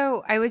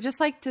also, I would just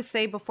like to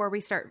say before we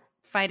start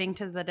fighting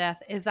to the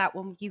death is that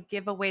when you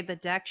give away the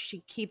deck,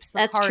 she keeps the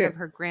That's card true. of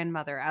her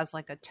grandmother as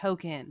like a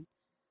token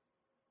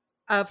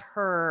of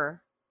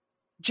her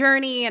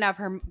journey and of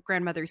her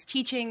grandmother's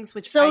teachings.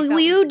 Which I So felt you was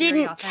very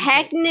didn't authentic to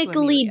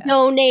technically Amelia.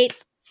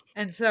 donate.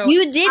 And so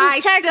You I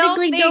didn't still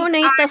technically think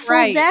donate the I'm full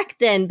right deck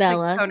then, to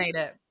Bella. donate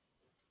it.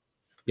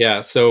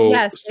 Yeah, so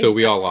Yes,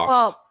 we all lost.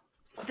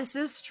 Well, this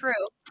is true.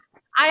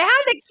 I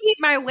had to keep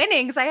my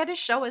winnings. I had to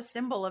show a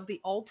symbol of the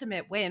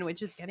ultimate win,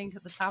 which is getting to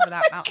the top of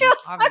that mountain,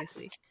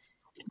 obviously.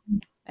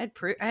 I'd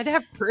to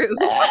have proof.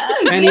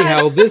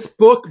 Anyhow, this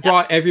book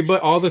brought everybody,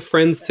 all the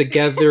friends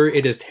together.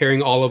 It is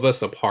tearing all of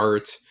us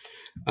apart.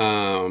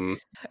 No,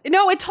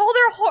 it told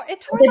her. It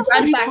tore They the brought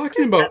whole you back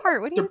talking about?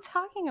 apart. What are you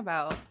talking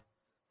about?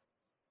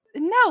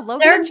 No, Logan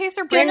They're- and Chase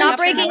are they're breaking not up.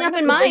 breaking They're up never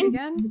in gonna mine. break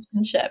again.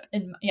 Relationship.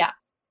 And yeah.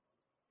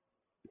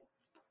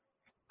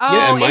 Oh,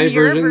 Yeah, in my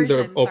your version, the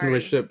open sorry.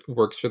 relationship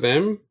works for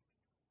them.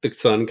 The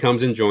son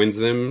comes and joins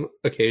them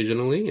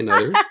occasionally, and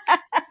others.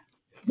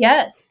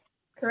 Yes.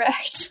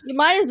 Correct. You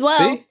might as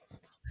well. See?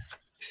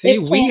 See,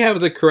 It's we have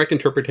the correct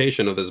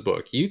interpretation of this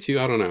book. You two,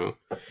 I don't know.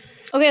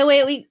 Okay,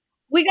 wait,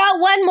 we got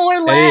one more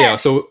left. Hey, yeah,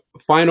 so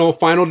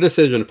final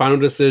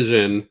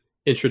decision,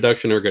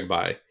 introduction or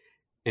goodbye.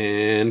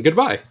 And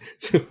goodbye.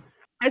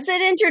 I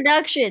said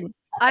introduction.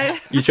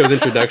 You chose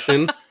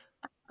introduction.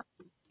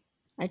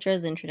 I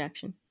chose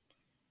introduction.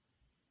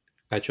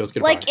 I chose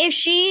goodbye. Like if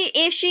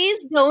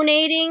she's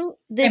donating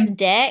this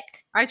deck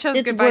I chose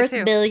that's goodbye worth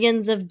too.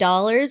 billions of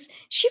dollars,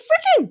 she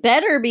freaking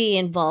better be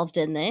involved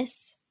in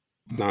this.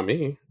 Not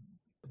me.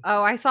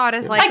 Oh, I saw it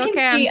as like, I can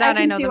okay, I'm see. done. I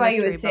can know see the why you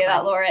mystery, would say bye-bye.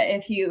 that, Laura.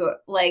 If you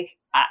like,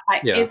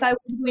 Yeah. if I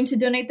was going to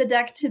donate the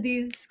deck to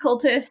these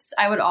cultists,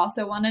 I would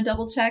also want to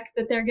double check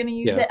that they're going to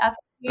use Yeah. it ethically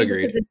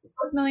Agreed. because it's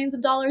worth millions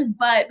of dollars.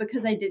 But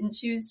because I didn't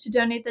choose to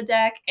donate the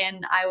deck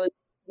and I was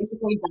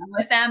basically done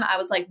with them, I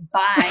was like,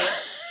 bye.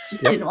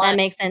 Just Yep. didn't That want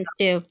makes sense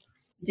too.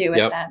 to do with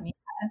Yep. them.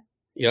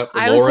 Yep.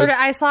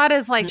 I saw it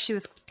as like she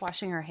was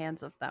washing her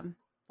hands of them.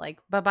 Like,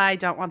 bye-bye,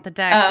 don't want the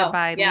deck. Oh,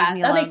 Goodbye, yeah, leave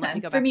me that alone. makes let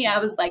sense. go For back me, to I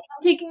normal. was like,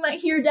 I'm taking my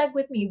here deck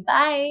with me.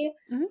 Bye.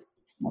 Mhm.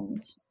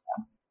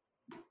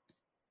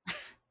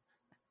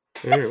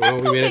 And All right, well,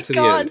 we made my it to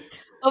God. the end.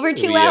 Over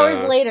 2 We, hours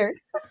uh, later.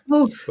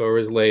 oof. 4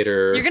 hours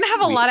later. You're going to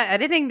have a we- lot of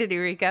editing to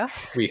do, Rico.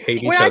 We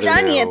hate We're each not other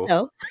done now. yet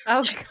though.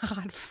 Oh,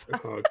 God.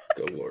 Oh,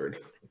 good lord.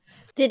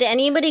 Did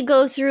anybody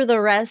go through the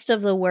rest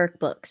of the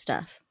workbook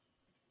stuff?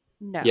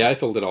 No. Yeah, I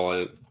filled it all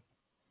in.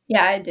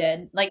 Yeah, I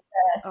did. Like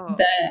Oh.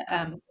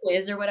 the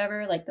quiz or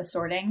whatever, like the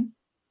sorting.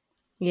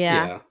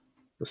 Yeah.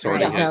 The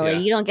sorting Yeah, hat, Bella, yeah.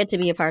 you don't get to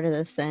be a part of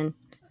this then.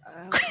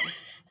 Okay.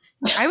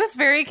 I was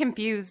very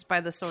confused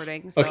by the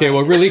sorting. so Okay, I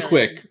well, didn't really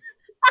quick.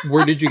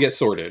 Where did you get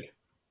sorted?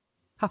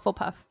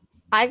 Hufflepuff.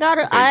 I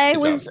good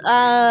was job.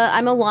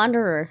 I'm a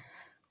wanderer.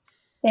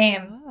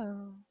 Same.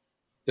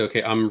 Oh.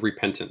 Okay, I'm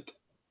repentant.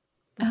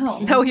 Oh.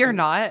 No, you're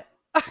not.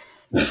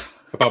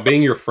 About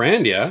being your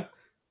friend, yeah?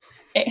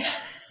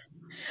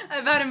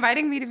 About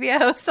inviting me to be a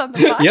host on the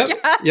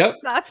podcast. Yep,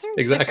 That's for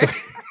exactly.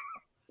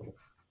 sure.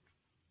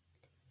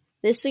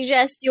 This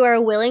suggests you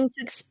are willing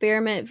to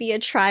experiment via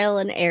trial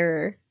and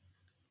error.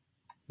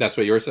 That's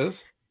what yours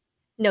says?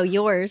 No,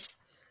 yours.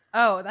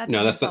 Oh, that's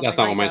No, that's not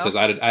what mine says.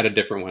 I had a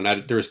different one.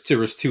 There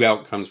was two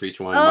outcomes for each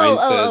one. Mine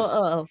says,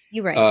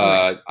 You're right. You're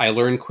right. I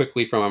learn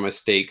quickly from my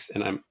mistakes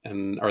and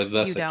are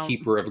thus You a don't.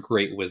 keeper of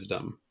great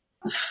wisdom.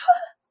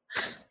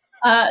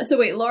 So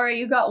wait, Laura,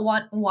 you got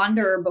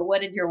wanderer, but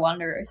what did your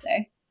wanderer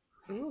say?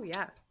 Ooh,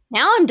 yeah.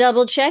 Now I'm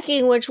double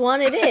checking which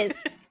one it is.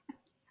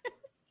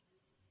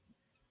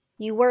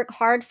 You work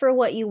hard for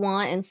what you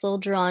want and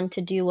soldier on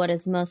to do what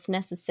is most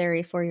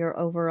necessary for your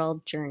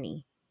overall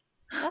journey.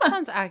 That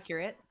sounds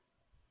accurate.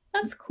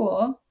 That's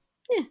cool.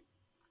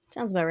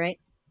 Sounds about right.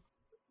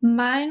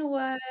 Mine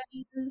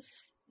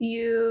was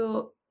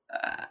you.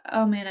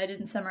 Oh man, I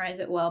didn't summarize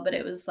it well, but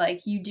it was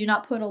like you do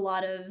not put a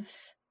lot of,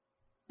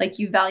 like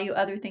you value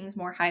other things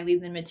more highly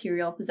than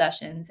material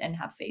possessions and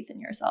have faith in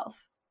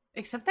yourself.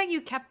 Except that you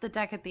kept the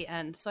deck at the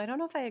end, so I don't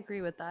know if I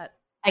agree with that.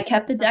 I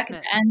kept the deck at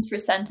Assessment. the end for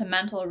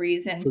sentimental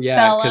reasons. Yeah,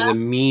 Bella. because it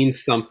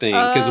means something.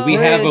 Because we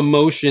Oh. have Rude.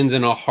 emotions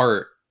and a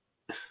heart.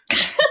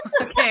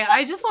 Okay,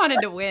 I just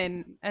wanted to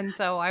win, and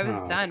so I was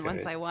Oh, done okay.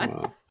 once I won.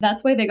 Well,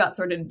 That's why they got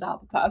sorted into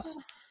Hufflepuff.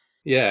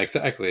 yeah,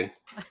 exactly.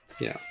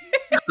 Yeah.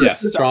 Yeah,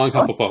 strong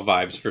Hufflepuff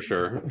vibes for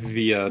sure.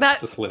 Via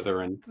That- the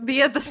Slytherin.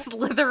 Via the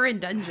Slytherin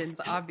dungeons,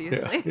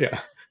 obviously. Yeah.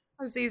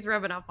 He's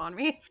rubbing up on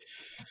me.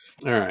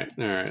 All right.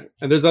 And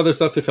there's other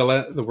stuff to fill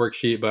out the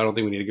worksheet, but I don't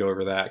think we need to go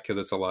over that because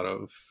it's a lot.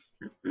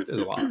 It's a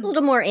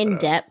little more in But,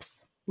 depth.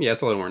 Yeah,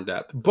 it's a little more in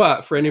depth.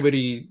 But for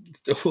anybody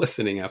still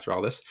listening after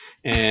all this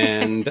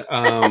and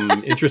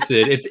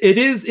interested, it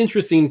is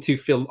interesting to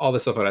fill all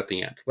this stuff out at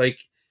the end. Like,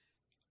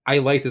 I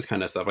like this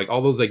kind of stuff. Like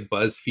all those like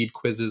BuzzFeed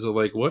quizzes of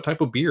like, what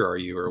type of beer are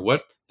you, or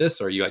what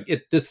this are you?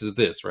 Like, this is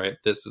this, right?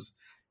 This is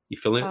you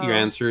fill in your Oh.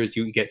 answers.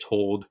 You get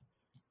told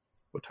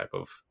what type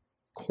of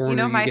corner You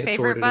know what my get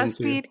favorite sorted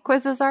into. BuzzFeed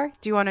quizzes are?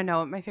 Do you want to know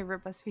what my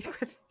favorite BuzzFeed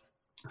quizzes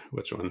are?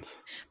 Which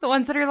ones? The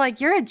ones that are like,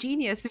 you're a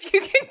genius if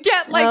you can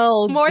get like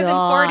Oh, more than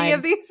 40 God.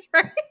 of these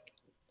right.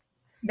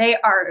 They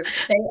are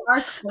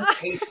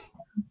clickbait.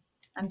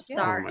 I'm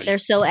sorry. my- They're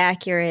so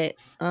accurate.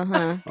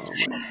 Uh-huh. Oh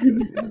my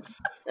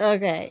goodness.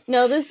 Okay.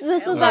 No, this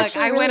was Look,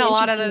 actually I really win a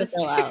lot of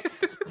interesting those. to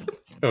fill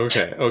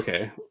out.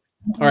 Okay.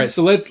 All right.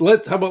 So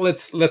let's how about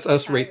let's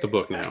us rate the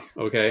book now.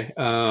 Okay.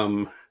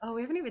 Oh,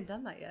 we haven't even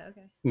done that yet.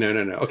 Okay. No.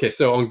 Okay.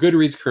 So on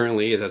Goodreads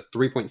currently it has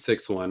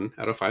 3.61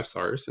 out of 5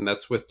 stars, and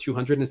that's with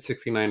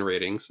 269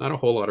 ratings. Not a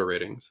whole lot of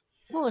ratings.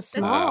 Oh, That's,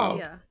 small.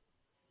 yeah.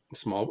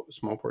 Small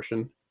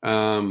portion.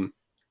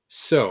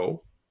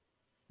 So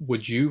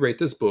would you rate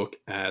this book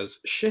as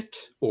shit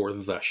or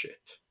the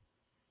shit?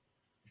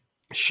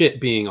 Shit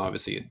being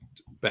obviously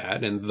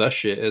bad, and the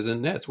shit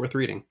isn't. It's worth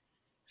reading.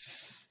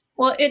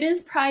 Well, it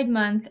is Pride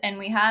Month, and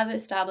we have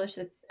established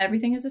that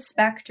everything is a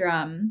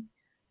spectrum.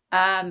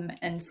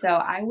 And so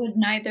I would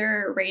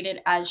neither rate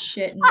it as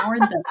shit nor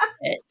the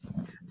shit.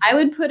 I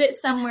would put it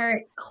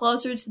somewhere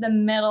closer to the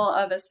middle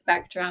of a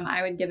spectrum.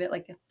 I would give it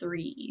like a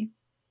 3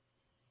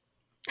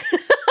 out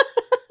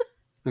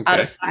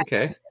Okay. of 5.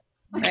 Okay.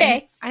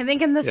 Okay. I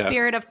think in the Yeah.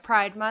 spirit of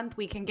Pride Month,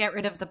 we can get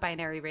rid of the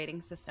binary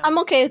rating system. I'm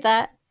okay with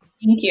that.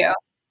 Thank you.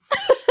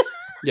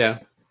 Yeah.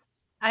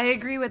 I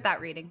agree with that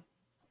reading.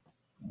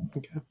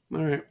 Okay.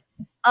 All right.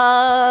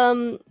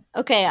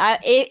 Okay.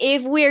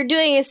 If we're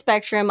doing a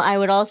spectrum, I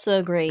would also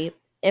agree.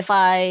 If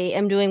I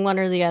am doing one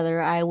or the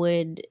other, I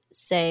would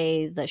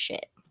say the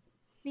shit.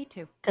 Me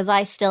too. Because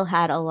I still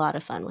had a lot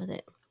of fun with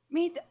it.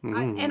 Me too.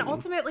 And Mm.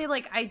 ultimately,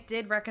 like, I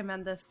did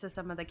recommend this to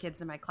some of the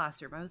kids in my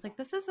classroom. I was like,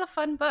 this is a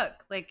fun book.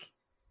 Like,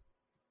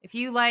 if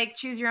you like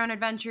choose your own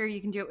adventure, you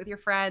can do it with your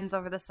friends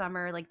over the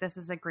summer. Like, this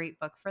is a great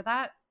book for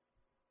that.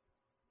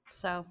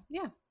 So,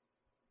 yeah.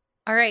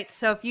 All right.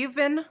 So, if you've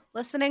been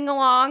listening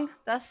along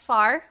thus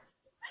far,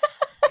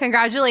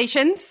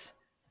 congratulations.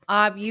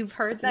 You've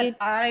heard that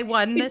I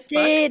won this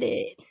book. Did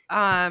it?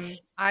 I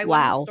won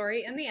Wow. the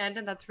story in the end,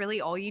 and that's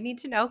really all you need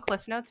to know.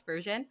 Cliff Notes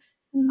version.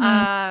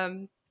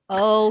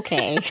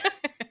 Okay. I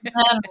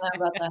don't know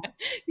about that.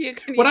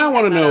 What I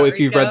want to know, if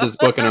you've read Rico. this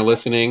book and are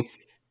listening,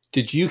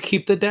 did you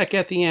keep the deck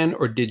at the end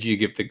or did you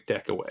give the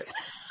deck away?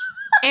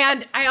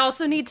 And I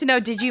also need to know,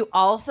 did you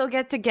also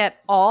get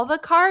all the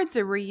cards,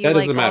 or were you That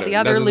like doesn't all matter. the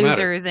That other doesn't matter.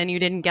 losers and you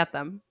didn't get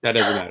them? That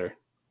doesn't matter.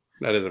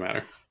 That doesn't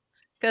matter.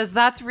 Because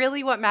that's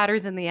really what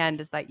matters in the end,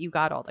 is that you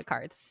got all the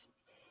cards.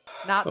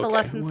 Not the Okay,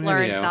 lessons well,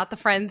 learned, anyhow. not the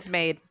friends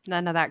made,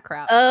 none of that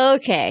crap.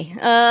 Okay.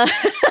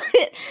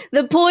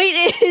 The point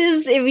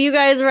is, if you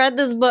guys read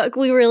this book,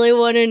 we really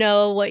want to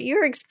know what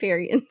your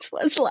experience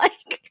was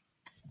like.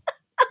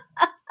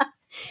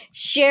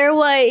 Share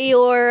what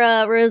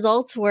your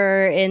results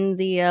were in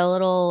the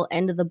little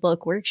end of the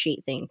book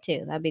worksheet thing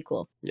too. That'd be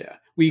cool. Yeah.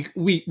 We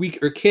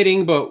are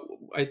kidding, but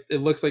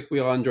it looks like we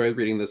all enjoyed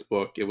reading this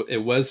book.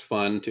 It was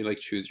fun to like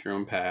choose your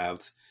own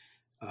paths.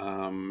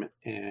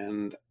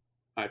 And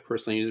I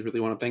personally really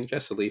want to thank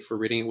Jessica for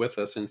reading it with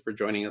us and for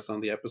joining us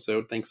on the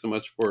episode. Thanks so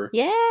much for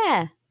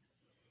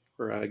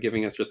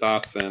giving us your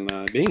thoughts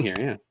and being here.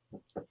 Yeah.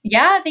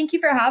 Yeah, thank you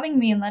for having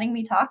me and letting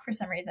me talk for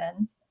some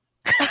reason.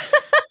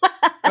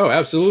 Oh,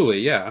 absolutely.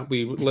 Yeah.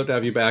 We would love to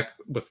have you back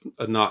with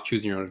a not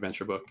choosing your own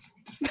adventure book.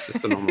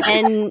 Just a normal book.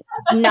 And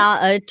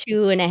not a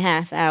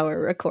 2.5 hour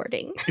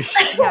recording.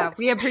 Yeah,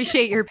 we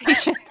appreciate your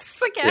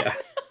patience again. Yeah.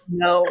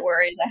 No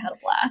worries, I had a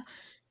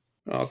blast.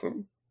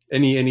 Awesome.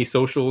 Any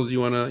socials you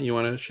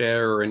wanna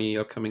share, or any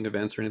upcoming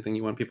events or anything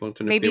you want people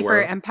to Maybe be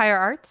aware for of? Empire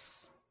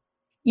Arts.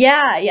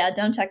 Yeah,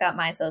 don't check out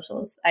my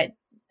socials. I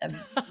am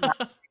not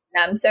doing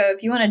them. So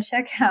if you want to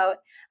check out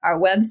our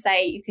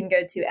website, you can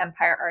go to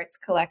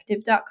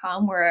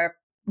empireartscollective.com. We're a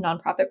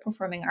nonprofit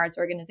performing arts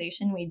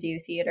organization. We do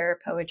theater,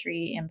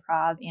 poetry,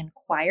 improv, and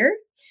choir.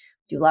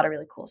 Do a lot of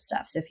really cool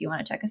stuff. So if you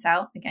want to check us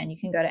out, again, you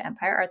can go to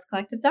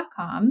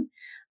empireartscollective.com.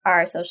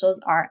 Our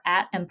socials are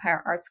at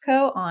Empire Arts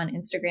Co. on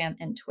Instagram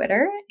and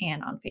Twitter,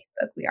 and on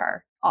Facebook, we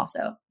are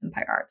also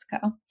Empire Arts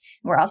Co.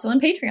 We're also on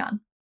Patreon.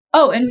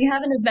 Oh, and we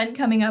have an event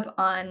coming up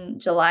on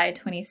July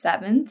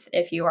 27th.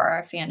 If you are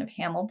a fan of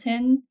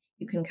Hamilton,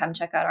 you can come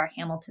check out our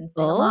Hamilton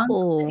sing-along.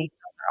 The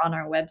details are on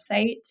our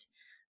website.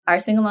 Our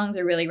sing-alongs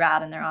are really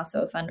rad, and they're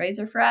also a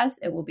fundraiser for us.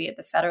 It will be at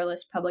the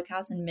Federalist Public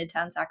House in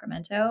Midtown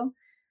Sacramento.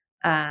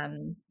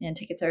 And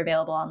tickets are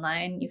available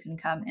online. You can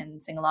come and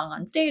sing along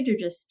on stage, or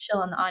just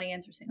chill in the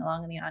audience, or sing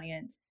along in the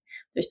audience.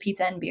 There's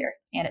pizza and beer,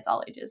 and it's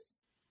all ages.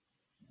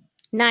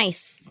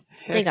 Nice.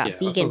 They Heck got yeah,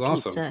 that vegan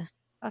sounds pizza. awesome.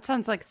 That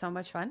sounds like so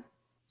much fun.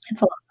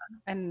 It's a lot of fun.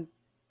 And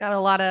got a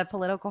lot of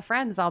political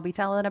friends I'll be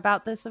telling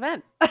about this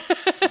event.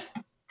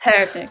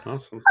 Perfect.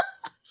 Awesome.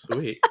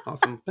 Sweet.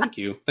 Awesome. Thank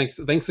you. Thanks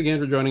again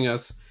for joining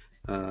us.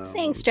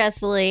 Thanks,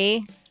 Jess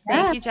Lee.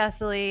 Thank you,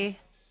 Jessica.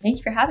 Thank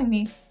you for having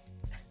me.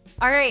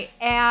 All right,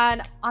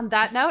 and on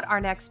that note, our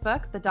next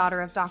book, The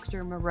Daughter of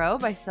Dr. Moreau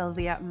by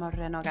Silvia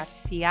Moreno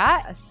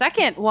Garcia, a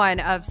second one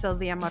of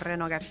Silvia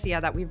Moreno Garcia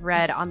that we've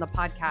read on the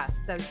podcast.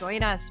 So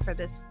join us for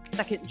this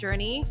second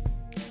journey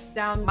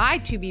down my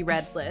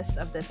to-be-read list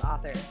of this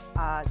author.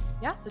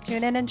 So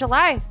tune in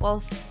July.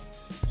 We'll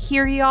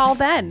hear you all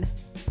then.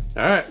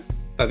 All right.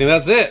 I think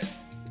that's it.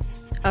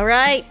 All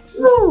right.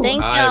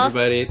 Thanks, Bye, y'all.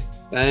 everybody.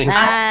 Thanks.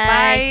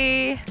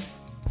 Bye. Bye.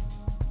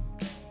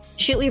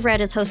 Shoot We've Read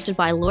is hosted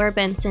by Laura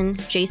Benson,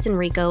 Jason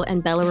Rico,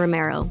 and Bella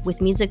Romero,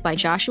 with music by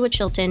Joshua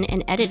Chilton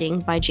and editing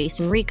by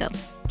Jason Rico.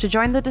 To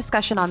join the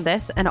discussion on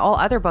this and all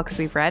other books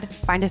we've read,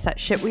 find us at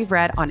Shit We've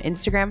Read on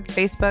Instagram,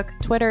 Facebook,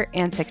 Twitter,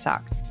 and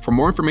TikTok. For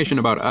more information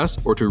about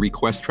us or to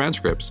request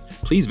transcripts,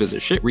 please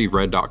visit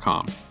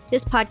shitwe'veread.com.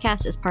 This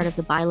podcast is part of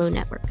the Bilo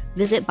Network.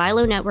 Visit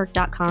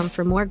bilonetwork.com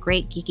for more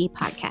great geeky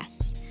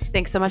podcasts.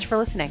 Thanks so much for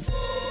listening.